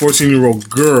with a 14-year-old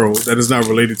girl that is not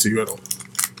related to you at all.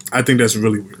 I think that's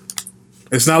really weird.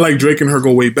 It's not like Drake and her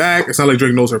go way back. It's not like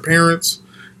Drake knows her parents.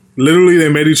 Literally, they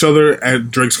met each other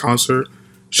at Drake's concert.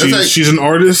 She's an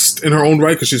artist in her own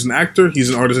right because she's an actor. He's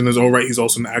an artist in his own right. He's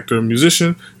also an actor and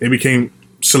musician. They became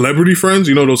celebrity friends.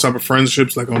 You know, those type of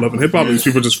friendships like on Love and Hip Hop. These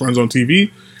people are just friends on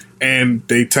TV. And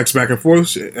they text back and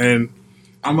forth. And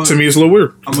to me, it's a little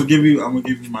weird. I'm gonna give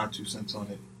you my 2 cents on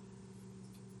it.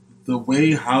 The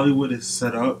way Hollywood is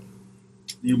set up,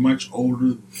 you're much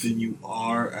older than you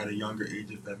are at a younger age,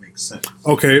 if that makes sense.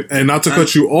 Okay, and not to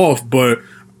cut you off, but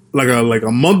like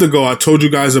a month ago, I told you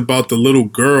guys about the little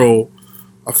girl.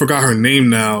 I forgot her name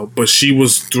now, but she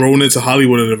was thrown into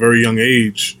Hollywood at a very young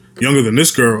age, younger than this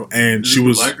girl, and she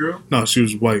was a black girl. No, she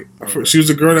was white. She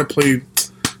was a girl that played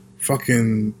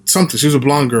fucking something. She was a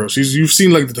blonde girl. You've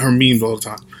seen like her memes all the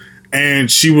time.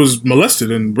 And she was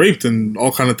molested and raped and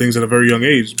all kind of things at a very young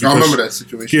age. I remember that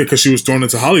situation. Yeah, because she was thrown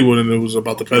into Hollywood and it was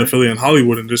about the pedophilia in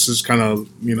Hollywood, and this is kind of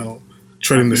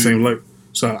treading the same light.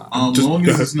 So as long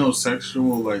as there's no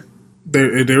sexual like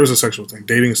there is a sexual thing.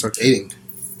 Dating is sexual. Dating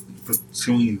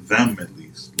between them at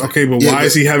least. Okay, but why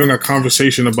is he having a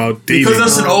conversation about dating? Because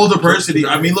that's an older person.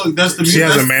 I mean, look, that's the. She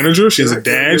has a manager. She has a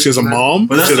dad. She has a mom.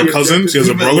 She has a cousin. She has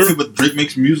a brother. But Drake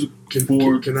makes music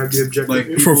for. Can I be objective? Like,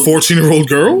 for 14-year-old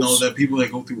girls? No, that people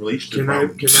that go through relationship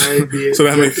problems. Can I be So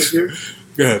that objective here?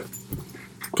 Go ahead.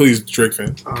 Please, Drake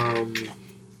fan.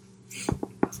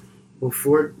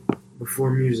 Before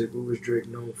music, what was Drake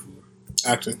known for?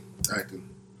 Acting.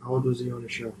 How old was he on the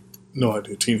show? No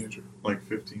idea. Teenager. Like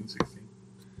 15, 16.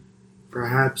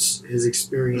 Perhaps his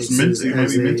experience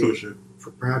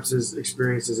perhaps his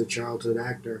experience as a childhood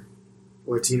actor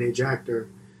or a teenage actor,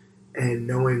 and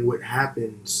knowing what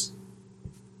happens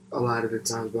a lot of the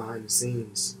times behind the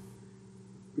scenes.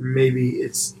 Maybe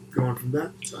it's going from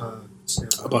that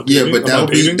standpoint. But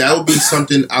that would be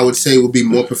something I would say would be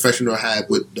more professional to have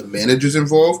with the managers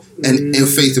involved and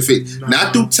face to face,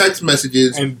 not through text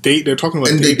messages and date. They're talking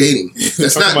about dating.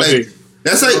 That's not like dating.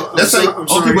 That's like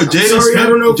okay, but Jada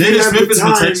Smith has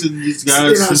been texting these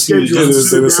guys since he was young.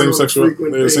 They're the same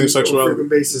sexuality. Frequent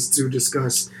basis to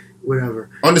discuss whatever.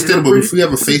 Understandable. If we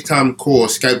have a FaceTime call,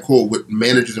 Skype call with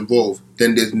managers involved,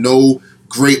 then there's no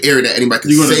gray area that anybody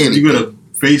can say anything. You got to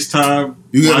FaceTime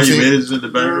while your manager's in the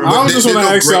background. I was just want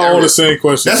to ask y'all all the same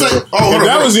questions. That's like,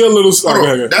 that was your little.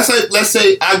 That's like, let's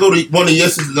say I go to one of your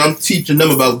sisters and I'm teaching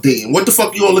them about dating. What the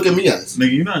fuck you gonna look at me as?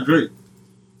 Nigga, you're not Drake.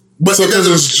 But because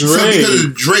it's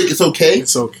Drake, it's okay.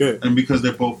 It's okay. And because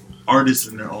they're both artists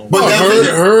in their own way. But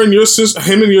her and your sister,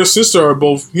 him and your sister are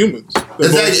both humans.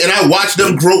 Exactly, and I watch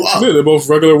them grow up. Yeah, they're both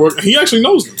regular work. He actually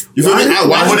knows them. You feel me?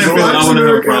 I wouldn't have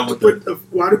a problem with that.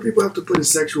 Why do people have to put a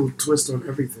sexual twist on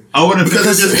everything? I wouldn't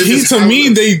because to me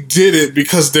they did it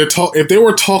because they're if they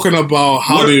were talking about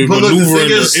how they maneuver in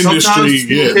the industry.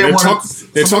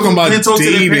 They're talking about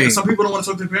dating. Some people don't want to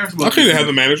talk to their parents about. Okay, they have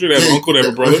the manager, they have an uncle, they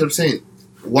have a brother. That's what I'm saying.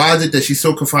 Why is it that she's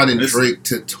so confined in Drake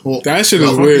to talk? That shit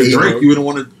is weird. Drake, you wouldn't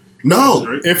want to.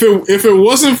 No. If it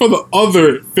wasn't for the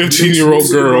other 15-year-old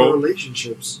girl,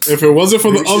 relationships. If it wasn't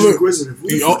for the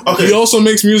other, he also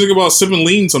makes music about sipping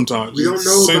lean sometimes.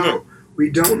 We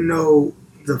don't know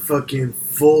the fucking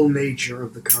full nature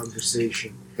of the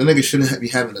conversation. The nigga shouldn't be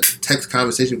having a text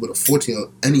conversation with a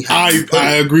 14-year-old anyhow.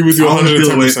 I agree with you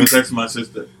 110%. Text my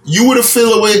sister. You would have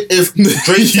feel away if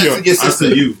Drake texted your sister. I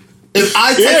said you. If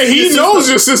I he knows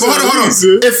your sister. Hold on.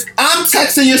 If I'm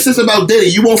texting your sister about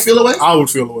dating, you won't feel away? I would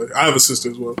feel away. I have a sister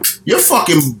as well. You're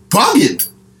fucking bugging.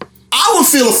 I would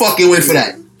feel a fucking way for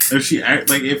that. If she act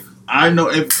like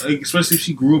especially if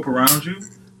she grew up around you,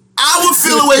 I would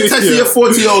feel away texting your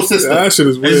 14-year-old sister. That shit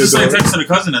is weird. It's just like texting a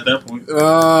cousin at that point.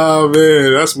 Oh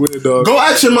man, that's weird, dog. Go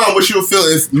ask your mom what she would feel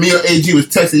if me or AG was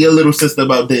texting your little sister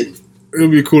about dating. It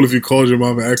would be cool if you called your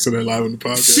mom and asked her that live on the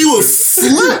podcast. She would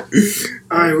flip.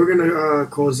 Alright, we're gonna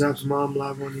call Zap's mom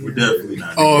live on the We're definitely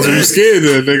not. Oh, so you're scared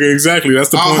then, nigga. Exactly. That's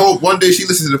the point. I hope one day she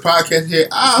listens to the podcast here.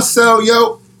 I'll sell,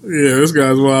 yo. Yeah, this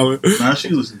guy's wild. Nah, she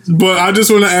listens to But I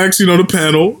just want to ask, the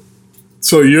panel.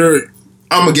 So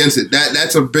I'm against it.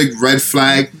 That's a big red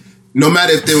flag. No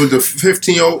matter if there was a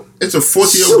 15-year-old, it's a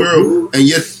 14-year-old girl, and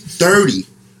you're 30.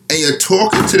 And you're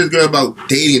talking to this girl about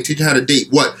dating and teaching her how to date.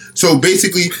 What? So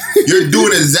basically, you're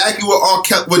doing exactly what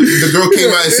the girl came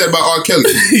out and said about R. Kelly.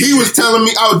 He was telling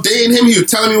me I was dating him. He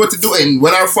was telling me what to do. And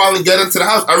when I finally got into the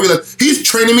house, I realized he's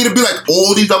training me to be like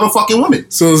all these other fucking women.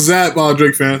 So Zap,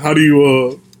 Drake fan, how do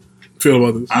you feel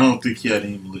about this? I don't think he had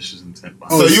any malicious intent.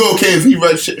 So you okay if he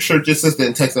read shirt your sister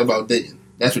and text her about dating?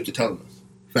 That's what you're telling us.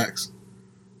 Facts.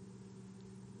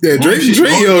 Yeah, Drake fans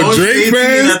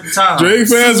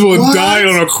will die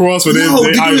on a cross with their idol,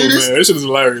 man. This shit is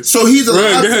hilarious. So he's a go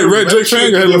ahead, Drake fan.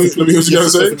 Go ahead, let me hear what you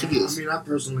gotta say. I mean, I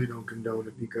personally don't condone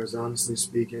it because, honestly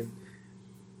speaking,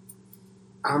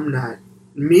 I'm not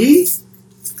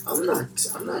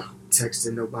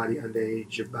texting nobody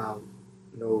underage about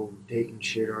no dating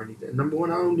shit or anything. Number one,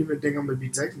 I don't even think I'm gonna be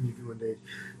texting you if you're underage,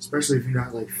 especially if you're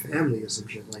not like family or some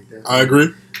shit like that. I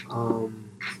agree.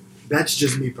 That's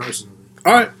just me personally.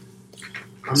 All right.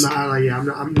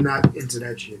 I'm not into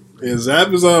that shit. Yeah,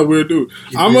 Zap is a weird dude.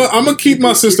 I'm gonna keep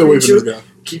my sister away from this guy.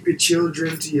 Keep your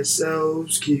children to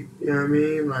yourselves. You know what I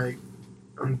mean? Like,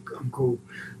 I'm cool.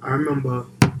 I remember.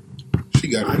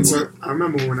 I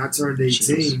remember when I turned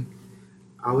 18,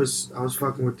 I was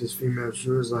fucking with this female.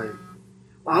 She was like,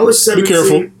 I was 17. Be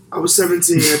careful. I was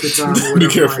 17 at the time. Or whatever, Be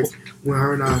careful. like, when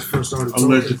her and I first started talking.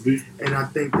 Allegedly. And I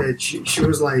think that she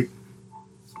was like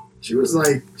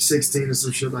 16 or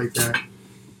some shit like that.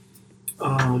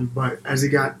 But as it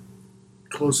got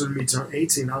closer to me turning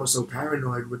 18, I was so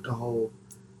paranoid with the whole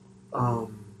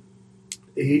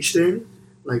age thing.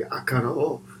 Like, I cut her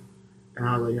off, and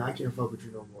I was like, I can't fuck with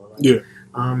you no more. Like, yeah,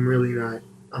 I'm really not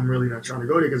trying to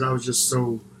go there because I was just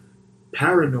so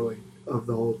paranoid of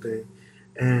the whole thing.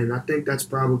 And I think that's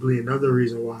probably another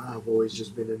reason why I've always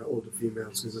just been into older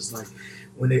females, because it's like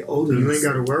when they older, you ain't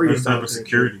got to worry about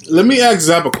security. Let me ask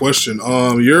Zap a question.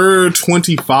 You're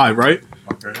 25, right?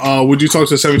 Okay. Would you talk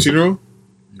to a 17-year-old?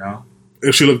 No.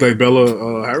 If she looked like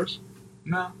Bella Harris?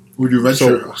 No. Would you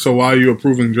redshirt? So why are you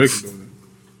approving Drake of doing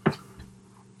it?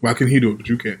 Why can he do it, but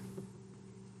you can't?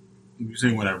 You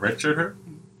saying when I redshirt her?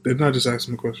 They're not just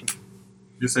asking the question.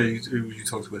 You say you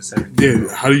talk to a 17.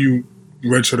 Yeah, how do you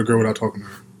redshirt a girl without talking to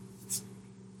her?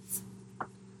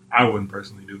 I wouldn't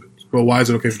personally do it. Well, why is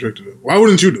it okay for Drake to do it? Why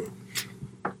wouldn't you do it?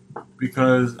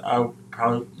 Because I would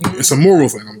probably... It's a moral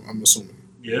thing, I'm assuming.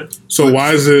 Yeah. So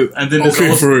why is it And then okay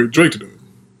also, for Drake to do it?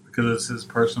 because it's his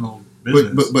personal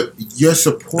business. But you're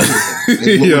supporting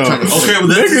him. Yo. Okay, well,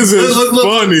 that's Niggas is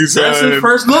funny, that's son. his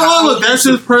personal. Look, that's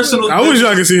his personal. I wish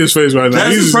y'all could see his face right now.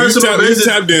 That's his He's personal he's business.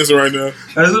 tap dancing right now.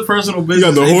 That's his personal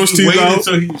business. got the horse He teeth waited out.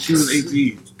 until she was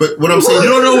 18. But what I'm saying, You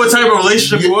don't know what type of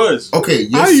relationship it was. Okay,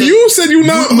 How you said you're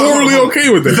not morally okay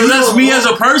with that? Because that's me as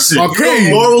a person. You Okay.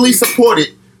 don't morally support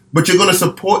it, but you're gonna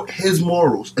support his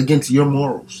morals against your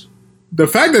morals. The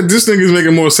fact that this thing is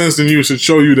making more sense than you should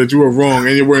show you that you were wrong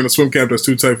and you're wearing a swim cap that's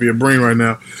too tight for your brain right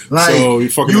now. Like, So you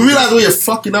fucking you realize where you're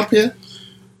fucking up here?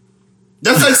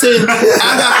 That's like saying I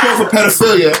got caught for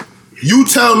pedophilia. You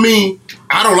tell me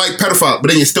I don't like pedophile, but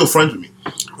then you're still friends with me.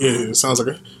 Yeah, it sounds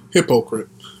like a hypocrite.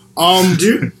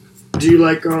 Do you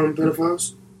like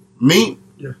pedophiles? Me?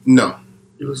 Yeah. No.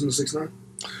 You listen to 6ix9ine?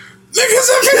 Niggas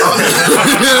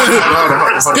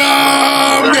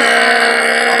Scum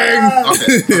gang!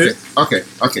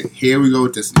 Okay. Here we go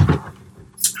with this.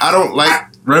 I don't like.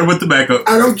 Right with the backup.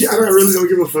 I really don't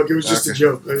give a fuck. It was just a Okay.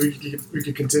 joke. Like, we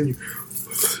could continue.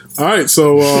 Alright,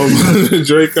 so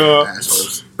Drake,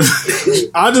 Assholes.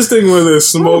 I just think when there's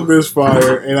smoke, there's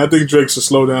fire, and I think Drake should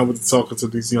slow down with the talking to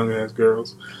these young ass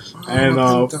girls. And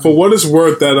for what it's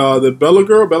worth, that the Bella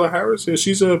girl, Bella Harris, yeah,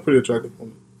 she's a pretty attractive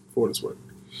woman. For what it's worth.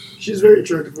 She's very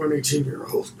attractive for an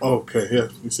 18-year-old. Okay, yeah.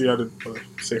 You see, I didn't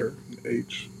say her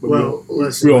age. But Well, we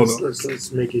all know.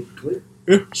 let's make it clear.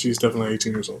 Yeah, she's definitely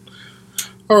 18 years old.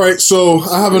 All right, so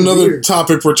I have another Weird.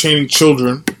 topic pertaining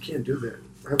children. You can't do that.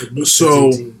 I have a niece So,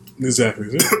 that's 18.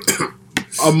 exactly.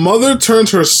 A mother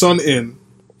turns her son in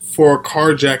for a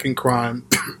carjacking crime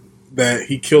that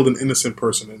he killed an innocent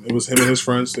person in. It was him and his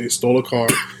friends. They stole a car,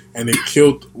 and they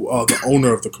killed the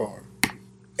owner of the car.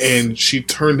 And she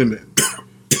turned him in.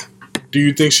 Do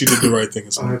you think she did the right thing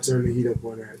as a I mother? turned the heat up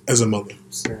on that As a mother?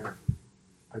 snap.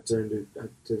 I turned it up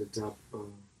to the top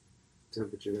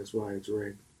temperature. That's why it's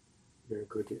red. Then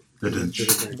click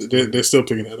it. They're still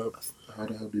picking that up. How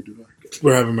the hell do you do that?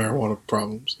 We're having marijuana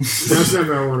problems. That's not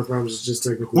marijuana problems. It's just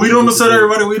technical. We don't decide,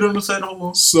 everybody. We don't decide. Hold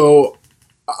on. So,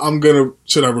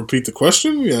 should I repeat the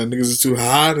question? Yeah, niggas is too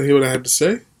high to hear what I had to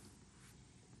say.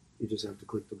 You just have to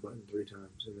click the button 3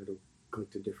 times, and it'll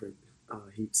click the different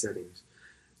heat settings.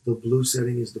 The blue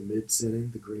setting is the mid setting,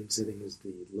 the green setting is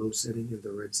the low setting, and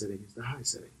the red setting is the high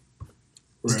setting.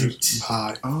 Right.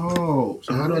 High. Oh,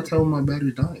 so how do I tell when my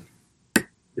battery's dying?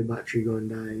 The battery going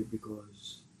to die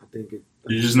because I think it.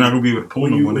 You're just not going to be able to pull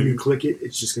when no you, one. when you click it,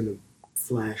 it's just going to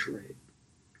flash red.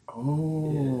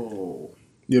 Oh.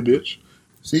 Yeah, bitch.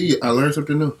 See, I learned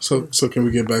something new. So can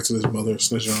we get back to this mother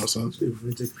snitching on her son? If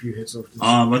we take a few hits off this.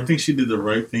 I think she did the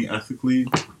right thing ethically,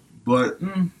 but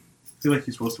I feel like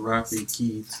you're supposed to rock your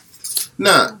keys.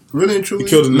 Nah, really and truly. He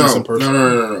killed an innocent person.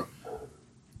 No.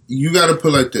 You got to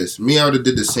put like this. Me, I would have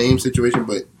did the same situation,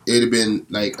 but it'd have been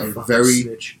like a Fucking very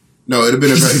snitch. no. It'd have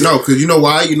been a very no. Because you know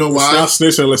why? You know It's why? not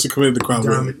snitching unless you committed the crime.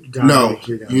 Really. No,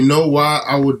 you know why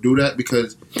I would do that?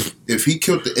 Because if he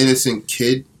killed the innocent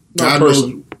kid, God knows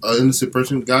an innocent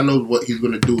person. God knows what he's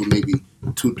gonna do in maybe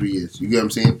 2-3 years. You get what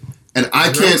I'm saying? And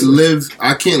I can't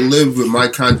live with my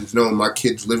conscience knowing my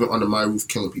kids living under my roof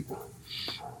killing people.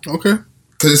 Okay.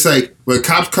 Because it's like when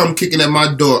cops come kicking at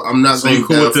my door, I'm not So going you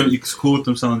cool with them? You cool with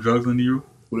them selling drugs under you?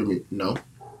 What do you mean? No,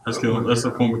 That's killing. That's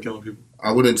a form of killing people.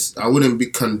 I wouldn't be Not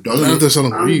if condoning. they're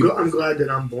selling weed. I'm glad that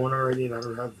I'm born already and I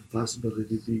don't have the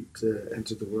possibility to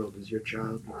enter the world as your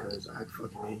child because I'd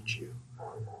fucking hate you.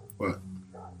 What?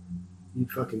 You'd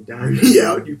fucking dime me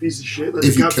out, you piece of shit. Let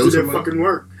If the you cops kill do their somebody? fucking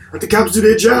work. Let the cops do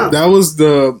their job. That was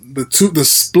the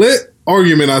split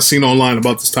argument I seen online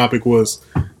about this topic was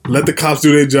let the cops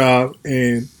do their job,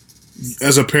 and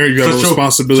as a parent you have a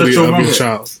responsibility of your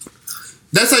child.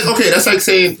 That's like okay. That's like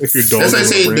saying If your dog that's like is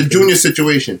saying the rampant. Junior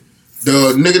situation.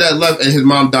 The nigga that left and his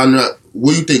mom down there.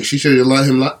 What do you think? She should have let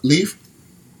him leave?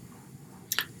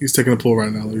 He's taking a pull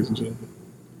right now, ladies and gentlemen,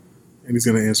 and he's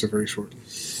going to answer very shortly.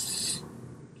 Please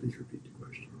repeat the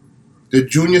question. The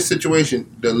Junior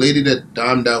situation. The lady that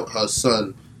domed out her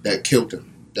son that killed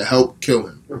him, that helped kill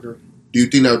him. Okay. Do you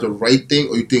think that was the right thing,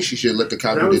 or you think she should let the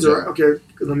cops That do was their job? okay.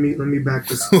 Let me back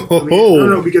this. Oh.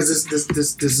 No, because this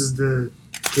is the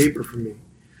paper for me.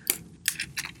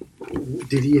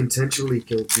 Did he intentionally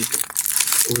kill people,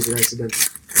 or was it accidental?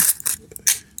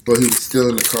 But he was still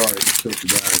in the car and he killed the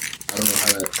guy. I don't know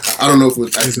how that. I don't know if it was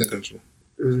It's accidental. intentional.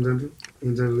 It was intentional.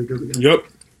 Intentionally killed the guy. Yep.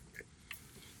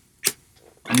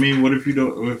 I mean, what if you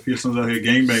don't? What if your son's out here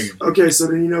gangbanging? Okay, so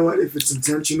then you know what? If it's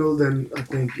intentional, then I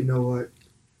think you know what.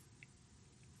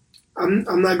 I'm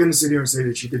not gonna sit here and say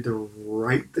that she did the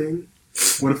right thing.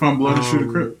 What if I'm blood and shoot a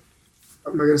crip?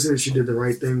 I'm not gonna say that she did the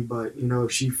right thing, but you know,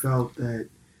 if she felt that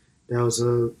that was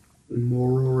a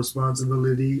moral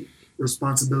responsibility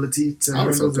to I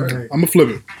would handle, feel then sorry. hey, I'm gonna flip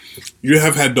it. You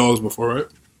have had dogs before, right?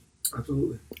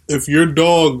 absolutely. If your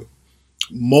dog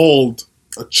mauled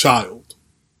a child,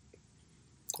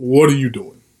 what are you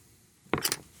doing?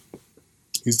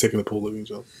 He's taking a pull living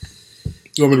job.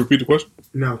 You want me to repeat the question?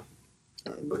 No,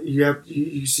 but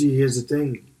you see. Here's the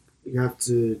thing: you have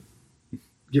to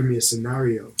give me a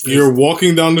scenario. You're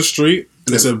walking down the street.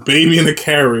 There's a baby in a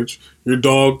carriage. Your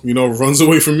dog, runs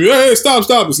away from you. Hey, stop!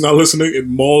 It's not listening. It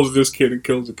mauls this kid and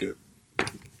kills the kid.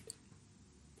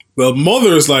 The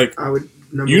mother is like, I would.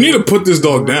 you need to put this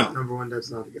dog down. Number one, that's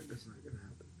not gonna happen.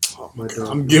 My dog.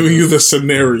 I'm giving you the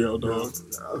scenario, dog.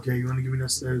 Okay, you want to give me that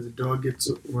scenario? The dog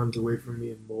runs away from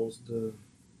me and mauls the.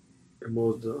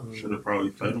 Should have probably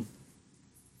fed him.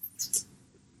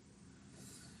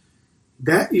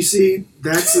 That you see,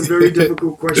 that's a very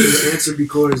difficult question to answer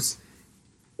because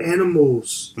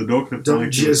animals, The dog could Don't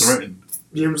probably feel just- threatened.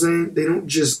 you know what I'm saying? They don't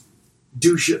just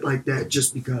do shit like that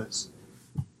just because.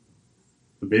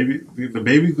 The baby I was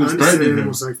understand threatening him.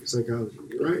 animal psychology.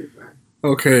 You're right, man.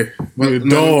 Okay, your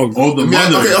no, dog. Oh, the Yeah,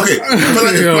 mother. okay. Put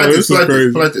like this, Yo, put like this this, is put like crazy.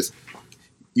 this, put like this.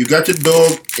 You got your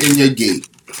dog in your gate,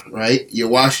 right? You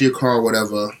wash your car,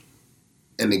 whatever,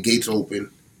 and the gate's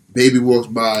open. Baby walks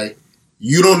by.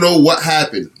 You don't know what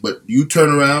happened, but you turn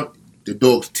around, the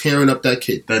dog's tearing up that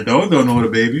kid. That dog don't know the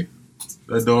baby.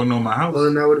 That dog know my house. Well,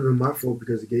 then that would have been my fault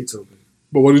because the gate's open.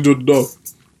 But what do you do with the dog?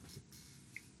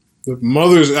 The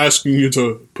mother's asking you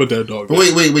to put that dog But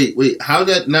down. wait. How's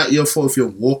that not your fault if you're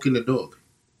walking the dog?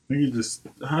 Nigga, just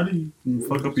how do you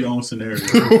fuck up your own scenario?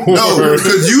 No,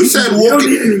 because you said You don't walking.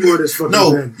 need any more of this fucking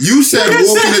No, thing. you said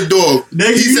walking the dog.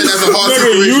 Nigga, He said that's a hard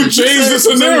Nigga, you situation. changed the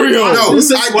scenario. No,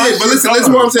 I did, but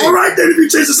listen what I'm saying. All right, then if you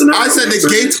change the scenario, I said the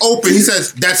gate's open. He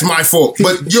says that's my fault.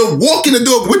 But you're walking the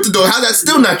dog with the dog. How's that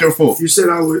still not your fault? You said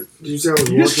I would. You said I was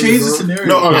You just walking changed the dog. scenario.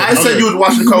 No, Okay, I said okay. you was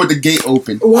washing the car with the gate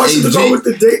open. Washing the AG dog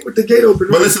with the gate open.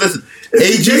 But right? listen. If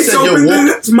AG the gate's said open, you're then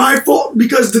walking. it's my fault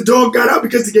because the dog got out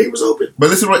because the gate was open. But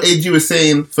listen what AG was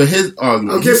saying for his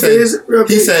argument. Okay,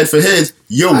 He said for his,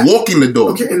 you're walking the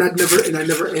dog. Okay, and I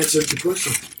never answered the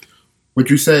question What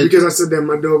you said. because I said that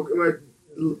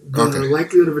the Okay.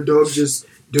 likelihood of a dog just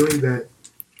doing that.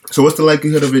 So what's the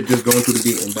likelihood of it just going through the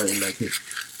gate and biting that kid?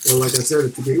 Well, like I said,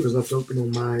 if the gate was left open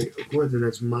on my accord, then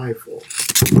that's my fault.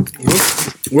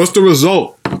 What's the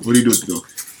result? What do you do with the dog?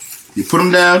 You put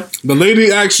him down. The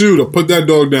lady asked you to put that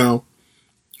dog down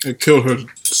and kill her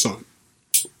son.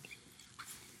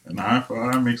 An eye for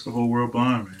eye makes the whole world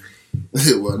blind, man.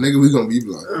 Well, nigga, we gonna be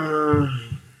blind.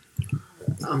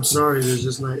 I'm sorry, there's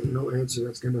just no answer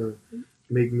that's gonna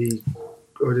make me,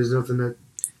 or there's nothing that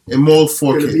And mauled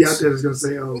 4 gonna be out kids. there that's gonna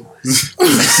say, "Oh,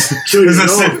 kill your Is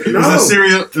dog."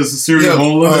 a serial Yeah,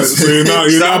 hole in Alright, it? so you're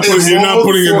not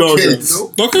putting your dog down.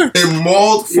 Nope. Okay. And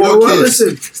mauled 4 You know what? kids.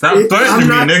 Listen, Stop threatening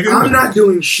me, nigga. I'm not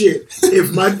doing shit.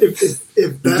 If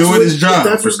that's doing what, his job.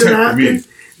 if that's what's gonna Protect happen, me.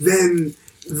 then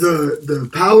the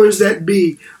powers that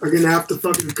be are gonna have to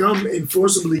fucking come and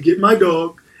forcibly get my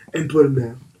dog and put him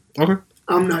down. Okay.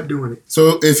 I'm not doing it.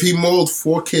 So if he mauled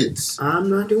 4 kids, I'm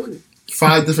not doing it.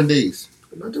 5 different days.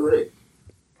 I'm not doing it.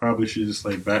 Probably should just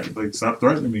stop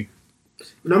threatening me.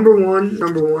 Number one,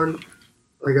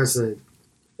 like I said,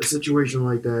 a situation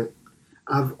like that,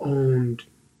 I've owned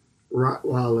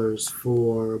Rottweilers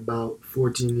for about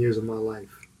 14 years of my life.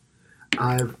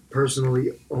 I've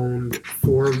personally owned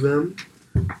 4 of them,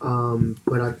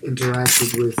 but I've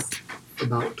interacted with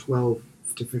about 12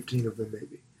 to 15 of them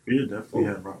maybe. Yeah, definitely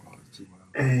had Rottweilers too.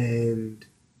 And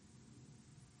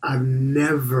I've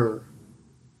never,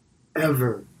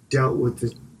 ever dealt with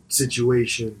the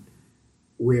situation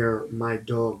where my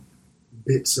dog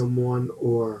bit someone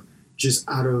or just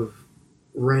out of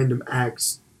random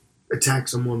acts attacked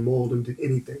someone, mauled them, did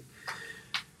anything.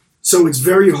 So it's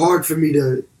very hard for me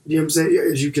to, you know what I'm saying,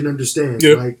 as you can understand.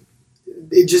 Yeah. Like,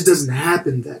 it just doesn't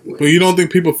happen that way. But you don't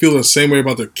think people feel the same way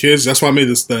about their kids? That's why I made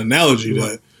the analogy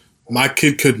that my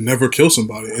kid could never kill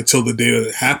somebody until the day that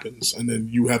it happens. And then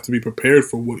you have to be prepared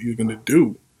for what you're going to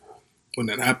do when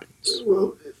that happens.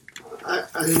 Well, I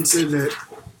didn't say that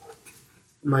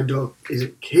my dog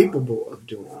isn't capable of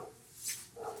doing it.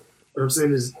 What I'm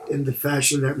saying is, in the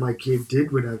fashion that my kid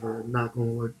did whatever, knock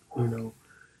on wood,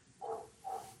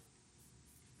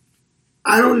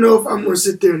 I don't know if I'm going to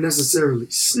sit there and necessarily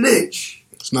snitch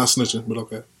It's not snitching, but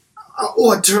okay.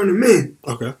 Or turn him in.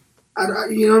 Okay.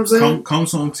 You know what I'm saying?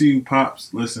 Comes home to you,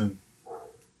 pops. Listen,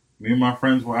 me and my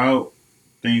friends were out.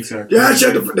 Things got Yeah, crazy.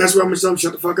 that's what I'm going to tell him.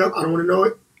 Shut the fuck up. I don't want to know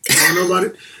it. I don't know about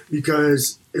it.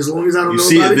 Because as long as I don't You know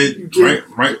see about it, it, you can't.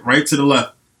 right to the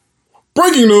left.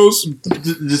 Breaking news.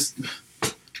 Just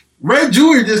Red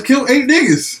Junior just killed 8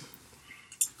 niggas.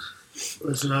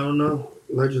 Listen, I don't know.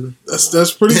 Allegedly.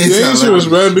 That's pretty It's dangerous,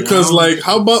 not man. Because Yeah. like,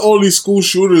 how about all these school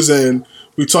shooters and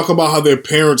we talk about how their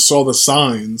parents saw the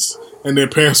signs and their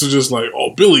parents are just like,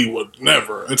 "Oh, Billy would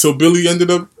never," until Billy ended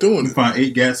up doing You it. find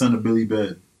 8 gats under Billy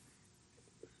bed.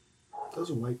 Those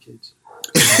are white kids.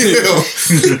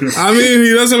 I mean,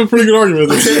 he does have a pretty good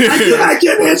argument. I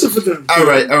can't answer for them. All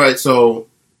right. So,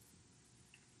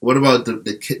 what about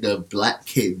the black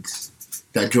kids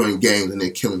that join gangs and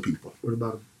they're killing people? What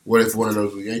about them? What if one of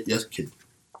those was yes kid?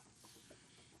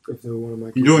 If they were one of my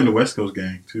kids. He joined the West Coast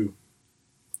gang too.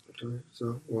 Okay,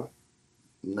 so, what?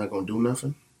 You're not gonna do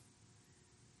nothing.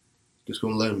 Just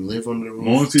gonna let him live under the roof,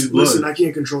 Long as he's blood. Listen, I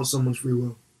can't control someone's free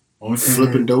will. Long as he's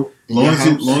flipping dope. in Long your as he-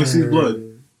 house. long as he's blood.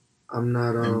 And I'm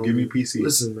not. And give me PC.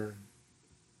 Listen,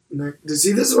 man.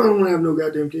 See, this is why I don't want to have no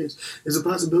goddamn kids. There's a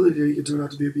possibility that he could turn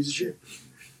out to be a piece of shit.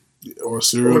 Or a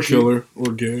serial Or she- killer,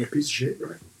 or gay. Piece of shit,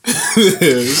 right?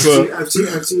 So,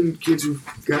 I've seen kids who've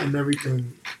gotten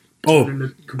everything oh, turned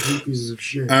into complete pieces of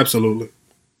shit absolutely.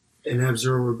 and have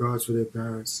zero regards for their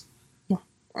parents.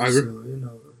 I agree. So, you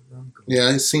know, I'm cool.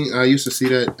 Yeah, I used to see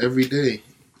that every day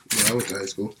when I went to high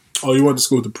school. Oh, you went to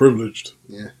school with the privileged.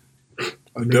 Yeah. I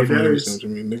Nigga definitely Darius.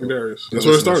 understand what you mean. Nigga Darius. That's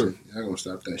where it started. I'm gonna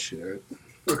stop that shit. Right?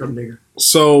 Fuck up, nigga.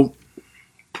 So,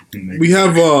 Nigga. we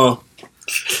have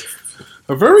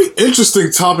a very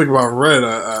interesting topic about Red,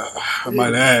 I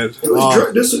might add. It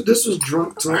was this was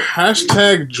drunk talk.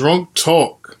 Hashtag drunk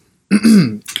talk.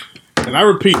 And I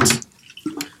repeat,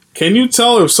 can you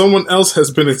tell if someone else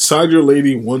has been inside your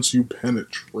lady once you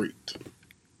penetrate?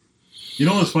 You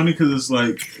know what's funny? Because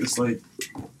it's like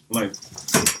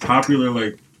popular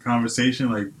like conversation.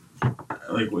 Like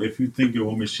if you think your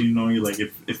woman's cheating on you, like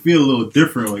it feel a little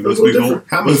different. Like It's what's a been little going?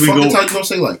 How many What's been fucking going? times you gonna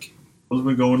say like? What's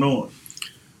been going on?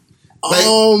 Like,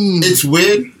 It's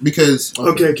weird because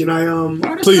Okay, can I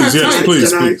Please, yes,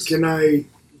 please, please. can I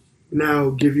now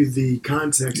give you the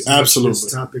context in which Absolutely.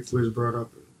 this topic was brought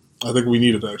up? I think we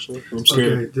need it, actually. I'm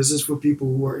scared. Okay, this is for people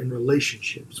who are in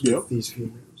relationships with Yep. these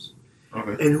females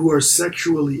Okay. and who are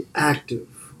sexually active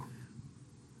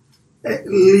at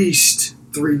least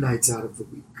 3 nights out of the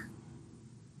week.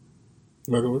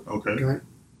 Regular. Okay. Okay?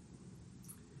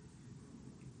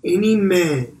 Any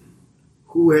man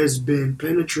who has been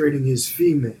penetrating his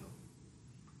female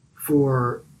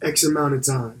for X amount of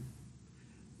time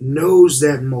knows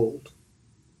that mold.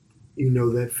 You know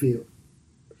that feel.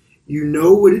 You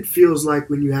know what it feels like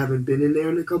when you haven't been in there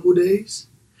in a couple days.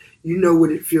 You know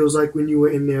what it feels like when you were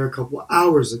in there a couple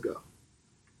hours ago.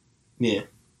 yeah,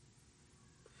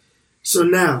 So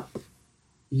now,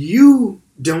 you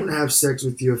don't have sex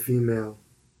with your female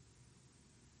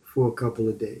for a couple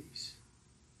of days.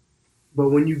 But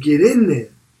when you get in there,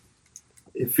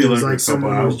 it Feel feels like a like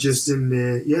someone couple was hours. just in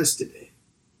there yesterday.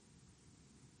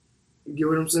 You get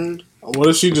what I'm saying? What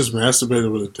if she just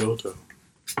masturbated with a dildo?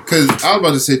 because I was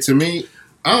about to say to me,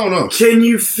 I don't know. Can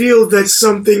you feel that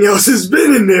something else has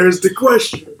been in there is the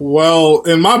question. Well,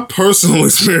 in my personal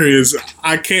experience,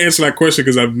 I can't answer that question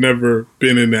because I've never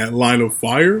been in that line of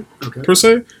fire, Okay. per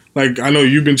se. Like, I know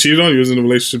you've been cheated on. You was in a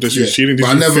relationship that she was Yeah, cheating. Did but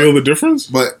you I never- feel the difference?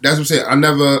 But that's what I'm saying. I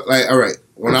never like. All right,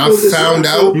 when I feel this- found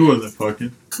I feel- out, You wasn't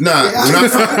fucking. nah. When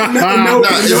I no, Nah,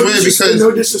 it's no weird because-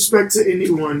 no disrespect to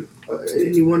anyone,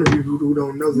 any one of you who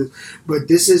don't know this, but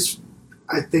this is,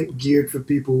 I think, geared for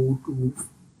people who've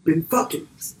been fucking,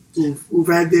 who've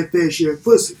had their fair share of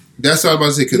pussy. that's what I was about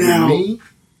to say. Because Now- with me,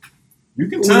 You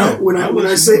can When tell. I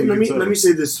let say, you know, you can let me tell.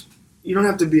 say this: you don't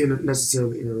have to be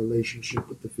necessarily in a relationship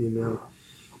with the female,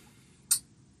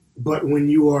 but when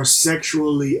you are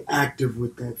sexually active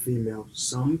with that female,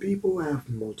 some people have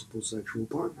multiple sexual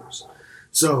partners.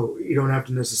 So you don't have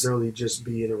to necessarily just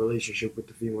be in a relationship with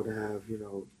the female to have,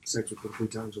 sex with them 3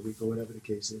 times a week or whatever the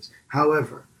case is.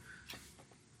 However,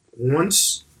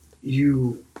 once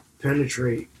you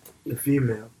penetrate the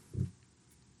female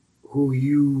who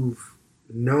you've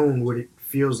known what it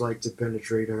feels like to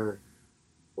penetrate her,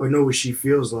 or know what she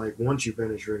feels like once you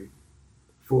penetrate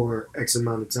for X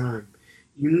amount of time,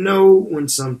 you know when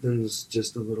something's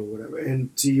just a little whatever.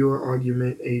 And to your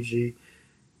argument, AG,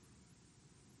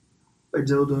 a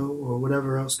dildo or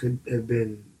whatever else could have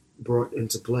been brought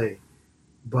into play,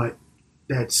 but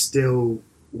that still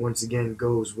once again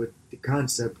goes with the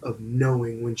concept of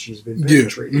knowing when she's been Yeah.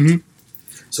 penetrated. Mm-hmm.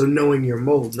 So knowing your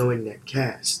mold, knowing that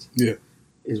cast, Yeah.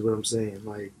 is what I'm saying.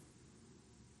 Like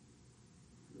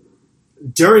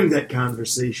during that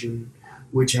conversation,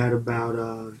 which had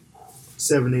about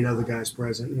 7, 8 other guys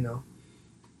present,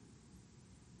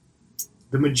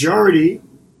 the majority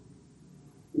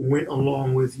went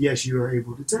along with yes, you are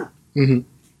able to tell. Mm-hmm.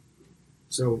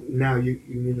 So now you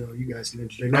guys can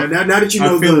interject. Now that you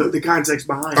know the context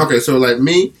behind it. Okay, so like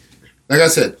me, like I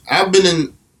said, I've been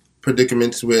in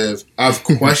predicaments where I've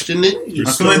questioned it.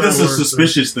 I feel like that's a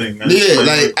suspicious thing. Yeah,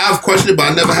 like I've questioned it,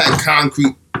 but I never had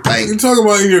concrete. Like You talking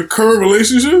about in your current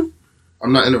relationship?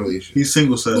 I'm not in a relationship. He's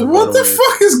single Sav. What the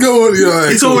fuck is going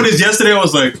on? He told me this yesterday. I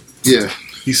was like, Yeah.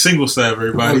 he's single Sav,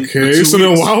 everybody. Okay, For 2 so then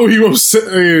weeks. why were you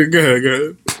upset? Go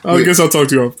ahead. I Wait. guess I'll talk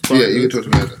to you off. Yeah, you can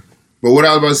talk to me after. But what I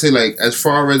was about to say, like, as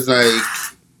far as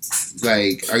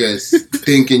like I guess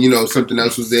thinking, something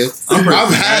else was there.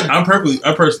 I'm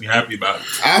personally happy about it.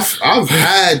 I've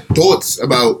had thoughts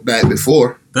about that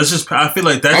before. That's just. I feel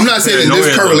like that's. I'm not saying in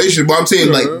this current relationship, but I'm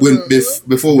saying like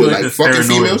before with like that's fucking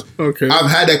paranoia. females. Okay. I've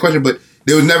had that question, but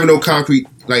there was never no concrete.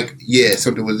 Like, yeah,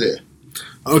 something was there.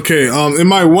 Okay. In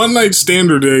my one night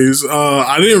standard days,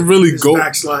 I didn't really His go.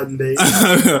 backsliding days.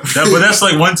 But that's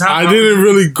like one time. I didn't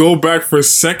really go back for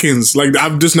seconds. Like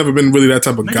I've just never been really that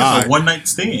type of guy. A one night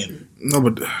stand. No,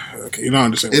 but okay, you don't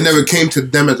understand. It never came to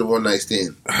them as a one night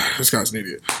stand. This guy's an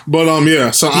idiot. But yeah,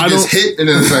 so He I just don't. hit, and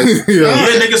then it's like, Yeah.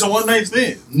 Yeah, niggas a one night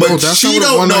stand. but No, that's she not what a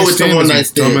don't know one-night it's a stand one is, night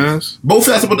stand. dumbass. Both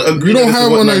of us supposed to agree. You that don't it's a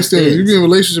have one night stands. You be in a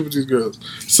relationship with these girls.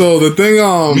 So the thing,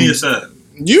 Me and Sav.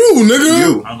 you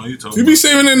nigga. I don't know you told You me. be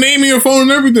saving their name in your phone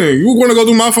and everything. You want to go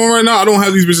through my phone right now? I don't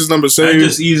have these bitches' numbers It's saved.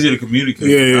 just easier to communicate.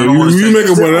 Yeah, I don't wanna you say- make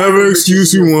it There are whatever no excuse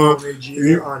bitches you in your want. phone, AG.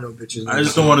 There are no bitches. I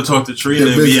just don't want to talk to Trina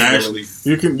and be Ashley.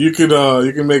 You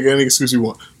can make any excuse you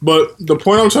want. But the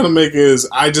point I'm trying to make is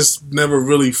I just never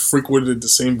really frequented the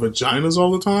same vaginas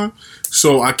all the time,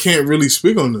 so I can't really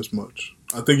speak on this much.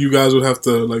 I think you guys would have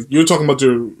to like you're talking about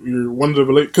your one of the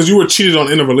because you were cheated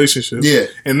on in a relationship. Yeah.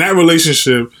 In that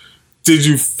relationship, did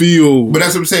you feel? But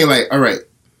that's what I'm saying. Like, all right,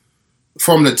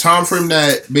 from the time frame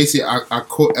that basically I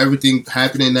caught everything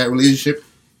happening in that relationship,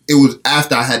 it was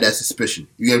after I had that suspicion.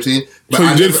 You know what I'm saying? But so you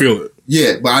I did never- feel it.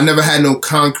 Yeah, but I never had no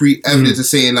concrete evidence of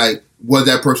saying like was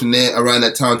that person there around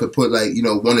that time to put like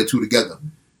one or two together.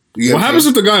 You get What I'm happens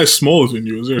saying? if the guy is smaller than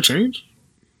you? Is there a change?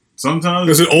 Sometimes.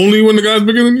 Is it only when the guy's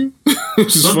bigger than you?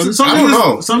 Which is funny. Some I don't niggas,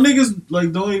 know. Some niggas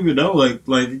like don't even know. Like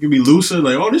it can be looser.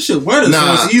 Like oh this shit wetter,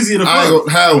 Nah, so it's easier to I fuck. ain't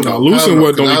gonna- hell no. Nah, loose Hell and no,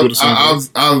 wet don't 'cause equal the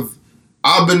same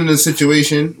I've been in a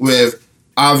situation where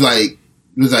I've like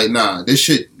was like nah, this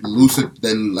shit looser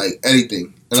than like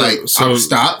anything. And like I've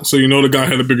stopped. So you know the guy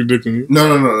had a bigger dick than you.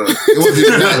 No. It wasn't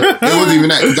even that. It wasn't even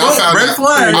that. 'Cause Red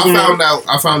flag.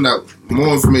 I found out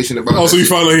more information about. Oh, so that you shit.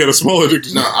 found out he had a smaller dick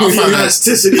than you. No, I found out.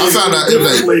 Elasticity. I found out it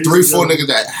was like Ladies 3-4 and niggas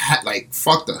that had like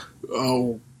fucked her.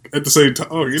 Oh, at the same time.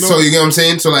 Oh, you know. So you get what I'm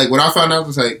saying? So like when I found out,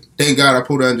 it's like thank God I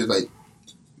pulled out and just like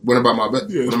went about my butt,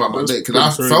 Yeah, went about my that's dick because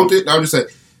I pretty felt it. And I was just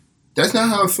like, that's not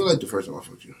how I feel like the first time I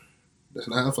fucked you. That's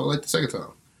not how I felt like the second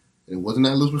time. And it wasn't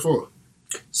that loose before.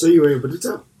 So you were able to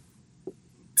tell.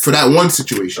 For that one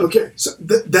situation. Okay, so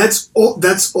that's all.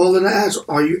 That's all that I asked.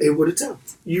 Are you able to tell?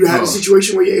 You had No. a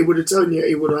situation where you're able to tell and you're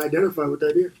able to identify what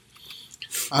that is.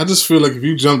 I just feel like if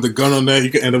you jump the gun on that, you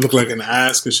could end up looking like an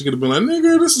ass because she could have been like,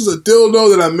 nigga, this is a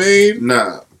dildo that I made.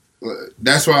 Nah.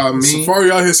 That's why I mean.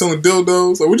 Safari out here selling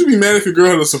dildos. Like, would you be mad if your girl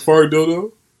had a Safari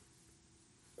dildo?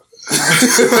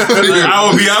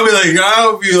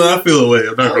 I feel away.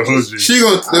 I'm not gonna hold you. She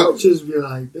gonna I'll just be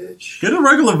like, bitch. Get a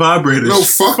regular vibrator. no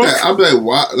fuck that. I'm like,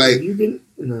 why? Like You can.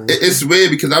 No. it's weird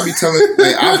because I be telling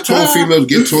like I've told females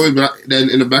get toys, but then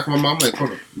in the back of my mind, I'm like,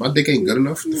 hold on, my dick ain't good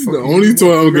enough. The fuck The you only want?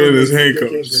 toy I'm getting is You can't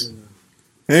handcuffs. get enough.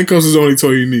 Handcuffs is the only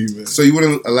toy you need, man. So you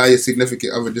wouldn't allow your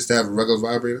significant other just to have a regular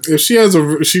vibrator? If she has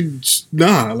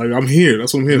like I'm here.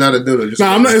 That's what I'm here. Not for. a dildo. Just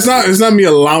Nah, I'm not. It's not me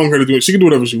allowing her to do it. She can do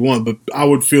whatever she wants, but I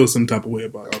would feel some type of way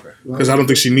about it Okay. because I don't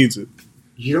think she needs it.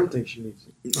 You don't think she needs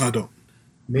it? I don't.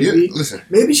 Maybe. Yeah, listen.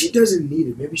 Maybe she doesn't need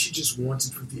it. Maybe she just wants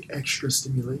it for the extra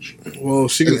stimulation. Well,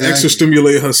 she can Exactly. extra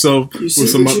stimulate herself You see, with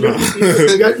some. but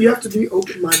you have to be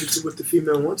open minded to what the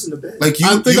female wants in the bed. Like you,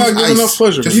 I think use I give ice. enough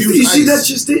pleasure. Just you, use you see, ice. that's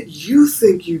just it. You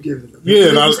think you give it. Yeah,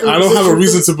 and I don't have a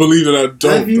reason to believe that I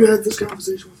don't. Have you had this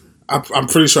conversation with her? I'm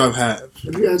pretty sure I have.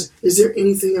 Have you asked, is there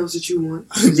anything else that you want?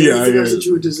 Is there Yeah, anything yeah. else that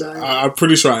you would desire? I'm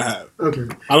pretty sure I have.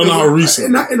 Okay. I don't know how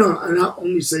recent. And I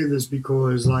only say this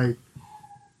because, like,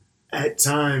 at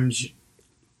times,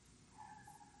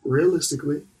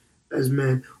 realistically, as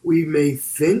men, we may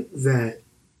think that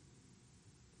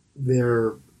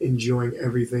they're enjoying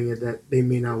everything and that they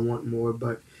may not want more,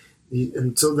 but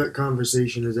until that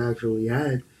conversation is actually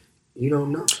had, You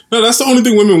don't know. No, that's the only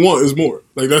thing women want is more.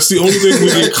 Like that's the only thing we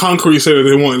can concrete say that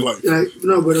they want in life. Like,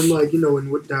 no, but I'm like,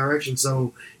 in what direction?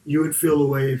 So you would feel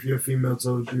away if your female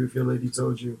told you, if your lady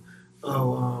told you,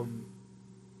 oh,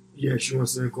 yeah, she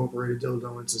wants to incorporate a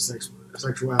dildo into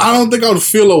sexuality. I don't think I would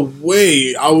feel a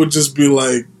way. I would just be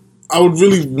like, I would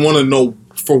really want to know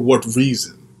for what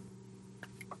reason.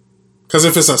 Because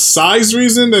if it's a size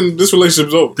reason, then this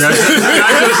relationship's over. That's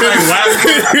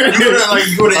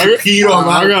you gonna impede on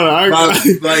my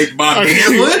manhood?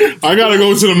 I gotta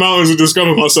go to the mountains and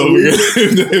discover myself again.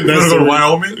 You wanna go to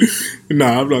Wyoming?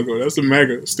 Nah, I'm not going. That's the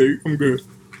MAGA state. I'm good.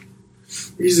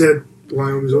 You said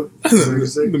Wyoming's what?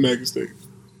 The MAGA state.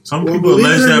 Some people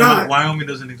allege that Wyoming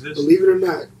doesn't exist. Believe it or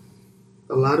not,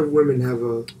 a lot of women have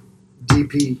a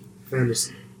DP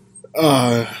fantasy.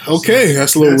 Okay,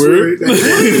 that's a little weird.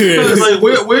 Because like,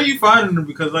 where are you finding them?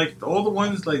 Because like all the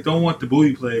ones like don't want the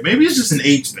booty play. Maybe it's just an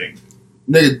age thing.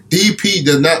 Nigga, DP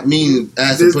does not mean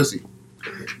ass and pussy.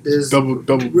 There's double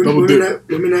women dick.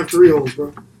 Women have 3 holes,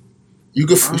 bro. You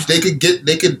could they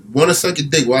could want to suck your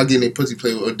dick while getting their pussy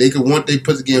played with, or they could want their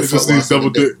pussy getting fucked while double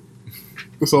dick.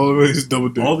 That's all it is, double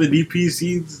dick. All the DP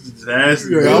seeds, ass.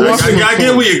 Yeah, I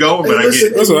get where you're going, but I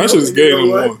get. That's just gay on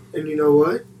one. And you know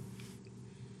what?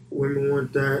 Women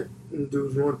want that, and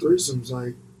dudes want threesomes.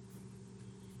 Like,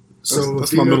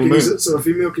 that's my middle name. So a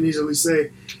female can easily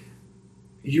say,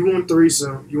 "You want a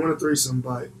threesome,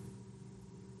 but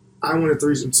I want a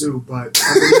threesome too, but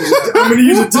I'm gonna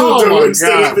use a dildo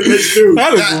instead of the next dude."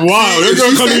 That is wild. That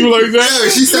girl come to you like that. Yeah,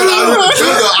 she said, "I want a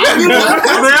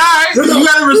dildo." You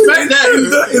gotta respect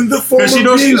that in the form she of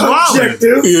knows being she's wild.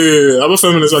 objective. Yeah, I'm a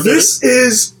feminist. This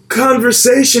is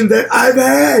conversation that I've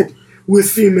had with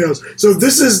females. So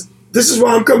this is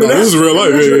why I'm coming out. This is real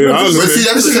life. But see,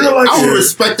 this is real life. I would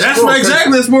respect that. That's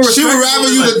exactly. That's more respect. She would rather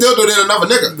use a dildo than another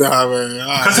nigga. Nah, man.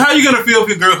 Because how you gonna feel if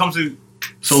your girl comes to?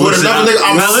 So listen, another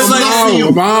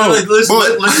nigga, listen.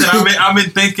 I've been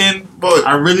thinking. But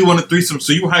I really want a threesome.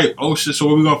 So you hype? Oh shit! So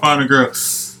where we gonna find a girl?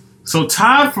 So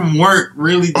Todd from work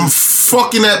really. I'm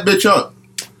fucking that bitch up.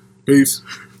 Peace.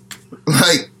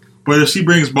 Like, but if she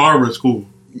brings Barbara, it's cool.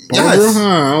 Barbara? Yes.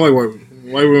 I don't like white women.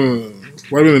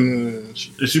 White women.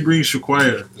 If she brings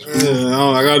Shaquaya,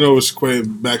 I gotta know what Shaquaya's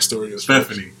backstory is.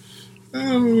 Stephanie.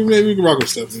 Maybe we can rock with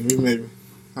Stephanie. Maybe.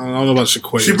 I don't know about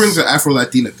Shaquaya. She brings an Afro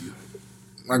Latina to you.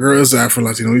 My girl is Afro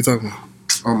Latino. What are you talking about?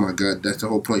 Oh my god, that's the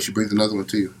whole point. She brings another one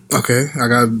to you. Okay,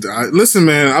 listen,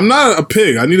 man. I'm not a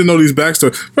pig. I need to know these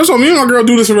backstories. First of all, me and my girl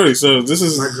do this already, so this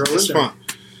is fine.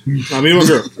 Me and my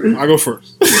girl. I go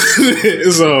first.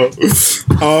 So,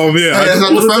 yeah. That's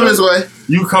not the feminist way.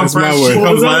 You come That's first, my way. she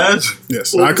comes last.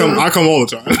 Yes, I come all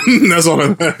the time. That's all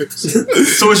that matters.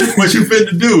 So what you fit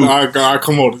to do? I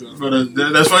come all the time. But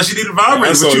that's why she need a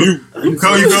vibrator. So you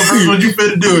come first when you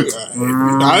fit to do it.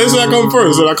 I didn't say I come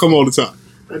first. I said I come all the time.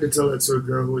 I had to tell that to a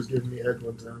girl who was giving me head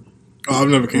one time. Oh, I've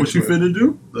never came. What you fit to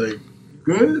do? Like,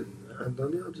 good? I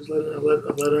don't know. Just let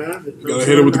her have it. You gotta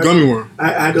hit her with the gummy worm. I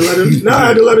had to let her. No, I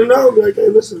had to let her know. Be like, hey,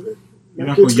 listen, man. You're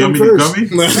not gonna yummy the gummy?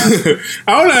 I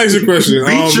want to ask you a question.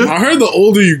 I heard the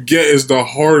older you get, is the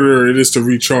harder it is to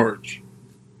recharge.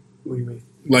 What do you mean?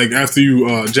 Like after you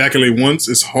ejaculate once,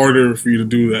 it's harder for you to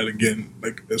do that again,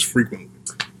 like as frequently.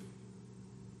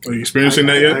 Are you experiencing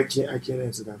that yet? I can't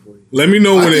answer that for you. Let me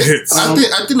know when it hits. I think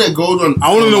that goes on.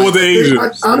 I want to know what the age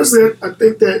is. Honestly, I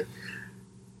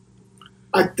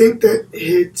think that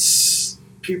hits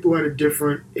people at a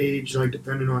different age, like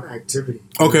depending on activity.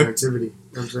 Okay. Activity. You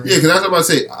know what I'm saying? Yeah, because that's what I'm about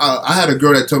to say. I had a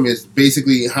girl that told me it's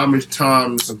basically how much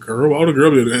times. A girl? Why would a girl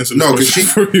be able to answer this No, question?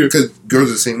 because girls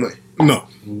are the same way. No.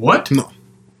 What? No.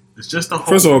 It's just a whole...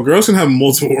 First of all, girls can have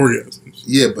multiple orgasms.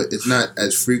 Yeah, but it's not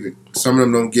as frequent. Some of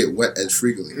them don't get wet as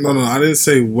frequently. No, I didn't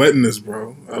say wetness,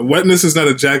 bro. Wetness is not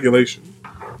ejaculation.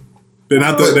 They're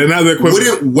not the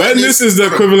equivalent. Wetness is the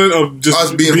equivalent of just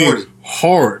us being horny.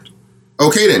 Hard.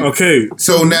 Okay then. Okay.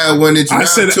 So now when it's I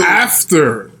said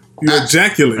after you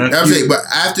ejaculate. I'm saying, but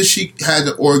after she had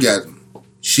the orgasm,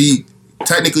 she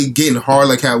technically getting hard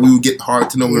like how we would get hard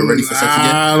to know we were ready for sex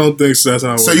again. I don't think so. That's how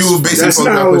it works. So you would basically that's fuck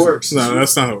not dry how it pussy. works. No,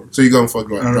 that's not how it works. So you gonna fuck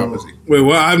dry pussy? Wait,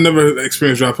 well, I've never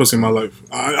experienced dry pussy in my life.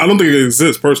 I don't think it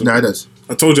exists personally. No, it does.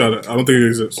 I told y'all that. I don't think it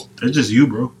exists. It's just you,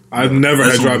 bro. I've never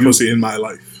had That's dry on you. pussy in my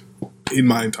life. In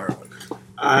my entire life.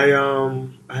 I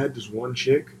had this one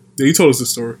chick. Yeah, you told us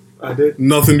this story. I did.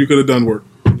 Nothing you could have done worked.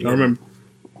 Yeah. I remember.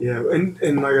 Yeah,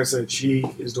 and like I said, she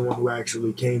is the one who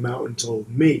actually came out and told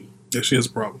me Yeah, she has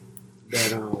a problem. that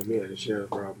that she had a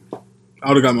problem. I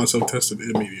would have got myself tested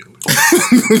immediately.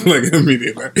 Like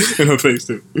immediately. In her face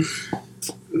too.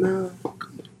 No,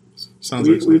 Sounds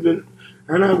like we've been.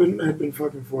 Her and I had been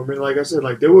fucking for a minute. Like I said,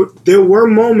 like there were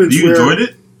moments You where enjoyed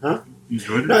it? Huh? You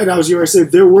enjoyed it? No, and I was going to say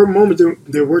there were moments,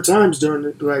 there were times during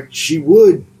it, like she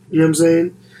would, you know what I'm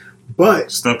saying?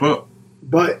 But Step up. you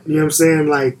know what I'm saying,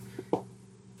 like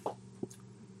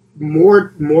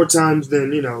more times than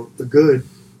the good.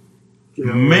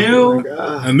 Male, like,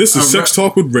 And this is Sex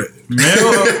Talk with Red.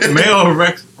 male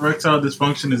erectile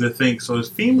dysfunction is a thing. So is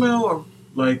female or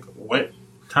like wet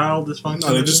tile dysfunction?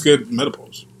 No, they just get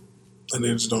menopause, and they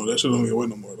just don't. That shit don't get wet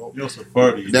no more at all. You're so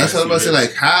party. That's what I'm about to say.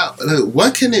 Like, how? Like,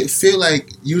 what can it feel like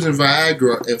using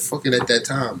Viagra and fucking at that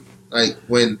time? Like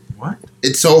when What?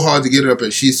 it's so hard to get it up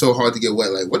and she's so hard to get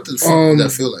wet. Like, what the fuck does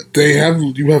that feel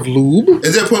like? You have lube.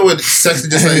 Is there a point where sex is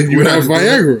just like And you we're have not doing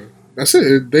it? Viagra. That's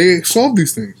it. They solve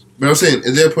these things. But I'm saying,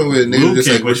 is there a point where niggas Lube just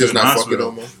can't like we're put you just in the not fucking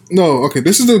hospital. no more? No, okay.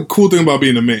 This is the cool thing about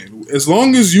being a man. As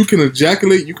long as you can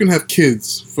ejaculate, you can have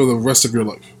kids for the rest of your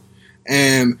life.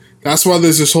 And that's why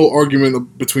there's this whole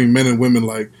argument between men and women.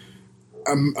 Like,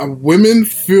 women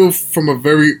feel from a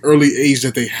very early age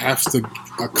that they have to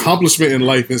accomplishment in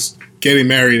life is getting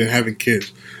married and having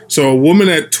kids. So a woman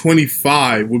at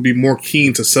 25 would be more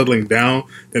keen to settling down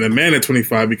than a man at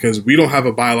 25 because we don't have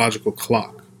a biological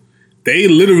clock. They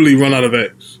literally run out of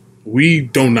eggs. We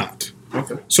do not.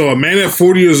 Okay. So a man at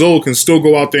 40 years old can still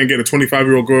go out there and get a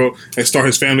 25-year-old girl and start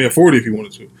his family at 40 if he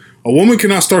wanted to. A woman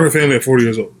cannot start her family at 40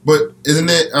 years old. But isn't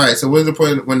it all right? So what's the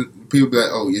point when people be like,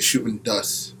 "Oh, you're shooting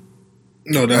dust"?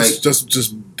 No, that's Like, just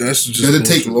Does it bullshit.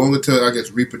 take longer to, I guess,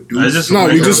 reproduce? That's just No,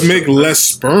 we White just girl make joke. less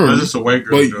sperm, That's just a white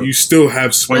girl but joke. you still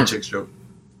have sperm. White chick's joke.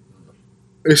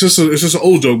 It's just an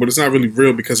old joke, but it's not really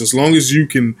real because as long as you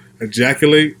can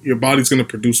ejaculate, your body's going to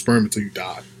produce sperm until you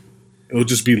die. It'll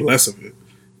just be less of it.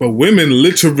 But women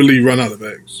literally run out of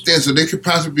eggs. Yeah, so there could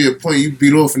possibly be a point you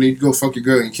beat off and then you go fuck your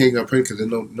girl and you can't get pregnant because there's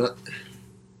no nut.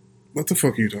 What the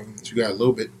fuck are you talking about? You got a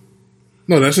little bit.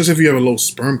 No, that's just if you have a low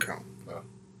sperm count. Oh.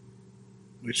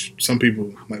 Which some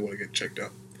people might want to get checked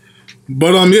out.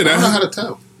 But yeah, I don't know that's how to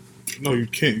tell. no, you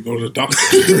can't. You go to the doctor.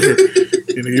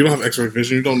 You don't have X-ray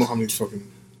vision. You don't know how many fucking.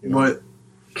 But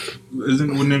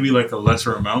wouldn't it be like a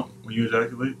lesser amount when you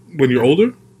ejaculate? When you're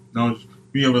older, No,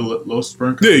 you have a low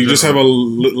sperm count. yeah, you just have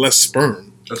less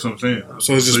sperm. That's what I'm saying.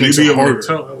 So it just So makes you'd be it able to harder.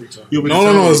 tell- Why are we talking? you'll be No, able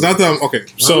to no, tell- it's not that. Okay, Why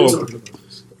are we so talking about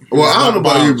this? Well, I don't know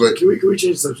about you, but Can we change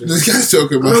the subject? this guy's talking I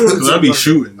don't about. wanna Because I'd be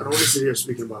shooting. I don't want to sit here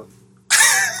speaking about.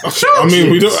 I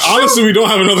mean, we don't. Honestly, we don't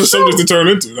have another subject to turn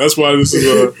into. That's why this is.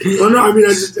 Well, no, I mean, I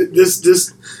just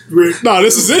this. No,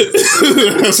 this is it.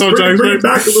 That's what I'm trying bring to it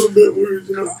back a little bit. Where,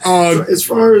 as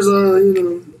far as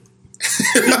females,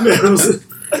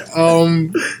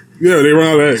 Yeah, they run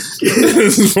out of eggs.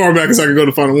 As far back as I can go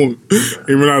to find a woman,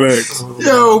 they run out of eggs.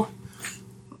 Yo,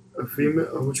 a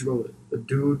female. What you call it? A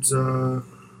dude's, I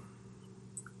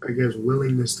guess,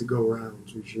 willingness to go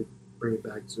rounds. We should bring it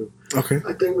back to. Okay.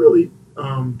 I think really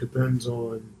depends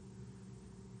on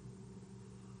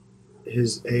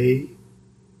his A,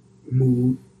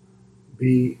 mood,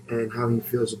 B, and how he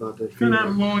feels about that Could have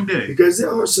a female. long day. Because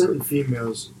there are certain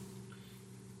females.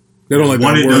 They don't like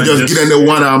One that and word. done. just get in the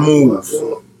 1 hour move.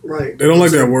 Well, right. They don't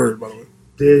like that word, by the way.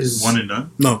 There's One and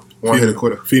done. No, One hit a female.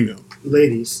 quitter. Female.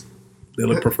 ladies. They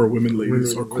like prefer women,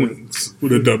 ladies, or Women. queens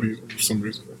with a W for some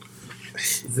reason.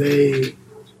 They.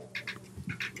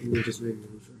 We just made me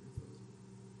lose track.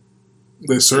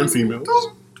 There's certain females.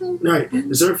 Right.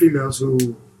 There's certain females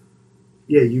who,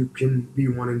 yeah, you can be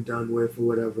one and done with or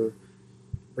whatever.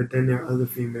 But then there are other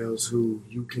females who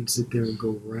you can sit there and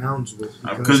go rounds with.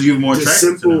 Because you're more the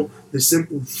attracted to them. the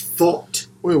simple thought.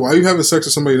 Wait, why are you having sex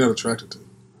with somebody you're not attracted to?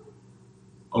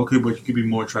 Okay, but you could be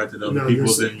more attracted to other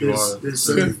people than you are. There's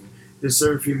Okay.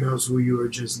 certain females who you are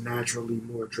just naturally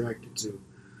more attracted to.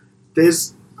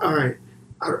 There's, all right.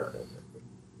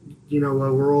 You know,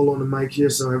 we're all on the mic here,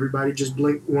 so everybody just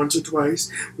blink once or twice.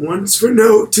 Once for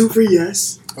no, two for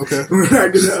yes. Okay. We're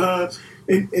not gonna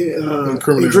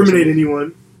Incriminate incriminate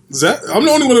anyone. Is that I'm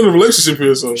the only one in a relationship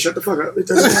here, so. Shut the fuck up. It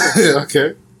doesn't matter. Yeah,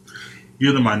 okay.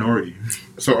 You're the minority.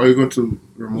 So are you going to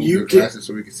remove You your can- glasses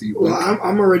so we can see you? Well,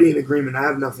 I'm already in agreement. I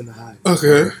have nothing to hide.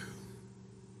 Okay.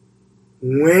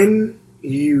 When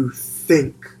you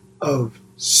think of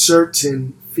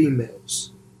certain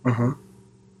females, Uh-huh.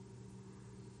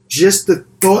 just the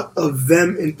thought of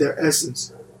them in their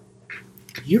essence,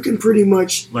 you can pretty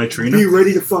much Like be Trina?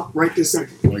 ready to fuck right this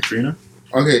second. Like Trina?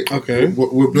 Okay. Okay.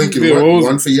 We're blinking. Yeah, what, what was-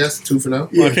 1 for yes, 2 for no?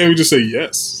 Why can't we just say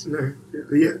yes? No,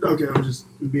 yeah, okay, I'm just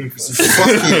being facetious. Fuck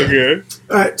yeah. Okay.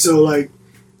 Alright, so like,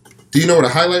 Do you know what a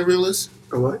highlight reel is?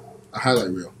 a what? A highlight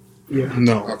reel. Yeah.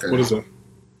 No. Okay. What is that?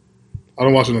 I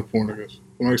don't watch enough porn, I guess.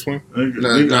 Can I explain? I No,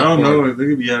 don't not know. They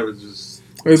could be having just.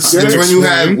 It's Yeah. It's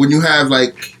explain. when you have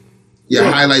like your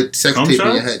Yeah. highlight sex Cum tape in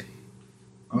your shots? head.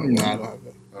 No, I don't have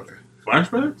that. Okay.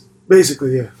 Flashbacks?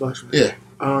 Basically, yeah, flashback. Yeah.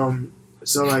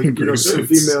 So like, you know, Great certain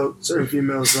sense.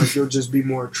 females like you'll just be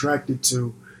more attracted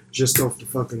to just off the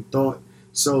fucking thought.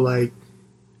 So like,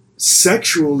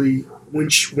 sexually,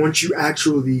 once you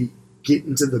actually get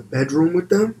into the bedroom with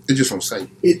them, It's just on sight.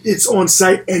 it's on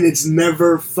site and it's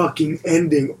never fucking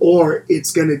ending, or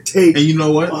it's gonna take And you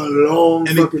know what? a long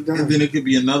And, fucking time. and then it could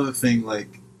be another thing like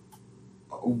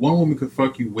one woman could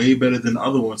fuck you way better than the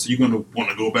other one, so you're gonna want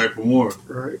to go back for more.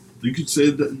 Right. You could say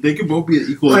that they could both be an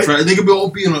equal Right. attract. They could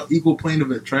both be on an equal plane of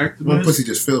One attractiveness. pussy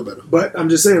just feel better. But I'm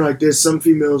just saying, like, there's some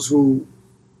females who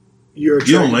you're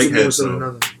You don't attracted like to more head, so than though.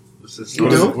 another. It's just- You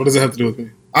What, don't? what does it have to do with me?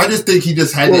 I just think he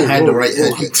just hadn't had the right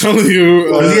head I'm yet. telling you.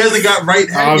 He hasn't got right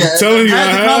head I'm yet. telling you, had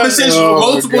I the had- conversation oh with my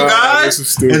multiple God, guys, this is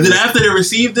stupid. and then after they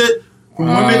received it from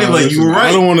women, they're like, "You were I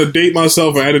right." don't want to date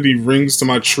myself or add any rings to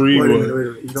my tree. Wait a but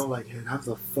minute. You don't like head. How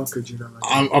the fuck could you not like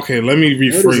head? Okay, let me Head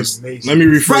is rephrase. amazing. Let me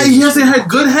rephrase. Right? He hasn't had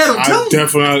good head. I'm I telling you.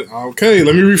 definitely. Okay,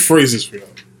 let me rephrase this for you.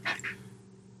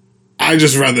 I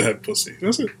just rather have pussy.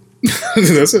 That's it.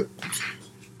 That's it.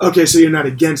 Okay, so you're not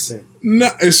against it. No,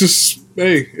 it's just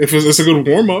hey, if it's a good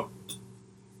warm up,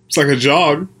 it's like a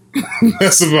jog.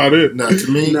 That's about it. Nah,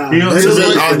 to me, Nah, You know, head to is me,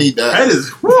 like- I need that. That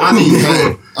is. I need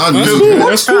head. I That's need cool. that.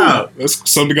 That's cool. That's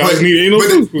some guys But- need anal but-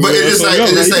 too. but it's just That's like- all I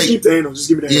it's know. just Nah, like- you keep the anal. Just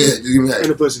give me the Yeah, head. just give me And that.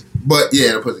 the pussy. But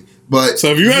yeah, the pussy. But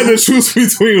So if you had to choose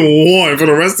between one for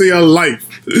the rest of your life,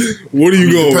 what are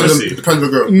you going depends with? on, depends on the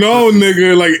girl. No,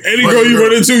 nigga, like any girl you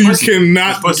run into, you Pussy.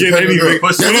 cannot Pussy. get Pussy. anything.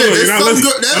 Pussy. No, no, That's no, it. you're not There's listening. some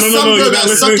girl- No, there's no, some no, girl you're that not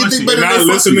suck listening. your dick You're better not than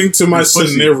listening to my It's pussy.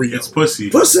 scenario. It's pussy.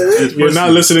 Pussy. It's You're pussy.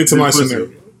 not listening to my It's pussy.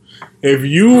 scenario. If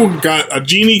you got a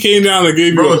genie came down and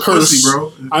gave you Bro, a it's curse, pussy, bro.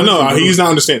 It's I know pussy, bro. he's not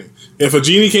understanding. If a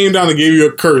genie came down and gave you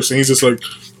a curse, and he's just like,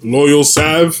 loyal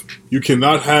salve, you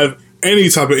cannot have any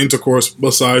type of intercourse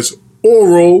besides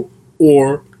oral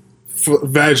or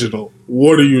vaginal.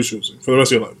 What are you choosing for the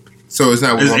rest of your life? So it's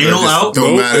not Is one anal girl, just out?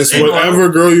 Don't No, matter. it's Anal whatever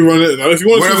girl you run it. Now, if you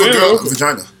want to Whatever choose girl, anal,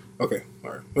 vagina. okay, all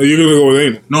right. Well, you're gonna go with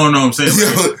anal. No, I'm saying.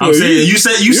 I'm Yeah, saying. You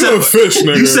said. You you're said. a fish,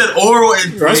 nigga. You said oral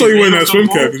and. That's why you wearing that swim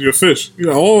cap because you're a fish. You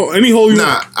know, any hole you.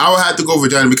 Nah, I would have to go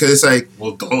vagina because it's like,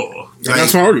 Well, duh.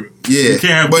 That's my argument. yeah. You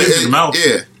can't have but dick in the mouth.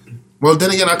 Yeah. Well, then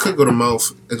again, I could go to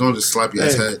mouth as long as just slap your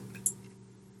ass Hey. head.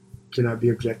 Can I be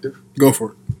objective? Go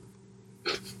for it.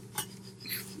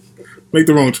 Make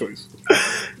the wrong choice.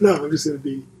 No, I'm just gonna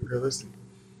be realistic.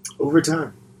 Over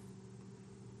time,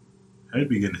 I'd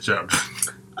be getting a job.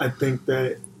 I think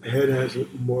that head has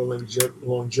more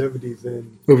longevity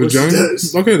than The pussy vagina.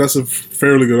 does. Okay, that's a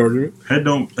fairly good argument. Head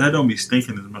don't be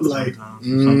stinking as much Like- sometimes.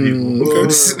 Some people.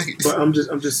 Okay. But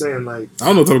I'm just saying, like, I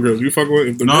don't know what type of girls you fucking with.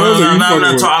 If the No, girls that you fucking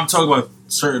with, I'm talking about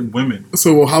certain women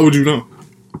so well, how would you know?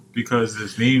 because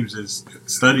there's memes, there's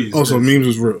studies. Oh, so there's- memes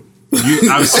is real.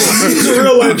 I've it's seen.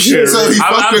 real life shit. So he I-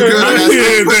 fucked I- a girl I- that Yeah,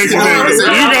 has thank pussy. you,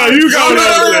 thank you. You got No,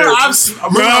 it. I'm Nah,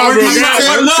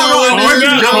 bro,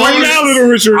 calm down, little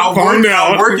Richard. Calm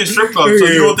down. I work in strip clubs, so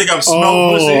you don't think I've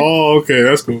smelled pussy. Oh, okay,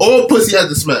 that's cool. All pussy has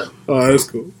the smell. Oh, that's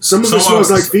cool. Some of Some it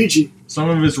smells of- like Fiji. Some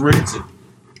of it's rancid.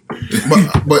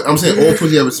 But I'm saying all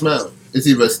pussy have a smell. It's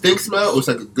either a stink smell or it's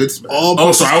like a good smell.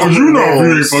 Oh, so how would you know if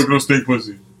you ain't fucking no stink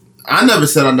pussy? I never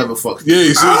said I never fucked. Yeah,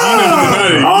 you see, you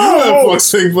have fuck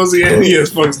stink pussy and he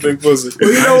has fuck stink pussy.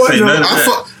 Well, you I know didn't what? say No, none of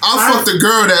I fucked a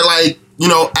girl that like, you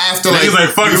know, after like Niggas like,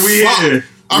 fuck it, we fuck, here.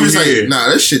 I'm We just here. like, nah,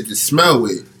 this shit just smell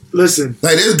weird. listen.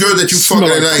 Like there's girls that you Smell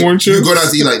fucking like like, corn you chips? go down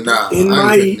to eat like, nah. In I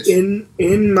my ain't taking this.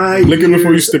 in my Lick it before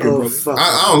you years stick it, of brother. fuck-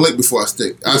 I don't lick before I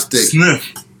stick. I stick.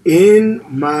 Sniff. in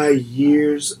my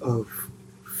years of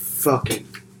fucking,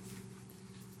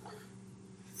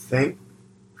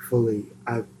 thankfully,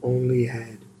 I've only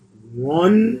had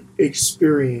one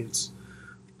experience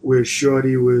where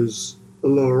Shorty was a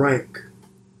little rank.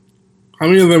 How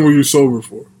many of them were you sober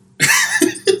for?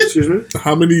 Excuse me?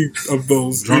 How many of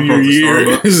those Drunk in your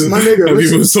off the years My nigga, have you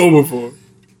listen. been sober for?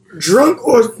 Drunk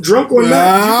or not?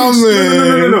 Nah, you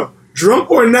can, man. no.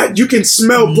 Drunk or not, you can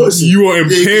smell pussy. You are Yeah, you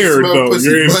can impaired smell though. pussy,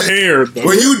 You're but impaired though.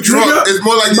 When you drunk, Nigga, it's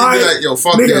more like you my- be like, yo,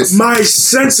 fuck Nigga, this. my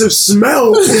sense of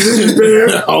smell is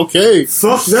impaired. Okay.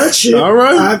 Fuck that shit. All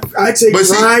right. I take But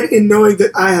see- pride in knowing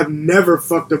that I have never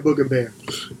fucked a booger bear.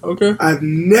 Okay. I've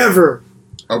never,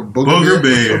 A Booger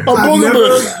bear. A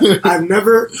booger bear. I've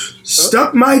never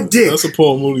stuck my dick That's a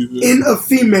Paul Mooney thing. in a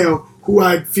female who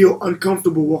I'd feel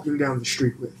uncomfortable walking down the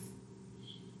street with.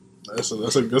 That's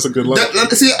a good line.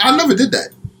 See, I never did that.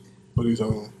 What are you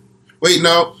talking about? Wait,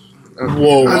 no.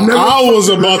 Whoa! I've never I was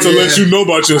fucked about to a- let you know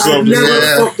about yourself, I've never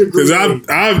Yeah. fucked a because girl.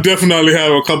 I've definitely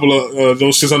had a couple of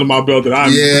those shits under my belt that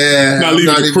I'm Yeah. not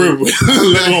leaving the crib with,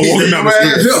 let alone walking down the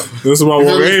street. Yeah. This is my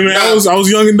walk. Hey man, I was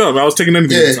young and dumb. I was taking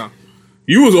anything at the Yeah. time.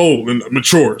 You was old and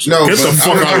mature. So No, get the but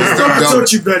fuck I out of I here. thought I dumb.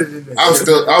 taught you better than that. I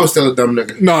was still a dumb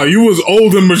nigga. Nah, you was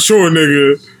old and mature,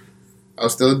 nigga. I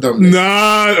was still a dumb nigga. Nah,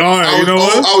 all right, I you was know old,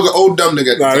 what? I was an old dumb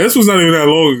nigga. At the Nah, time. this was not even that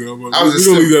long ago. But I was we a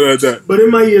gonna leave that at that. But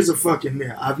in my years of fucking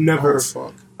there, I've never, Oh,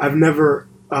 fuck.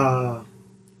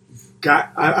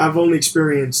 I've only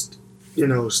experienced,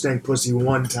 stank pussy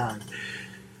one time,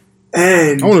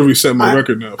 and I want to reset my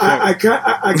record now. Fuck. I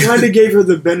kind of gave her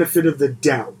the benefit of the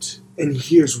doubt, and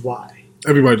here's why.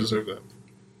 Everybody deserves that.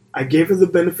 I gave her the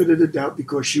benefit of the doubt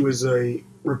because she was a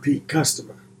repeat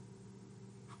customer.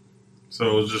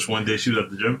 So it was just one day she was at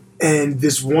the gym. And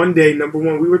this one day, number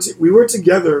one, we were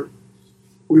together.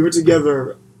 We were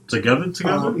together. Together.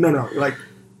 No, like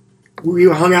we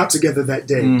hung out together that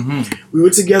day. Mm-hmm. We were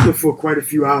together for quite a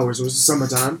few hours. It was the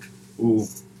summertime. Ooh.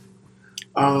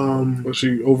 Was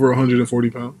she over 140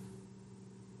 pounds?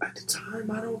 At the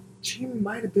time, she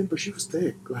might have been, but she was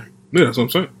thick. Like Yeah, that's what I'm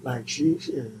saying. she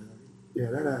yeah,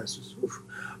 that ass was. Oof.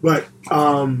 But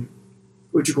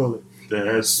what you call it?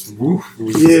 That's woof.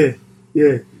 Yeah.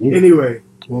 Ooh. Anyway,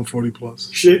 140 plus.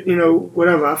 shit,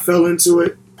 whatever. I fell into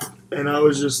it, and I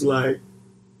was just like,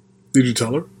 Did you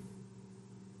tell her?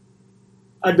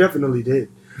 I definitely did.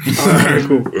 Alright,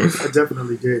 cool. I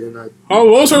definitely did, and What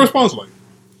was her response like?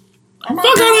 Fuck out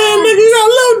of here, nigga. You got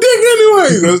a little dick anyway.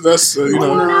 That's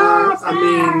I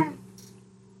mean,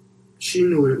 she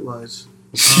knew what it was.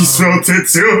 She smelled it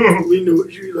too. We knew,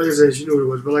 like I said, she knew what it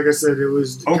was. But like I said, it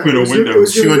was. Open the it was window. it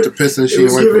was She given- went to piss and It she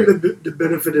was went given to the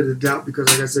benefit of the doubt because,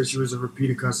 like I said, she was a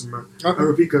repeat customer. Okay. A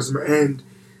repeat customer, and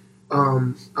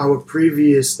our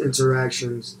previous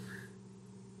interactions,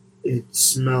 it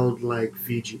smelled like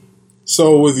Fiji.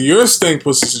 So with your stank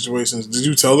pussy situations, did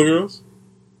you tell the girls?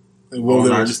 Like, Well,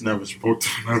 they I were- just never spoke to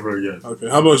her ever again. Okay,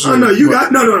 how about you? Oh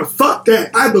no, no, fuck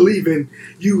that. I believe in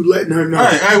you letting her know. All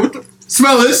right, what the?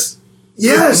 Smell this.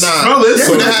 Yes. Nah, Smell this.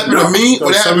 when that happened to me,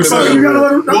 when that happened So to you me, gotta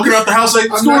let her know. Walking out the house like,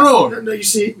 what's I'm going not- on? No, you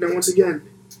see, now once again,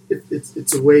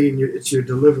 it's a way in it's your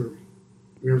delivery.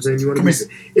 You know what I'm saying? You want to Come be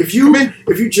Come in.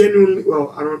 if you genuinely,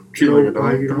 well, I don't Treat know her like a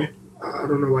why dog. you Come don't. I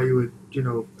don't know why you would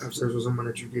have sex with someone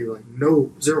that you gave like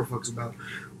zero fucks about,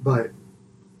 but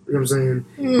you know what I'm saying.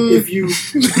 If you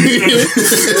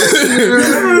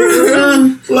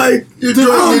like, you I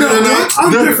don't know.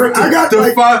 I'm different. I got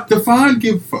like. define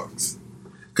give fucks.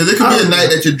 because it could be a night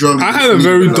that you're drunk. I had a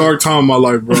very dark time in my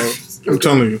life, bro. I'm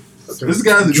telling you. Okay. This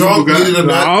guy's a Drunk, drunk needed guy. a No,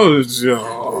 nut. I was,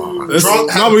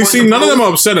 Drunk, had no, a but you point see, of none of them proof.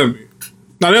 are upsetting me.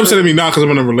 Now, they're upsetting me now because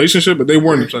I'm in a relationship, but they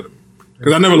weren't upsetting me.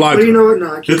 Because I never lied But to you them. know what? No,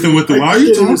 I can't. Listen, with the- I why are you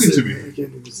can't even talking say to me? that. I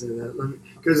can't even say that.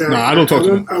 Because Nah, I don't talk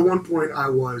to them. At one point, I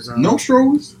was. No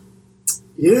strollers.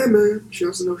 Yeah, man. She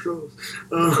also no shows.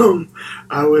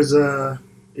 I was on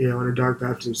a dark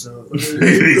path too. So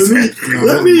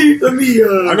let me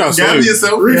I got Gather slaves.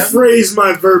 yourself. rephrase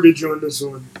my verbiage on this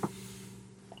one.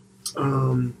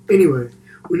 Anyway,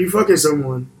 when you fucking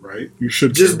someone, Right. You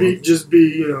should just be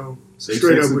Safe straight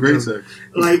sex up is with great them. sex.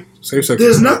 Like safe sex.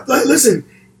 there's not like listen.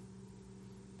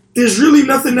 There's really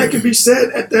nothing that can be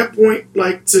said at that point,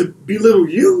 like to belittle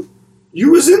you.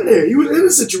 You was in there. You was in a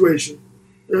situation.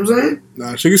 You know what I'm saying?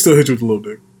 Nah, she can still hit you with a little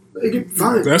dick. Like,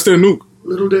 fine, That's their nuke.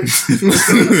 little dick. And we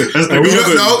got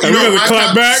to I clap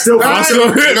got- back. Still I fine.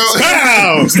 still hit. You know-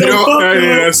 Pow! Still know, fuck, Yeah,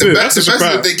 man. that's The it. best, That's the just a best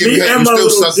is fact. they give Me you head, and you my still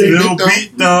little sucking dick. Little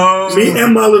dick though. beat though. Me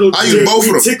and my little I use dick, both of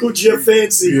we them. tickled your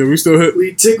fancy. Yeah, we still hit.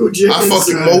 We tickled your I fucked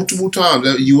you inside. multiple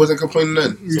times. You wasn't complaining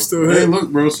then. We still Hey, hit. look,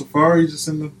 bro. Safari just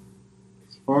in the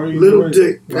Safari. Little right.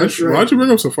 dick. That's right. Why'd you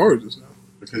bring up Safari just now?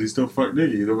 Because he still fuck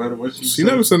nigga. No matter what you She say.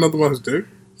 never said nothing about his dick.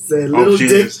 Said little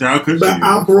dick, How could but you?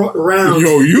 I brought round.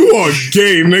 Yo, you are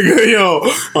gay, nigga. Yo,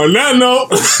 on that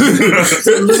note.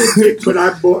 Said little dick, but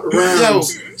I bought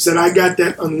rounds. Yo. Said I got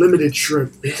that unlimited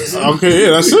shrimp. Okay, yeah,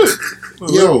 that's it.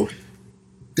 Yo,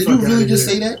 did you Fuck really outta just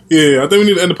here. say that? Yeah, I think we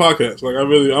need to end the podcast. Like,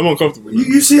 I'm uncomfortable.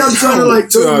 You see, I'm trying to like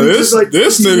totally Nah, just like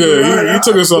this nigga, he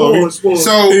took us off. Pause.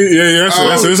 Yeah, So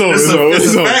that's it. It's over. It's It's over. a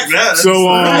It's over. fact. So,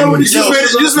 I know what You he just made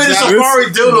it. You just made a This- Safari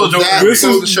dildo joke. Zach, This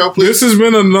close is the show, please. This has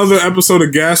been another episode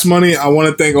of Gas Money. I want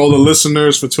to thank all the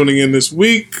listeners for tuning in this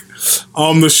week.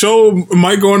 The show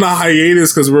might go on a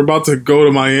hiatus because we're about to go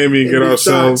to Miami and get And be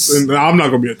ourselves. thoughts. And I'm not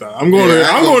gonna be at that. I'm going Yeah, there. I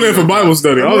I'm ain't going there gonna for be at Bible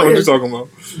study. I don't know what Yeah. you're talking about.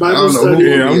 I Bible don't know study, who-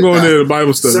 Yeah, I'm going there to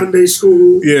Bible study. Sunday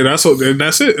school. Yeah, that's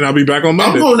it. And I'll be back on I'm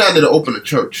Monday. going down there to open a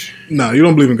church. Nah, you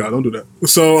don't believe in God. Don't do that.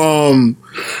 So,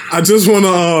 I just want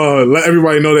to let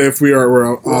everybody know that if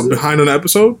we're behind on the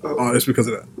episode, it's because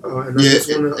of that. And I Yeah,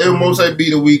 just wanna, it'll most likely be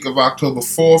the week of October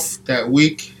 4th. That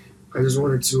week. I just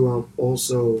wanted to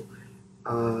also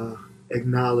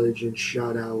acknowledge and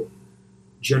shout out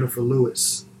Jennifer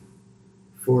Lewis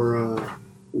for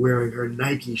wearing her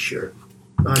Nike shirt,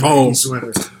 Nike Oh.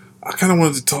 sweater. I kind of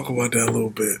wanted to talk about that a little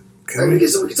bit. I mean, we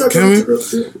can talk Can about we? it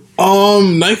real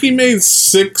quick. Nike made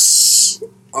 $6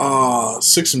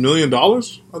 million, I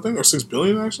think, or $6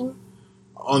 billion actually,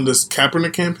 on this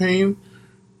Kaepernick campaign,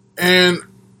 and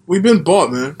we've been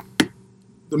bought, man.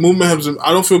 The movement has been.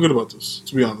 I don't feel good about this,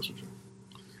 to be honest with you.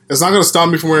 It's not going to stop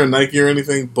me from wearing Nike or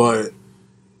anything, but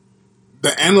the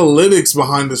analytics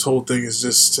behind this whole thing is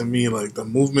just, to me, like, the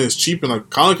movement is cheap, and like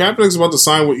Colin Kaepernick's about to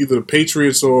sign with either the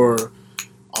Patriots or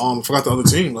I forgot the other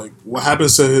team. Like, what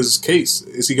happens to his case?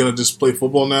 Is he gonna just play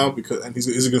football now? Is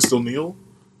he gonna still kneel?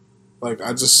 Like,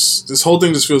 this whole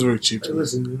thing just feels very cheap Hey, to me.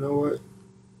 listen, you know what?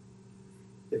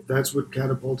 If that's what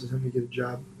catapulted him to get a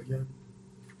job again,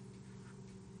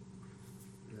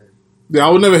 Yeah, I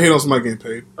would never hate on somebody getting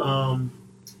paid.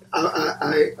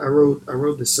 I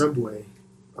rode the subway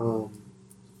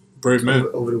Brave man,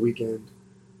 over the weekend.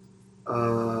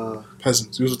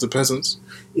 peasants. He was with the peasants.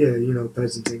 Yeah, you know,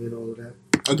 peasanting and all of that.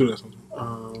 I do that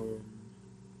sometimes.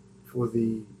 For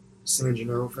the San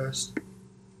Gennaro Fest.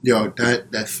 Yo,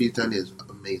 that feast down there is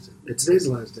amazing. Today's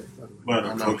the last day, by the way. But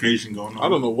I a know. occasion going on. I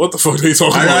don't know what the fuck they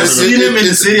talking I about. see them in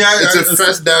the city. It's a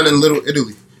fest down in Little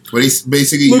Italy. Where they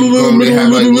basically They have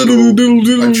like little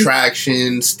attractions.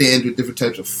 attractions, stands with different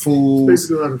types of food.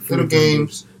 Basically, a lot of food Little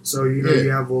games. So you know, Yeah. you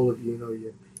have all of your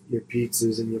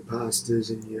pizzas and your pastas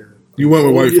and your. You went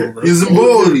with white Yeah. folk, right? It's a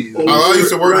bully. I used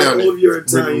to work down there. All of your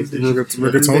Italian dishes. And then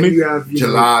Rigatoni? you have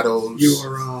Gelatos.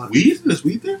 your Weed? There's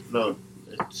weed there? No,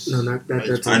 it's, no, not that.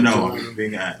 That's I know. gelato. I'm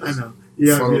being asked. I know. You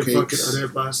have Funnel your fucking cakes.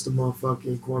 arepas, the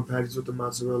motherfucking corn patties with the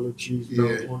mozzarella cheese Yeah.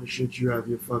 melt on the shit. You have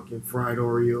your fucking fried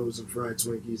Oreos and fried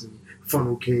Twinkies and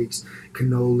funnel cakes,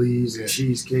 cannolis Yeah. and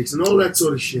cheesecakes and all that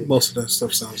sort of shit. Most of that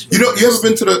stuff sounds. You know, you ever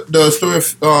been to the Astoria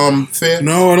fair?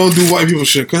 No, I don't do white people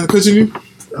shit. Continue.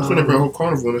 That's when they bring a whole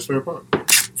carnival in Astoria Park.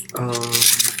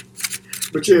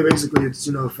 But yeah, basically it's,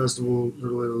 you know, a festival,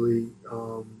 Little Italy,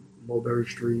 Mulberry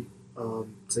Street,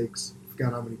 takes,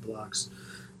 forgot how many blocks.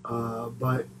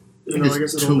 But, you know, it's like I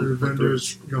said, all two the or three.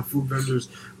 vendors, you know, food vendors,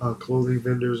 clothing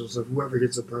vendors and stuff, whoever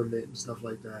gets a permit and stuff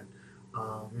like that,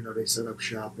 you know, they set up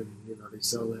shop and, you know, they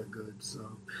sell their goods.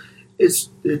 It's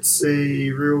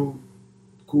a real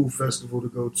cool festival to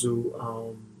go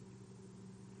to.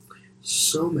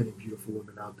 So many beautiful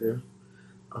women out there.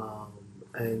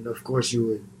 And of course, you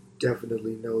would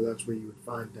definitely know that's where you would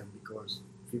find them because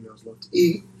females love to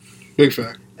eat. Big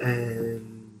fact.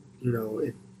 And you know,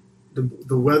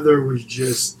 the weather was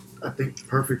just, I think,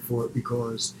 perfect for it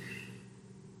because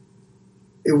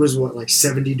it was like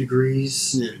 70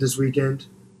 degrees this weekend.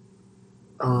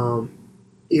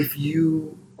 If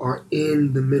you are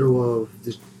in the middle of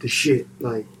the shit,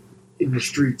 like in the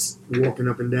streets, walking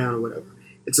up and down or whatever,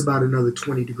 it's about another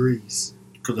 20 degrees.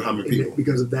 Because of how many And people?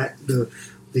 because of that, the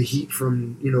heat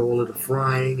from, you know, all of the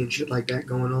frying and shit like that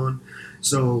going on.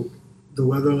 So the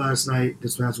weather last night,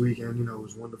 this past weekend, you know,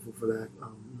 was wonderful for that.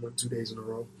 Went 2 days in a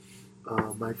row.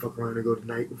 Might fuck around and go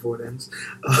tonight before it ends.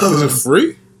 Is it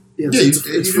free? Yeah, Yeah, it's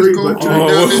you just free. go But,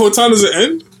 to it. What time does it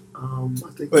end? I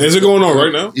think. Is it going on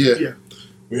right now? Yeah.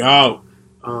 We out.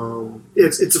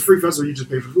 It's a free festival. You just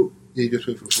pay for food. Yeah, you just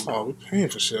pay for the food. Oh, we're paying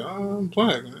for shit. I'm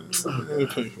playing, man. We're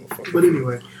paying for fucking. But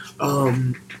anyway,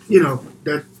 you know,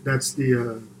 that's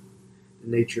the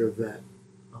nature of that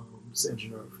San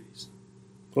Gennaro feast.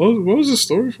 What was the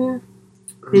story for?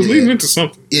 It was Yeah. leading into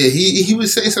something. Yeah, he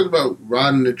was saying something about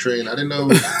riding the train. I didn't know.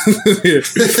 Yeah.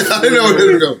 I didn't know where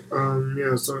it was going. Yeah,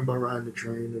 I was talking about riding the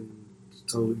train and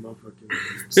totally motherfucking.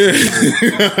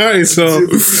 Yeah. All right, so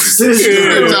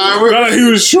Yeah.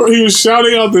 he was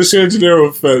shouting out the San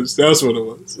Gennaro fence. That's what it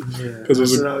was. Yeah, 'Cause it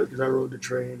was because I rode the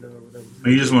train or whatever.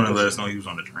 He just wanted to let us know he was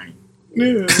on the train.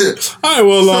 Yeah. All right.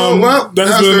 Well,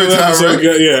 that's been another episode.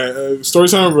 right? Yeah. Story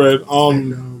time, Red.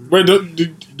 And, Red, do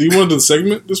you want to do the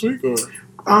segment this week or?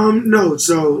 no.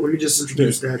 So let me just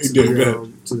introduce Yeah, that you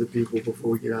did, to the people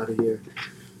before we get out of here.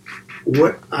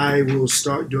 What I will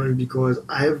start doing, because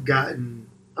I have gotten,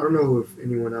 I don't know if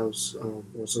anyone else on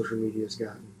social media has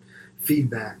gotten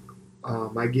feedback.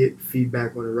 I get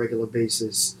feedback on a regular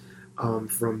basis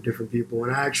from different people,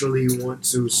 and I actually want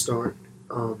to start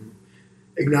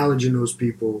acknowledging those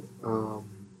people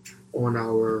on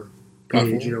our page,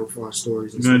 Platform. you know, for our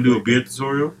stories. You and gonna stuff do a like beer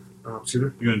tutorial? that. Excuse me?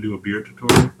 You gonna do a beer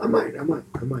tutorial? I might. As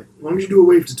long as you do a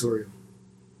wave tutorial.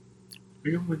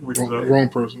 We can work this out. Wrong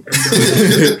person.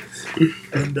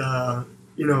 And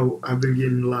you know, I've been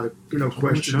getting a lot of, you know,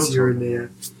 questions here and there.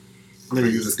 I'm gonna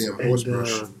use a damn horse And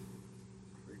brush.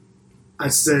 I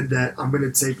said that I'm going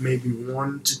to take maybe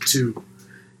 1 to 2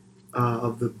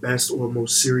 of the best or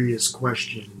most serious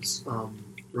questions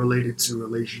related to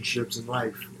relationships in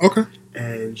life, Okay.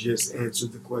 and just answer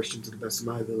the question to the best of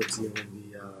my ability on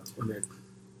the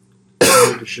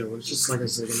the show. It's just, like I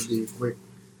said, going to be a quick,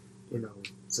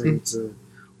 thing to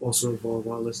also involve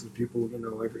our listening people.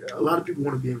 A lot of people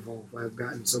want to be involved. I've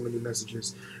gotten so many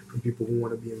messages from people who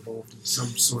want to be involved in some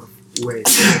sort of way.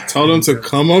 Tell them to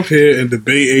come up here and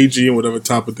debate AG and whatever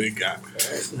topic they got.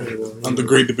 I'm the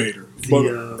great debater.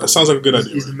 That sounds like a good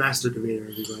idea. He's the master debater,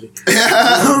 everybody.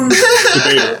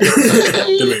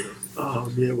 Debater.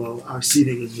 Yeah, well, our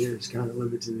seating in here is kind of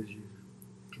limited, as you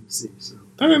can see. So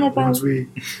that ain't no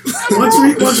problem.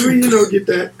 Once we get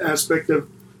that aspect of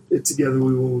it together,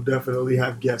 we will definitely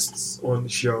have guests on the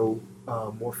show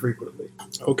more frequently.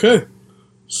 Okay,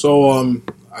 so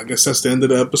I guess that's the end of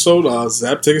the episode.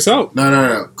 Zap, take us out.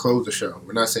 No. Close the show.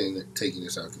 We're not saying that taking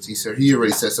this out because he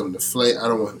already said something to Flay. I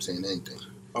don't want him saying anything.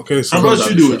 Okay, so how about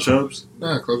you do it, Chubbs?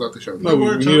 Nah, close out the show. No,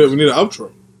 we need an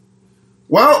outro.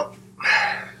 Well,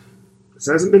 this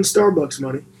hasn't been Starbucks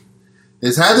money.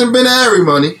 This hasn't been Airy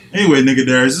money. Anyway, nigga,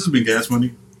 Darius, this has been Gas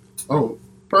Money. Oh,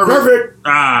 Perfect.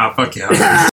 Ah, fuck yeah.